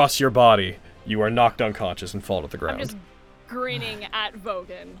streaks across your body. You are knocked unconscious and fall to the I'm ground. just grinning at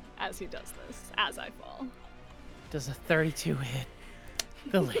Vogan as he does this, as I fall. Does a 32 hit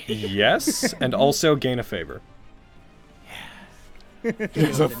the lady? Yes, and also gain a favor.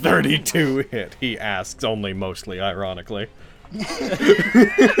 It's a 32 hit, he asks, only mostly ironically.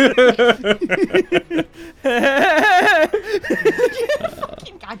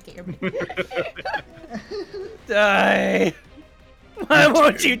 Fucking goddamn it. Die. Why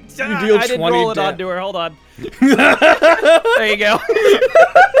won't you die? You deal I didn't 20 roll it da- onto her. Hold on. There you go.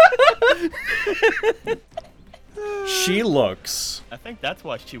 She looks. I think that's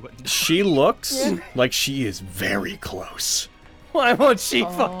why she wouldn't. She looks like she is very close Why won't she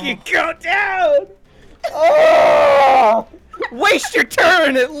fucking go down? Oh! Waste your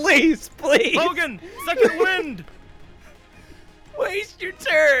turn at least, please. Logan, second wind. Waste your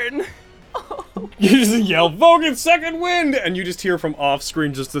turn. You just yell, Vogan, second wind! And you just hear from off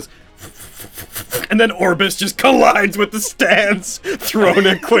screen just this. And then Orbis just collides with the stands thrown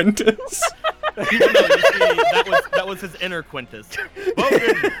at Quintus. No, you see, that was his inner Quintus.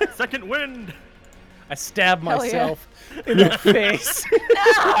 Logan, second wind. I stab Hell yeah. myself in the face.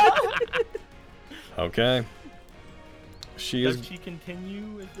 Okay. She Does is. she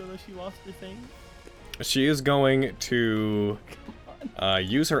continue as though she lost her thing? She is going to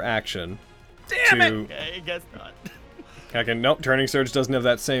use her action. Damn it! Okay, I guess not. Okay, nope, Turning Surge doesn't have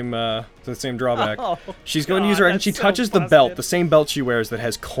that same drawback. Oh, She's going to use her action. that's She so touches the busted. belt, the same belt she wears that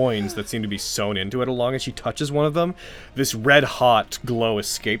has coins that seem to be sewn into it. Along as she touches one of them, this red hot glow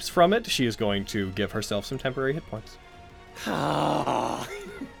escapes from it. She is going to give herself some temporary hit points.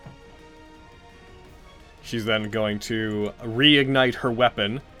 She's then going to reignite her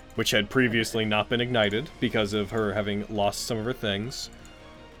weapon, which had previously not been ignited because of her having lost some of her things.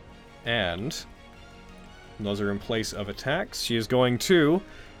 And those are in place of attacks. She is going to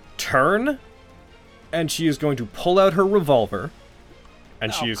turn, and she is going to pull out her revolver,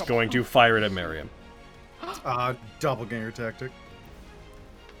 and she is going to fire it at Miriam. Doppelganger tactic.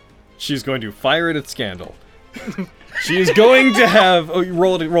 She's going to fire it at Scandal. She is going to have... Oh, you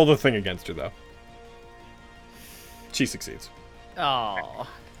roll the thing against her, though. She succeeds. Oh.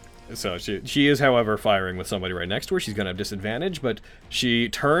 So she is, however, firing with somebody right next to her. She's going to have disadvantage, but she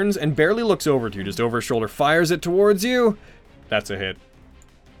turns and barely looks over to you, just over her shoulder, fires it towards you. That's a hit.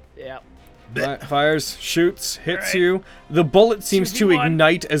 Yep. Fires, shoots, hits you. The bullet seems to 2v1.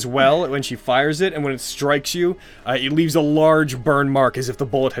 ignite as well when she fires it, and when it strikes you, it leaves a large burn mark as if the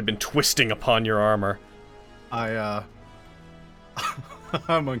bullet had been twisting upon your armor. I'm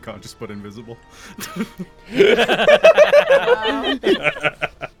unconscious but invisible.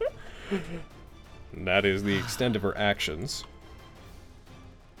 That is the extent of her actions.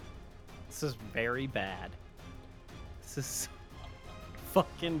 This is very bad. This is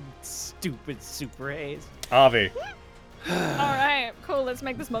fucking stupid Super Haze. Avi. Alright, cool, let's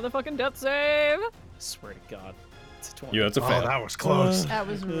make this motherfucking death save. Swear to God. It's a 20. Yeah, that's a fail. That was close. That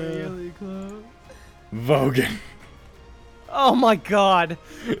was really close. Vogan. Oh my God.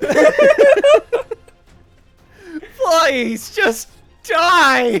 Please, just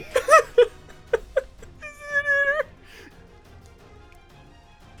die.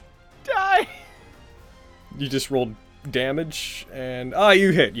 Die. You just rolled damage, and...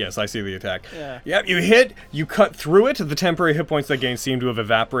 you hit. Yes, I see the attack. Yeah. Yep, you hit, you cut through it. The temporary hit points they gained seem to have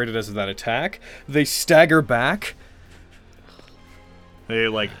evaporated as of that attack. They stagger back. They,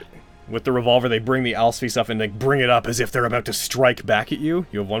 with the revolver, they bring the Alsfie stuff and they bring it up as if they're about to strike back at you.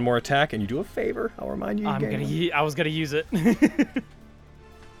 You have one more attack, and you do a favor. I'll remind you. I was gonna use it.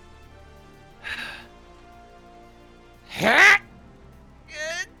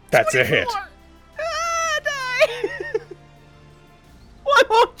 That's a hit. Die. Why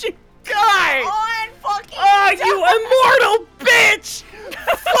won't you die? Fucking Oh, you immortal bitch!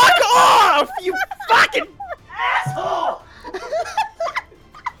 Fuck off, you fucking asshole!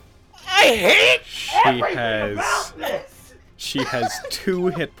 I hate She has 2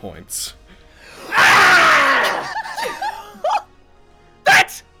 hit points.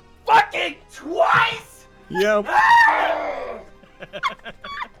 That's fucking twice! Yep.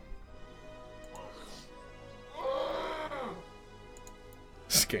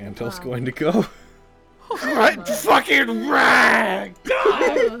 Scandal's going to go. Right fucking rag!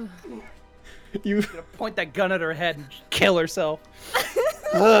 You. Point that gun at her head and kill herself.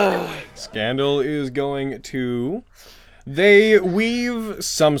 Scandal is going to... They weave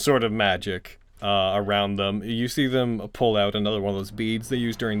some sort of magic around them. You see them pull out another one of those beads they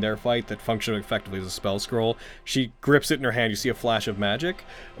use during their fight that function effectively as a spell scroll. She grips it in her hand. You see a flash of magic,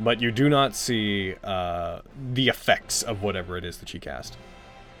 but you do not see the effects of whatever it is that she cast.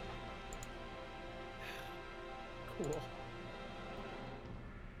 Cool.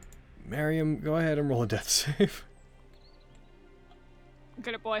 Miriam, go ahead and roll a death save.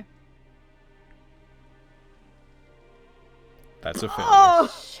 Get it, boy. That's a failure.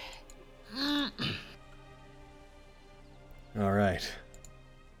 Oh, All right.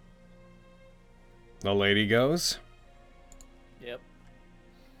 The lady goes. Yep.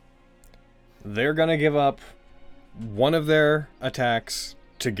 They're gonna give up one of their attacks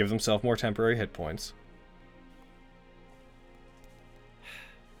to give themselves more temporary hit points.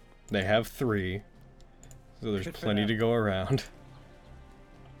 They have 3, so there's Good for plenty them. to go around.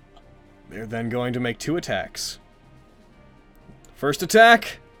 They're then going to make 2 attacks. First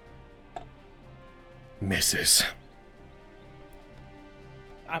attack. Misses.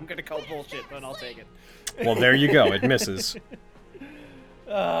 I'm gonna call bullshit, but I'll take it. Well, there you go. It misses.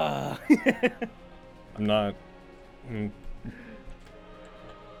 Uh, I'm not...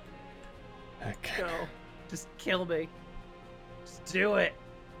 Heck. Go. Just kill me. Just do it.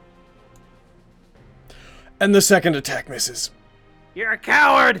 And the second attack misses. You're a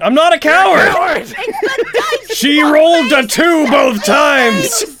coward! I'm not a coward! You're a coward! It's the dice! She rolled a 2 both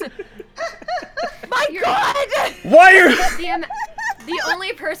times! My God! Why are... The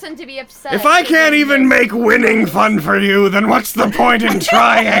only person to be upset. If I is can't when even you- make winning fun for you, then what's the point in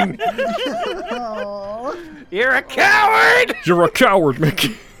trying? You're a coward! You're a coward,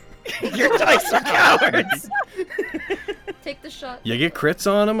 Mickey. Your dice are cowards! Take the shot. You get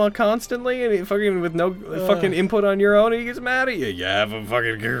crits on him constantly, and he fucking with no fucking input on your own, he gets mad at you. You have a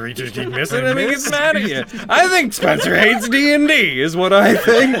fucking creature keep missing, and he gets mad at you. I think Spencer hates D&D, is what I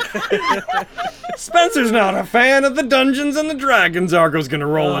think. Spencer's not a fan of the Dungeons and the Dragons. Argo's gonna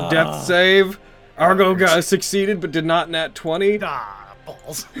roll a death save. Argo succeeded, but did not nat 20. Ah,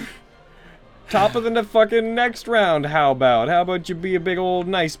 balls. Top of the fucking next round, how about? How about you be a big old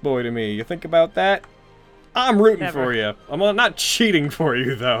nice boy to me? You think about that? I'm rooting Never. for you. I'm not cheating for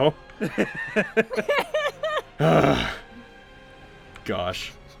you, though.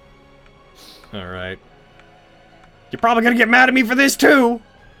 Gosh. Alright. You're probably gonna get mad at me for this, too!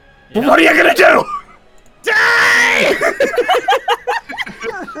 But what are you gonna do? Die!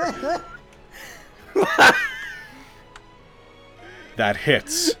 That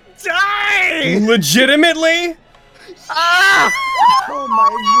hits. Die! Legitimately? Oh my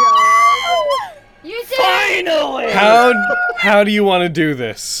god. You did it! Finally! How do you want to do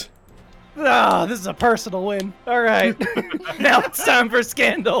this? Ah, this is a personal win. All right. Now it's time for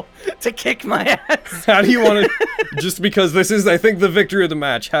Scandal to kick my ass. How do you want to... Just because this is, I think, the victory of the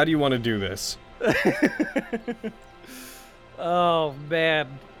match, how do you want to do this? Oh, man.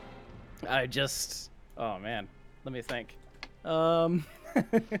 Oh, man. Let me think.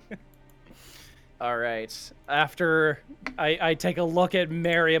 All right. After I take a look at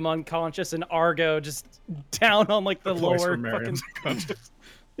Miriam unconscious and Argo just down on, like, the Voice lower for Miriam's unconscious.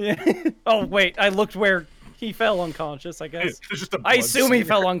 Yeah. Oh, wait. I looked where he fell unconscious, I guess. It's just a I blood assume he smear.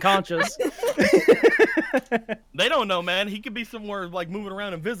 fell unconscious. They don't know, man. He could be somewhere like moving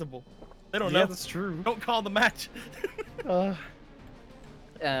around invisible. They don't know. That's true. Don't call the match.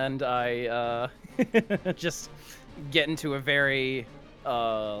 And I just get into a very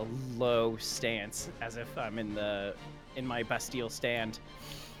low stance, as if I'm in my Bastille stand.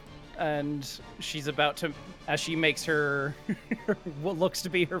 And she's about to, as she makes her what looks to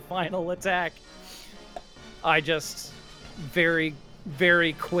be her final attack, I just very,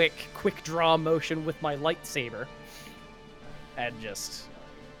 very quick draw motion with my lightsaber, and just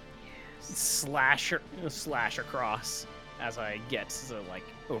slash across as I get to, like,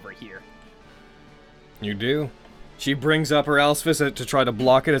 over here. You do. She brings up her Alsphys to try to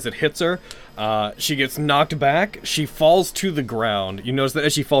block it as it hits her. She gets knocked back. She falls to the ground. You notice that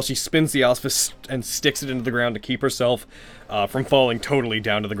as she falls, she spins the Alsphys and sticks it into the ground to keep herself from falling totally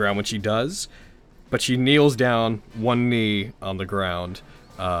down to the ground when she does. But she kneels down, one knee on the ground,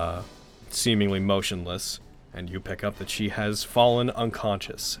 seemingly motionless. And you pick up that she has fallen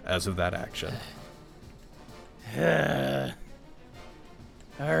unconscious as of that action.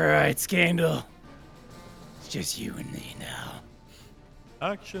 Alright, Scandal. It's just you and me now.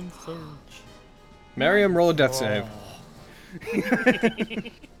 Action surge. Miriam, roll a death save.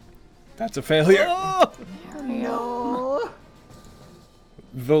 That's a failure. No.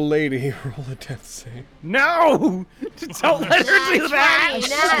 The lady, roll a death save. No! Don't let her do that!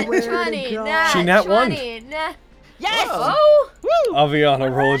 Nat swear to 20, God. nat She nat 1. 20, nat... Yes! Oh!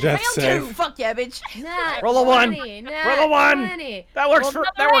 Aviana, roll a death Failed save. too! Fuck yeah, bitch! Nat Roll a 1. 20, nat Roll a 1. 20. That works Well, for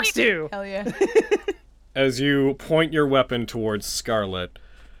not that works right. too. Hell yeah. As you point your weapon towards Scarlet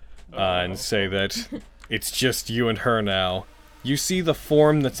and say that it's just you and her now, you see the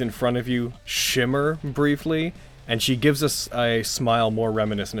form that's in front of you shimmer briefly, and she gives us a smile more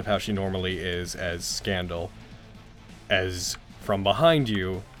reminiscent of how she normally is as Scandal. As from behind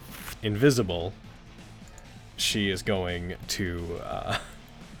you, invisible, she is going to, oh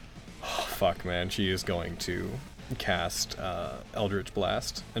fuck man, she is going to cast Eldritch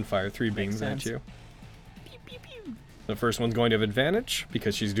Blast and fire 3 beams sense. at you. The first one's going to have advantage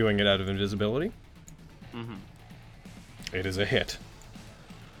because she's doing it out of invisibility. It is a hit.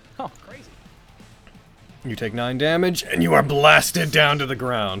 Oh, crazy. You take 9 damage and you are blasted down to the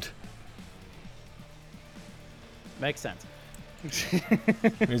ground. Makes sense.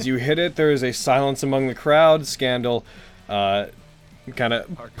 As you hit it, there is a silence among the crowd. Scandal, kind of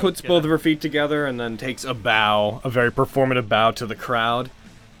puts both of her feet together and then takes a bow, a very performative bow to the crowd.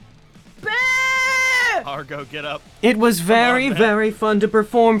 Argo, get up. It was very fun to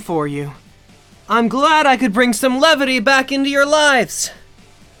perform for you. I'm glad I could bring some levity back into your lives.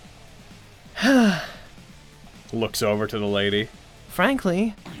 Looks over to the lady.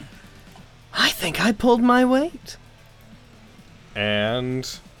 Frankly, I think I pulled my weight. And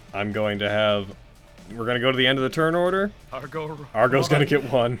I'm going to have... We're going to go to the end of the turn order. Argo's going to get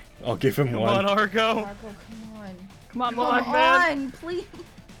one. I'll give him one. Come on, Argo. Argo, come on. Come on, Come boy. on, please.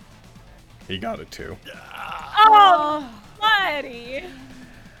 He got it too. Oh, buddy.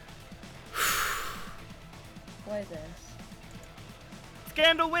 What is this?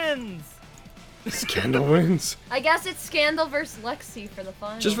 Scandal wins. Scandal wins. I guess it's Scandal versus Lexi for the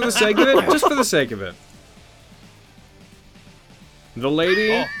final. Just for the sake of it? Just for the sake of it. The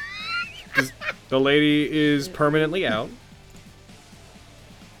lady... The lady is permanently out.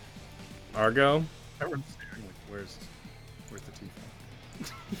 Argo? Everyone's staring like, where's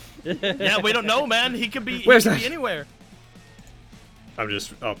the teeth? Yeah, we don't know, man. He could be, Where's he could that? be anywhere. I'm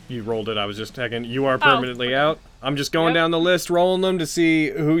just... Oh, you rolled it. I was just checking. You are permanently out. I'm just going down the list, rolling them to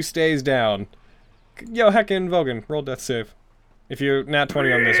see who stays down. Yo, Heckin' Vogan, roll death save. If you're nat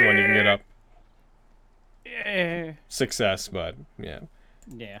 20 on this one, you can get up. Yeah. Success, but yeah.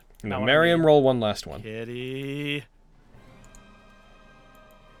 Yeah. Now, Not Miriam, what I roll one last one. Kitty.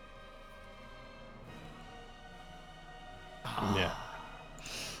 Yeah.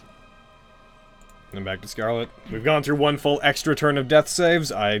 And back to Scarlet. We've gone through one full extra turn of death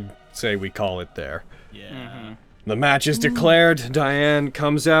saves. I'd say we call it there. Yeah. The match is declared. Diane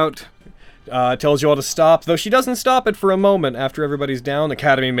comes out, tells you all to stop, though she doesn't stop it for a moment after everybody's down.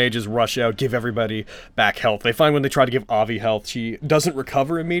 Academy mages rush out, give everybody back health. They find when they try to give Avi health, she doesn't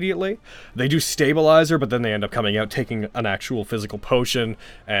recover immediately. They do stabilize her, but then they end up coming out, taking an actual physical potion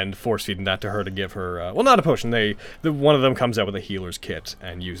and force-feeding that to her to give her, well, not a potion. One of them comes out with a healer's kit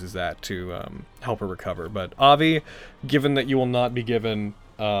and uses that to help her recover. But Avi, given that you will not be given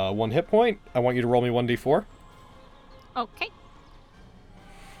 1 hit point, I want you to roll me 1d4. Okay.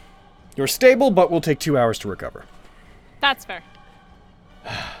 You're stable, but will take 2 hours to recover. That's fair.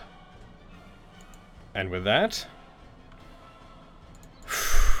 And with that,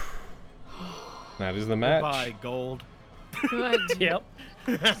 that is the match. Goodbye, gold. Good. Yep.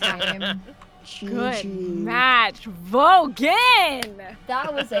 Same. Good match, Vogan.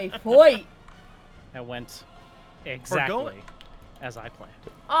 That was a fight. That went exactly going- as I planned.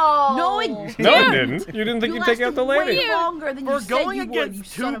 Oh. No, it No, it didn't. You didn't think You you'd take out the lasted lady. way longer than you For said going you would, against you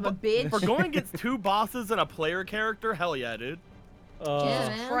two son of a bitch. For going against 2 bosses and a player character, hell yeah, dude. Yeah,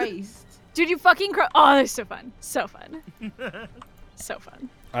 man. Christ. Dude, you fucking oh, they're so fun. So fun. So fun.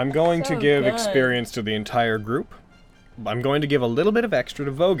 I'm going to So give good. experience to the entire group. I'm going to give a little bit of extra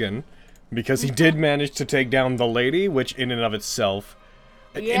to Vogan, because he did manage to take down the lady, which in and of itself...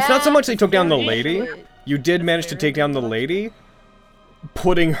 it's not so much they took down the lady. You did manage to take down the lady,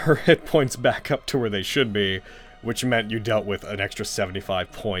 putting her hit points back up to where they should be, which meant you dealt with an extra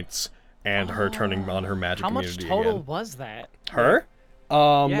 75 points and her turning on her magic How much immunity total again. was that? Her?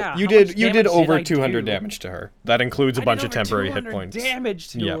 Yeah, you how did much you did damage over did I 200 do? damage to her. That includes a I bunch did of over temporary hit 200 points. damage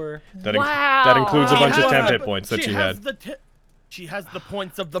to Yep. her. That Wow. that includes a bunch of She temp has- hit points that she had. She has the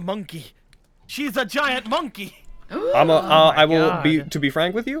points of the monkey. She's a giant monkey. I will God. be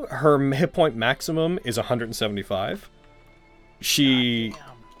frank with you. Her hit point maximum is 175. She,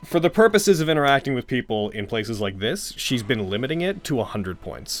 for the purposes of interacting with people in places like this, she's been limiting it to 100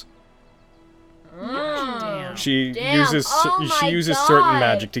 points. Damn. She Damn. uses Oh she my uses certain God.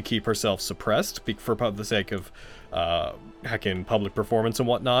 magic to keep herself suppressed for the sake of heckin' public performance and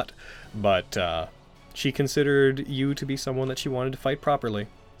whatnot. But she considered you to be someone that she wanted to fight properly,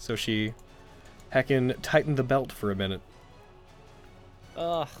 so she heckin' tightened the belt for a minute.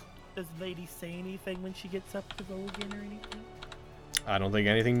 Ugh. Does lady say anything when she gets up to Vogan or anything? I don't think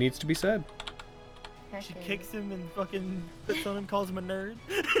anything needs to be said. She kicks him and fucking spits on him, calls him a nerd.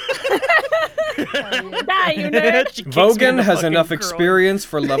 Die, you nerd. She kicks me in Vogan the has fucking enough groin. experience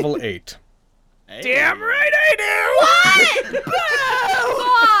for level 8. Damn right I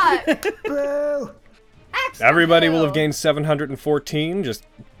do! What? Boo! Everybody will have gained 714 just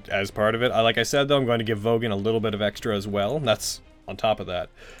as part of it. Like I said, though, I'm going to give Vogan a little bit of extra as well. That's on top of that.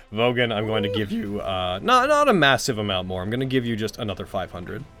 Vogan, I'm going to give you not a massive amount more. I'm going to give you just another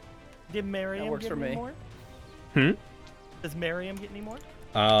 500. Did Miriam works get for any me. more? Does Miriam get any more?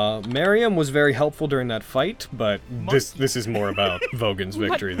 Miriam was very helpful during that fight, but this is more about Vogan's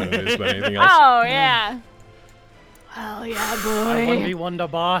victory than it is about anything else. Oh, yeah. Hell yeah, I boy. 1v1 the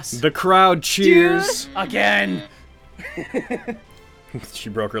boss. The crowd cheers. Again. she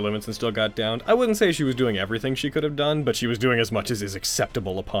broke her limits and still got downed. I wouldn't say she was doing everything she could have done, but she was doing as much as is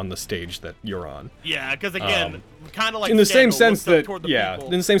acceptable upon the stage that you're on. Yeah, because again, kind of like in the same Scandal sense looked up that toward the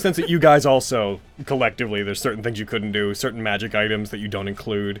people. in the same sense that you guys also collectively, there's certain things you couldn't do, certain magic items that you don't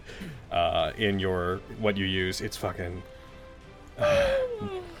include in your what you use. It's fucking.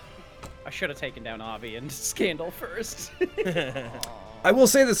 I should have taken down Avi and Scandal first. I will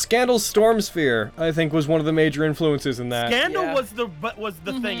say that Scandal's Storm Sphere, I think, was one of the major influences in that. Scandal was the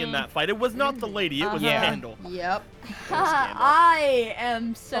thing in that fight. It was not the lady. It was Scandal. Yep. I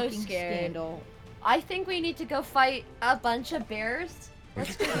am so Fucking scared. Scandal. I think we need to go fight a bunch of bears.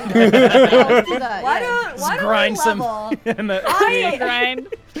 Let's do that. Let's do that. Why yeah. don't grind we some- level? I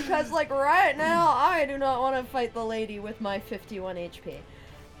grind. Because like right now, I do not want to fight the lady with my 51 HP.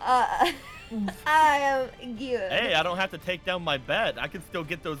 I am good. Hey, I don't have to take down my bet. I can still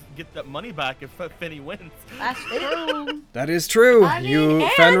get that money back if Finny wins. That's true. That is true. I mean, you,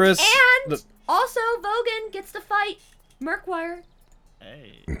 and, Fenris. and also Vogan gets to fight Murkwire.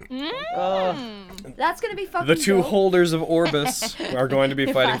 Hey. That's gonna be fucking The two dope. holders of Orbis are going to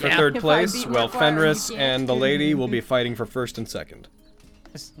be fighting for third if I place, beat while Murkwire, Fenris he and the lady will be fighting for first and second.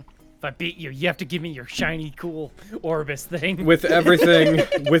 If I beat you, you have to give me your shiny, cool Orbis thing. With everything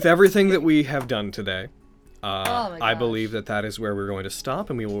that we have done today, my I gosh. believe that is where we're going to stop,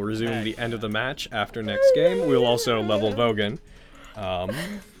 and we will resume the end of the match after next game. We'll also level Vogan.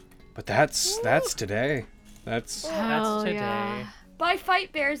 But that's today. That's That's today. yeah. By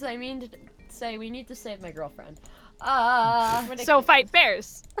fight bears, I mean to say we need to save my girlfriend. So fight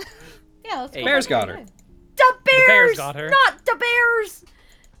bears. Yeah, let's Hey. go. Bears got her. The bears, bears got her. not the bears.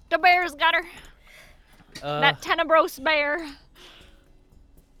 The bears got her. That Tenebros bear.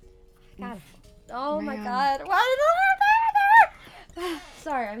 God. Oh my Man. god.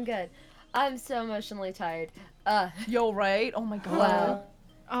 Sorry, I'm good. I'm so emotionally tired. Yo, right? Oh my god. Wow.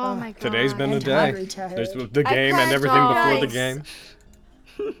 Oh my god. Today's been the And day. hungry tired. There's the I game and cried everything before the twice. game.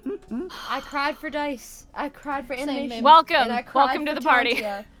 I cried for dice. I cried for animation. babe. Welcome. And I cried Welcome to for the party.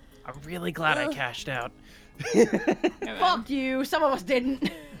 Tantia. I'm really glad I cashed out. Fuck you. Some of us didn't.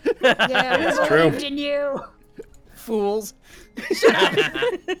 Yeah, It's true. In you. Fools.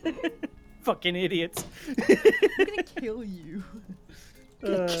 Fucking idiots. I'm gonna kill you.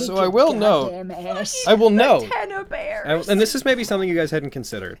 So I will note. Goddamn ass. I will note. Tenor bears. And this is maybe something you guys hadn't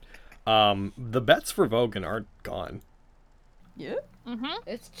considered. The bets for Vogan aren't gone. Yeah.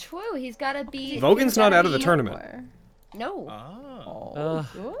 It's true. He's gotta be. Vogan's he's not gotta out of the be- tournament. No. Oh. Oh,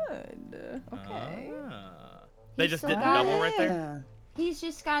 good. Okay. They He's just so didn't bad. double right there. Yeah. He's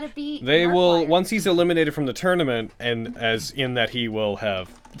just gotta be. They will, Murkwire. once he's eliminated from the tournament, and as in that he will have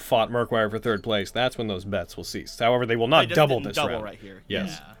fought Murkwire for third place, that's when those bets will cease. However, they will They not just double didn't this double round. right here.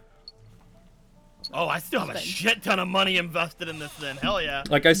 Yes. Yeah. Oh, I still have a shit ton of money invested in this then. Hell yeah.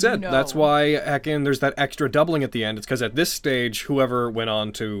 Like I said, that's No. why, again, there's that extra doubling at the end. It's because at this stage, whoever went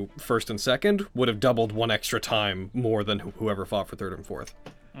on to first and second would have doubled one extra time more than whoever fought for third and fourth.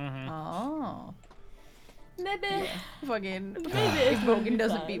 Oh. Maybe. Fucking. If Vogan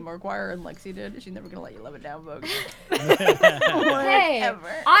doesn't beat Murkwire and Lexi did, she's never gonna let you live it down, Vogan. Hey, Whatever.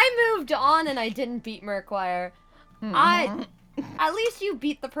 I moved on and I didn't beat Murkwire. At least you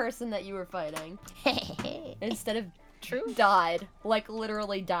beat the person that you were fighting. Instead of died. Like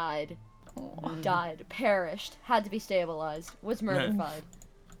literally died. Died. Perished. Had to be stabilized. Was murdered-fied.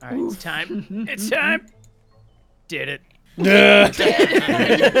 Alright, it's time. It's time. Did it. Did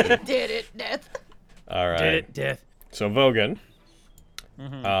it, death. All right. Did it. Death. So Vogan,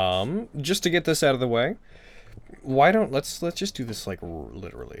 just to get this out of the way, why don't let's just do this like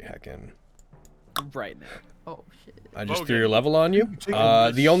literally, heckin'. Right now. Oh shit. I just Vogan. threw your level on you.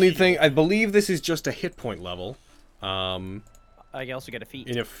 The only thing I believe this is just a hit point level, I also get a feat.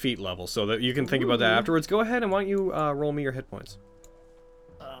 in a feat level, so that you can think about that afterwards. Go ahead and why don't you roll me your hit points.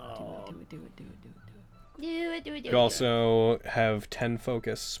 Do it. You also have 10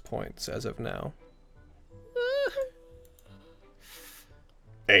 focus points as of now.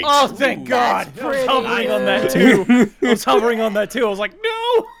 8. Oh, thank God! I was hovering on that too. I was hovering on that too. I was like,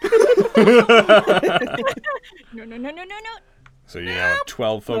 no! No. So you now have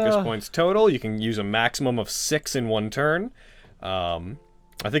 12 focus points total. You can use a maximum of 6 in one turn. I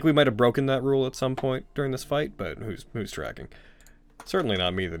think we might have broken that rule at some point during this fight, but who's tracking? Certainly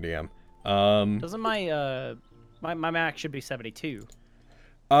not me, the DM. Doesn't my my max should be 72?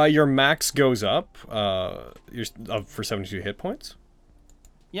 Your max goes up. You're up for 72 hit points.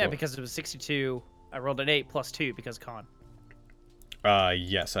 Yeah, because it was 62. I rolled an 8 plus 2 because con.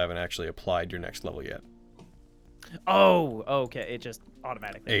 Yes, I haven't actually applied your next level yet. Oh, okay. It just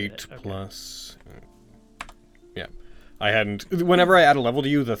automatically. did 8 it. Okay. plus. Yeah. I hadn't. Whenever I add a level to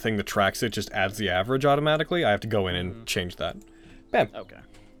you, the thing that tracks it just adds the average automatically. I have to go in and change that. Bam. Okay.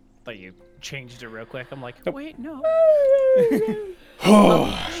 Thought you changed it real quick. I'm like, Nope. wait, no.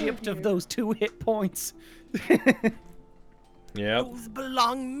 Oh, Chipped of those 2 hit points. yep. Those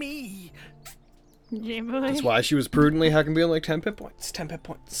belong me. Yeah, boy. That's why she was prudently hacking being like 10 hit points. 10 hit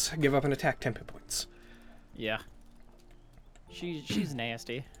points. Give up an attack, 10 hit points. Yeah. She's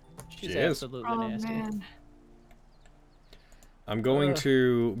nasty. She's She is. absolutely Oh nasty. man. I'm going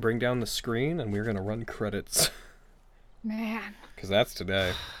to bring down the screen and we're going to run credits. Man. Because that's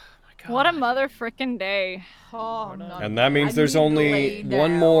today. What a mother frickin' day. Oh, no. And that means there's only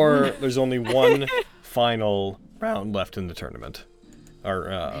one more. There's only one final round left in the tournament. Or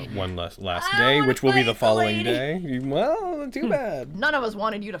one last day, which will be the following day. Well, too bad. None of us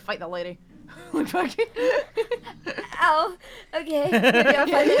wanted you to fight the lady. Like, fucking- Ow. Okay. Maybe I'll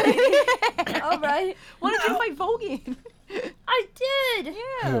fight it. All right. Why did you fight Vogan? I did.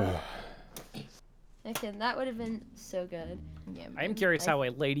 Yeah. Okay, that would have been so good. Yeah, I am curious how a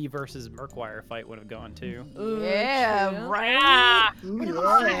lady versus Murkwire fight would have gone too. yeah, true. right. Ah. Good.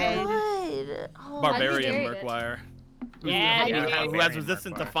 Oh, Barbarian I'd be very- Murkwire. Yeah, Who yeah, has Barbarian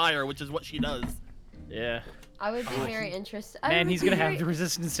resistance to Murkwire. fire, which is what she does. Yeah. I would be very interested. Man, he's gonna have the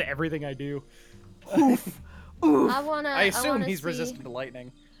resistance to everything I do. I wanna. I assume wanna he's see... resistant to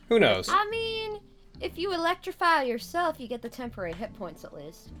lightning. Who knows? I mean, if you electrify yourself, you get the temporary hit points at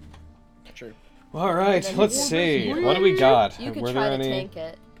least. True. All right, then let's you- see. What do we got? You could Were try there to any tank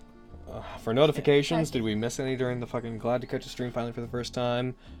it. for notifications? Did we miss any during the fucking glad to catch a stream finally for the first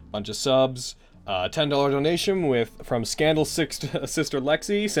time? Bunch of subs. $10 donation from Scandal Sister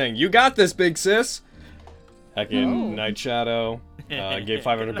Lexi saying, "You got this, big sis." Heckin' Night Shadow gave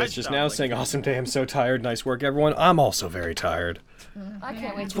 500 bits just now, saying, "Awesome day, I'm so tired. Nice work, everyone." I'm also very tired. I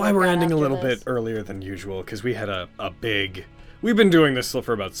can't wait. That's to why work we're out ending a after little this. bit earlier than usual, because we had a big... We've been doing this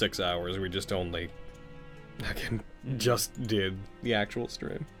for about 6 hours. We just only... just did the actual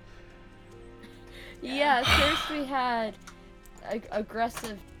stream. Yeah, first we had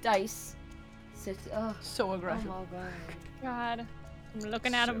aggressive dice. So aggressive. Oh my god. God. I'm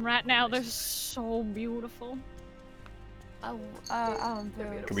looking at them right now. They're so beautiful. I'm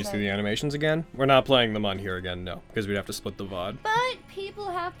very Can we see excited. the animations again? We're not playing them on here again, no, because we'd have to split the VOD. But people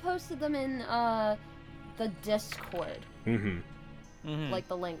have posted them in the Discord, Mm-hmm. like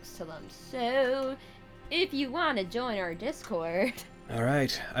the links to them. So if you want to join our Discord, All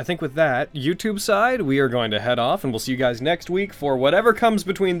right, I think with that, YouTube side, we are going to head off, and we'll see you guys next week for whatever comes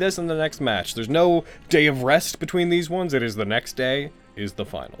between this and the next match. There's no day of rest between these ones. It is the next day is the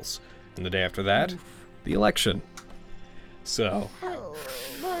finals, and the day after that, the election. So,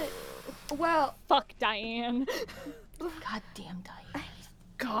 well, Fuck Diane. God damn, Diane.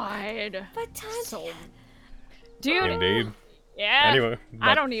 God. but times So. Dude. indeed. Yeah. Anyway, I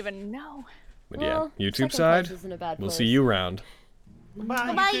but- don't even know. But well, yeah, YouTube second side, place isn't a bad we'll place. see you round.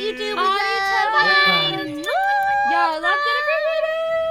 Bye, Bye, YouTube. Bye. Yeah, I loved it.